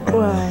 Interesting.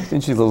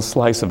 Interesting little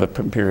slice of a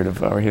period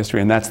of our history,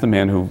 and that's the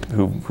man who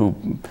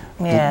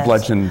Yes.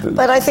 bludgeoned the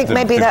But I think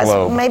maybe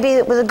globe. maybe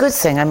it was a good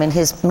thing. I mean,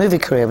 his movie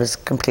career was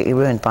completely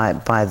ruined by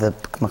the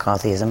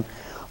McCarthyism,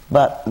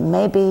 but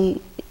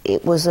maybe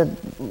it was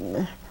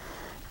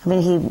I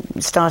mean,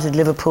 he started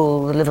the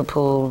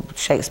Liverpool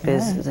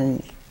Shakespeare's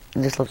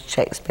little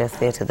Shakespeare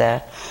theatre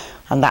there,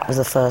 and that was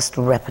the first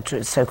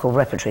so-called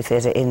repertory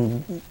theatre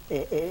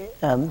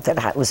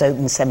that was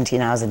open 17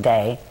 hours a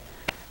day.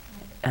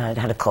 It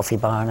had a coffee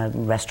bar and a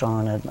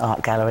restaurant and an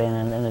art gallery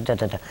and a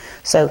da-da-da.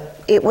 So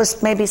it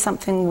was maybe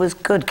something was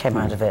good came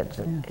out of it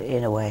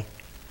in a way.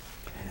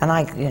 And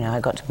I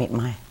got to meet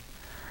my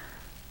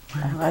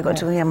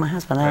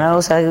husband, and I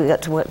also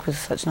got to work with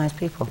such nice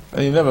people.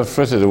 And he never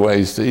frittered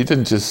away. He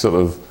didn't just sort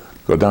of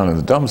go down in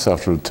the dumps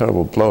after a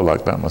terrible blow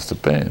like that must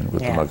have been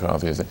with the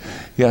McCarthyism.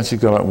 He actually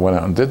went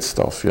out and did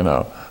stuff, and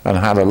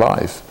had a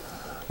life.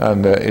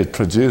 And it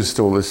produced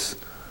all this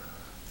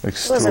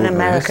It was an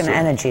American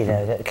energy,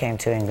 though, that came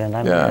to England.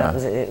 I mean,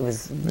 it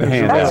was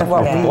that's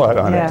what blood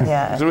on it.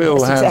 Yeah. It's a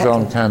real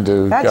hands-on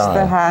can-do guy. That's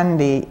the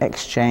handy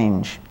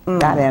exchange,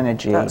 that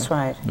energy. That's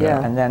right.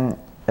 Yeah. And then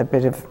a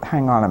bit of,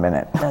 hang on a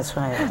minit. That's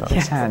right.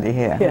 It's handy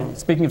here. Yeah.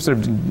 Speaking of sort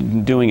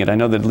of doing it, I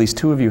know that at least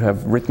two of you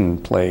have written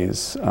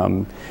plays.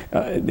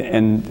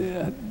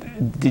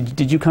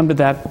 Did you come to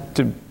that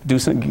to do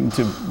something,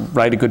 to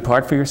write a good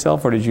part for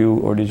yourself, or did you?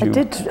 I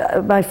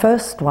did my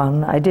first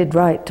one. I did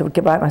write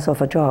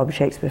myself a job,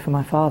 Shakespeare for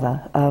my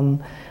father.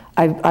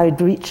 I'd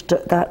reached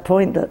that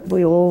point that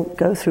we all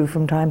go through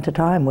from time to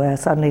time, where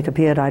suddenly it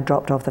appeared I'd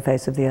dropped off the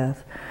face of the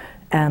earth,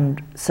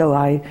 and so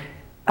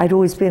I'd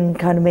always been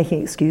kind of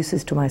making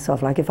excuses to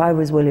myself. Like if I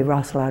was Willie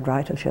Russell, I'd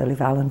write a Shirley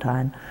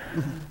Valentine.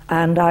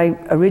 And I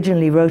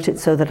originally wrote it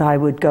so that I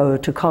would go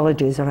to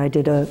colleges, and I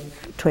did a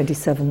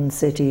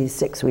 27-city,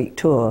 6-week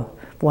tour,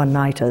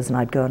 one-nighters, and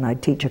I'd go and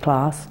I'd teach a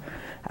class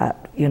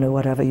at,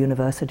 whatever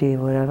university or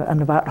whatever.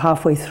 And about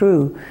halfway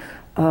through,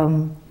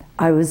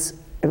 it was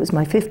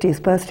my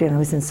 50th birthday, and I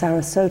was in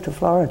Sarasota,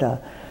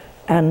 Florida.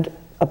 And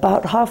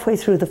about halfway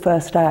through the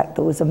first act,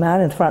 there was a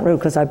man in the front row,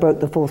 because I broke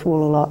the fourth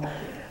wall a lot,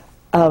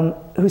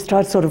 who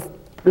started sort of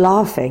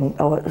laughing,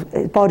 or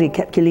his body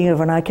kept keeling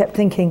over, and I kept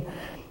thinking,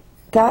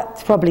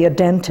 that's probably a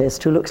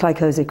dentist who looks like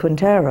Jose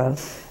Quintero.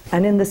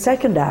 And in the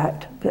second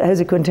act,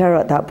 Jose Quintero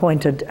at that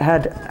point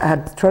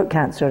had throat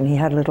cancer, and he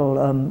had a little,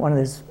 one of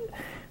those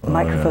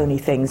microphone-y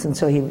things, and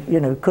so he,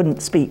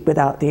 couldn't speak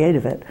without the aid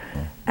of it.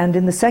 And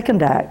in the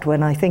second act,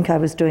 when I think I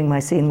was doing my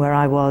scene where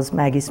I was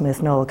Maggie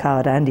Smith, Noel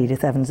Coward, and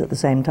Edith Evans at the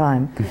same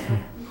time,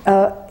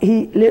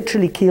 he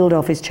literally keeled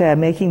off his chair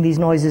making these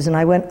noises, and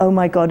I went, oh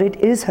my God, it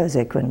is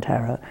Jose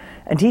Quintero.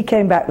 And he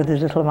came back with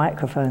his little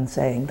microphone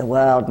saying, the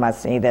world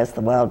must see this,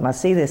 the world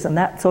must see this. And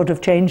that sort of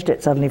changed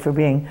it suddenly from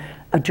being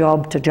a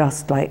job to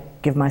just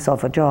give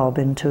myself a job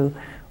into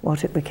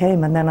what it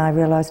became. And then I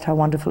realized how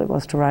wonderful it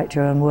was to write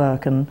your own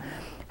work and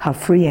how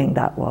freeing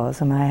that was.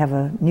 And I have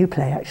a new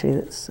play actually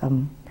that's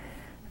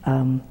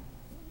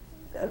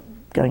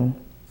going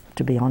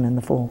to be on in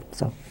the fall.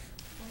 So.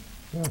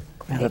 Yeah.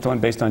 That's one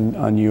based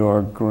on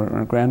your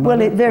grandmother?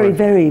 Well, it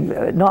very,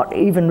 not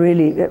even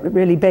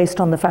really based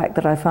on the fact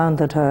that I found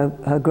that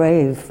her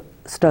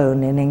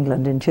gravestone in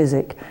England, in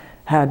Chiswick,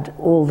 had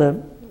all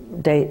the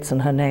dates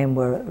and her name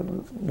were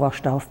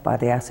washed off by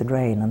the acid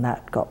rain, and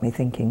that got me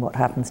thinking, what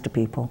happens to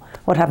people?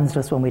 What happens to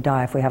us when we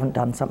die if we haven't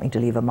done something to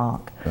leave a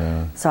mark?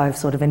 Yeah. So I've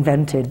sort of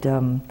invented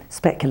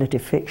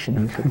speculative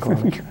fiction, you could call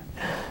it.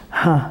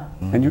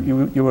 And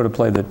you wrote a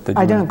play that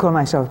I don't call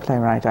myself a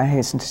playwright. I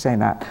hasten to say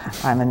that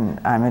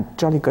I'm a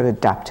jolly good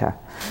adapter,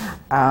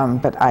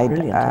 but I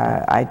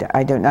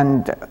don't.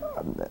 And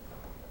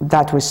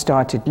that was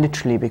started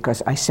literally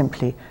because I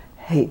simply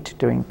hate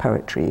doing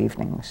poetry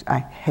evenings. I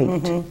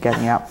hate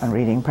getting up and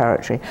reading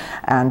poetry.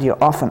 And you're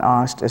often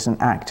asked as an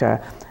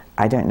actor,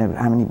 I don't know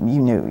how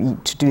many,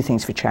 to do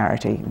things for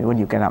charity when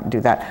you get up and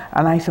do that.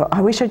 And I thought, I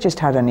wish I just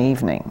had an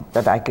evening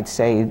that I could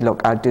say,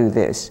 look, I'll do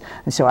this.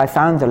 And so I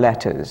found the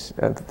letters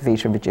of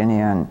Vita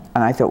Virginia, and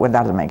I thought, well,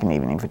 that'll make an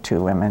evening for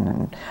two women,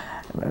 and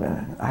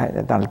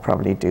that'll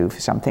probably do for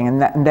something.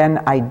 And then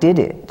I did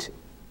it,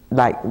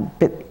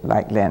 bit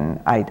like Lynn.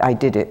 I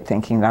did it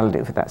thinking that'll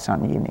do for that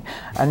Sunday evening.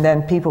 And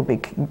then people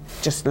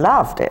just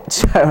loved it.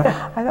 So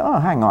I thought, oh,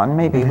 hang on,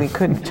 maybe we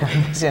could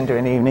turn this into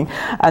an evening.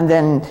 And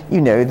then,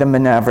 the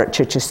Minerva at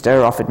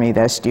Chichester offered me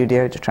their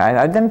studio to try it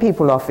out. Then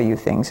people offer you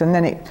things. And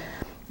then it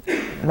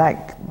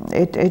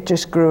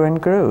just grew and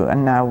grew.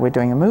 And now we're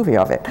doing a movie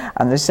of it.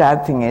 And the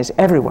sad thing is,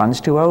 everyone's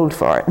too old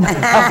for it. You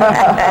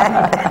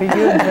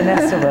and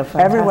Vanessa were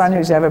fantastic. Everyone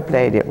who's ever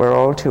played it, we're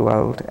all too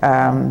old.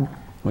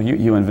 Well,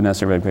 you and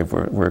Vanessa Redgrave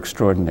were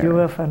extraordinary. You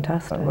were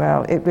fantastic.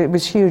 Well, it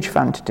was huge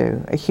fun to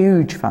do,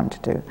 huge fun to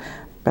do.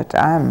 But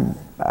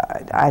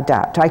I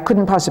adapt. I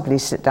couldn't possibly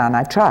sit down.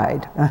 I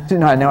tried.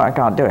 I know I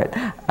can't do it.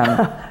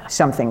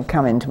 Something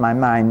come into my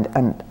mind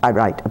and I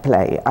write a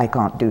play. I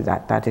can't do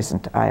that. That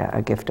isn't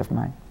a gift of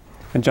mine.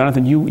 And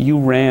Jonathan, you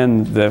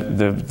ran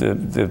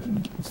the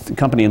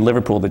company in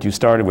Liverpool that you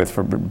started with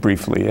for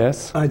briefly,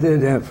 yes? I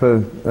did, yeah.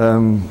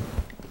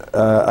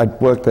 I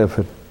worked there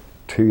for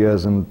 2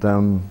 years, and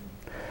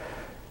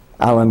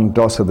Alan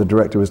Dosser, the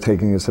director, was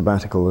taking a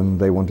sabbatical, and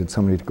they wanted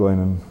somebody to go in,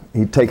 and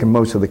he'd taken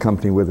most of the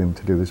company with him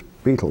to do this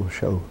Beatles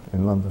show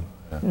in London.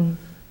 Yeah.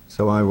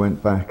 So I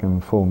went back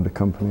and formed a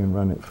company and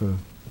ran it for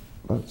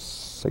about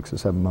 6 or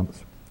 7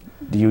 months.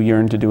 Do you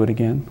yearn to do it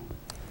again?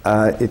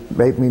 It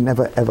made me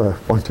never ever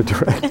want to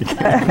direct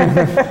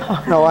again.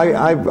 No,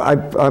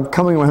 I'm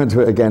coming around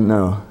to it again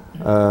now.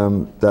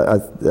 And I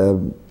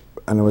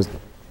was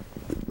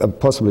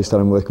possibly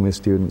starting working with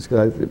students.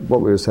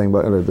 What we were saying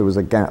about earlier, there was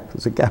a gap.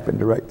 There's a gap in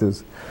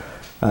directors.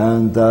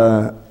 And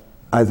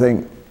I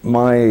think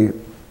my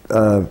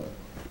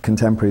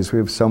contemporaries, we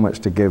have so much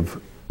to give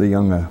the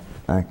younger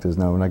actors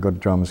now. When I go to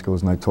drama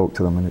schools and I talk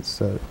to them, and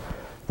it's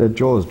their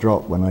jaws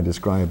drop when I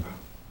describe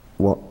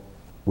what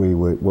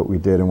we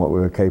did and what we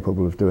were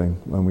capable of doing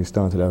when we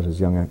started out as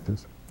young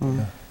actors.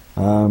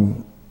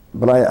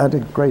 But I had a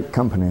great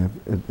company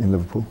in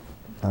Liverpool.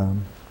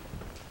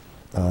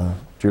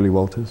 Julie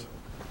Walters.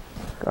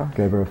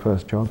 Gave her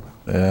first job.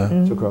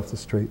 Yeah. Took her off the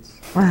streets.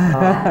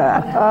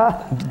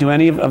 Do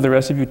any of the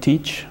rest of you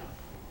teach?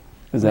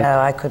 No,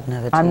 I could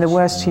never teach. I'm the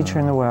worst teacher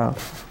in the world.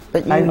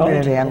 But you I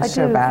really am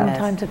so bad. From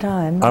time to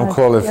time. I'm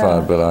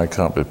qualified, but I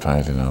can't be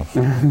paid enough.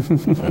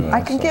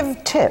 I can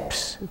give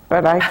tips,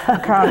 but I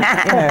can't.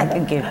 I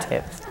can give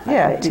tips.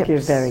 Yeah, tips. You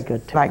give very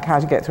good tips. Like how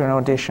to get through an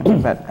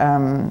audition, but.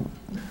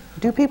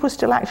 Do people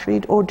still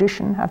actually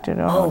audition? Have to do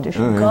an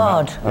audition? Oh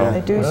God!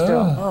 They do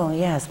still. Oh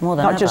yes, more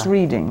than not ever. just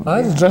reading.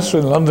 I had a dress her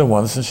in London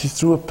once, and she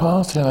threw a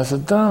party, and I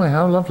said, "Darling,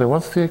 how lovely!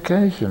 What's the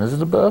occasion? Is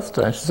it a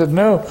birthday?" She said,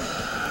 "No,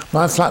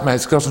 my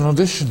flatmate's got an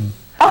audition."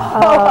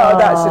 Oh,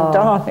 that's a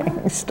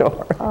darling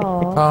story.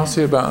 Oh.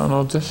 Party about an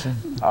audition.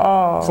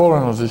 Oh. For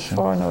an audition.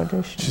 For an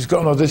audition. She's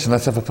got an audition.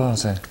 Let's have a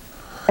party.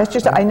 It's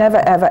just I never,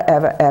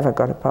 ever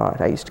got a part.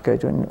 I used to go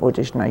to an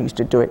audition. I used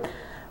to do it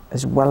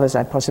as well as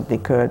I possibly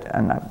could,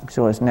 and I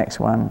saw his next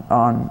one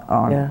on.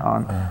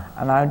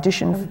 And I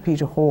auditioned for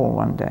Peter Hall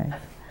one day,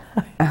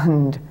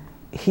 and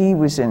he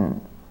was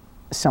in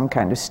some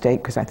kind of state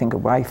because I think a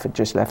wife had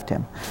just left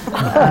him.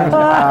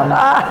 And,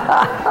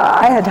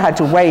 I had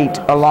to wait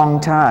a long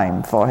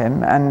time for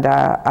him, and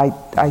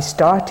I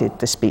started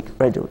to speak,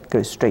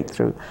 go straight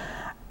through,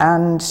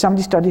 and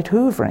somebody started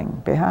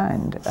hoovering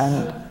behind,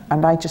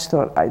 and I just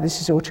thought,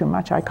 this is all too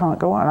much, I can't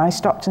go on. I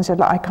stopped and said,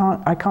 look,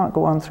 I can't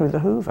go on through the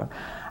hoover.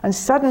 And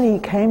suddenly he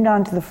came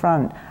down to the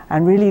front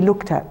and really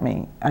looked at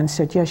me and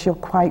said, yes, you're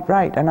quite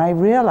right. And I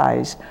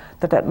realized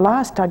that at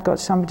last I'd got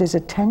somebody's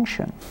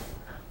attention,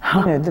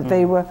 you know, that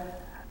they were.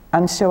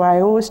 And so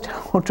I always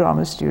tell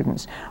drama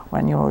students,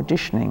 when you're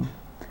auditioning,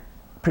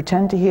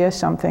 pretend to hear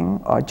something,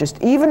 or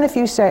just, even if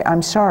you say,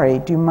 I'm sorry,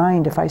 do you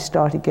mind if I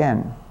start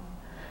again?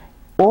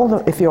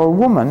 If you're a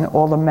woman,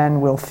 all the men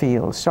will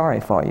feel sorry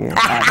for you.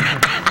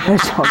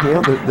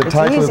 The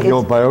title of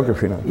your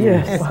biography now.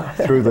 Yes.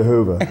 Through the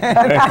Hoover.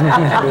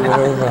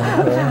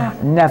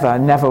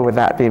 Never would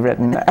that be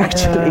written,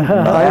 actually.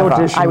 I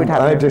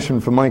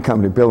auditioned for my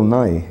company, Bill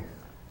Nye,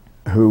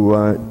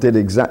 who did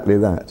exactly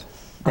that.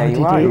 There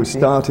you are. Who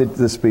started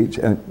the speech,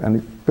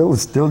 and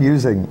Bill's still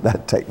using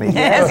that technique.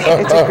 Yes,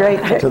 it's a great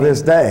technique. To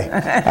this day.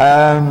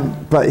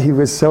 But he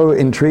was so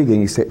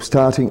intriguing. He said,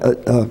 starting,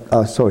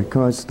 sorry,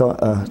 can I start?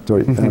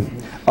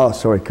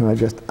 Sorry, can I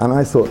just? And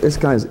I thought, this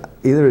guy's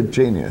either a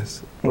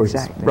genius or he's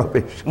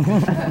rubbish.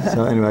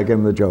 So anyway, I gave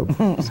him the job.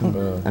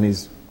 And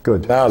he's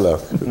good. Now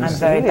look. I'm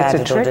very bad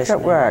It's a trick that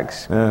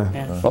works.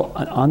 Well,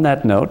 on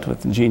that note,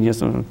 with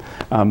genius,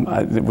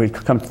 we've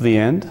come to the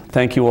end.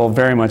 Thank you all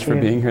very much for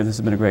being here. This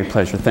has been a great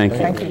pleasure. Thank you.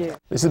 Thank you.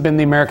 This has been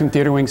the American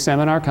Theatre Wing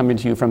Seminar, coming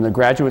to you from the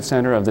Graduate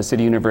Center of the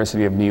City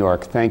University of New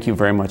York. Thank you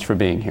very much for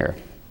being here.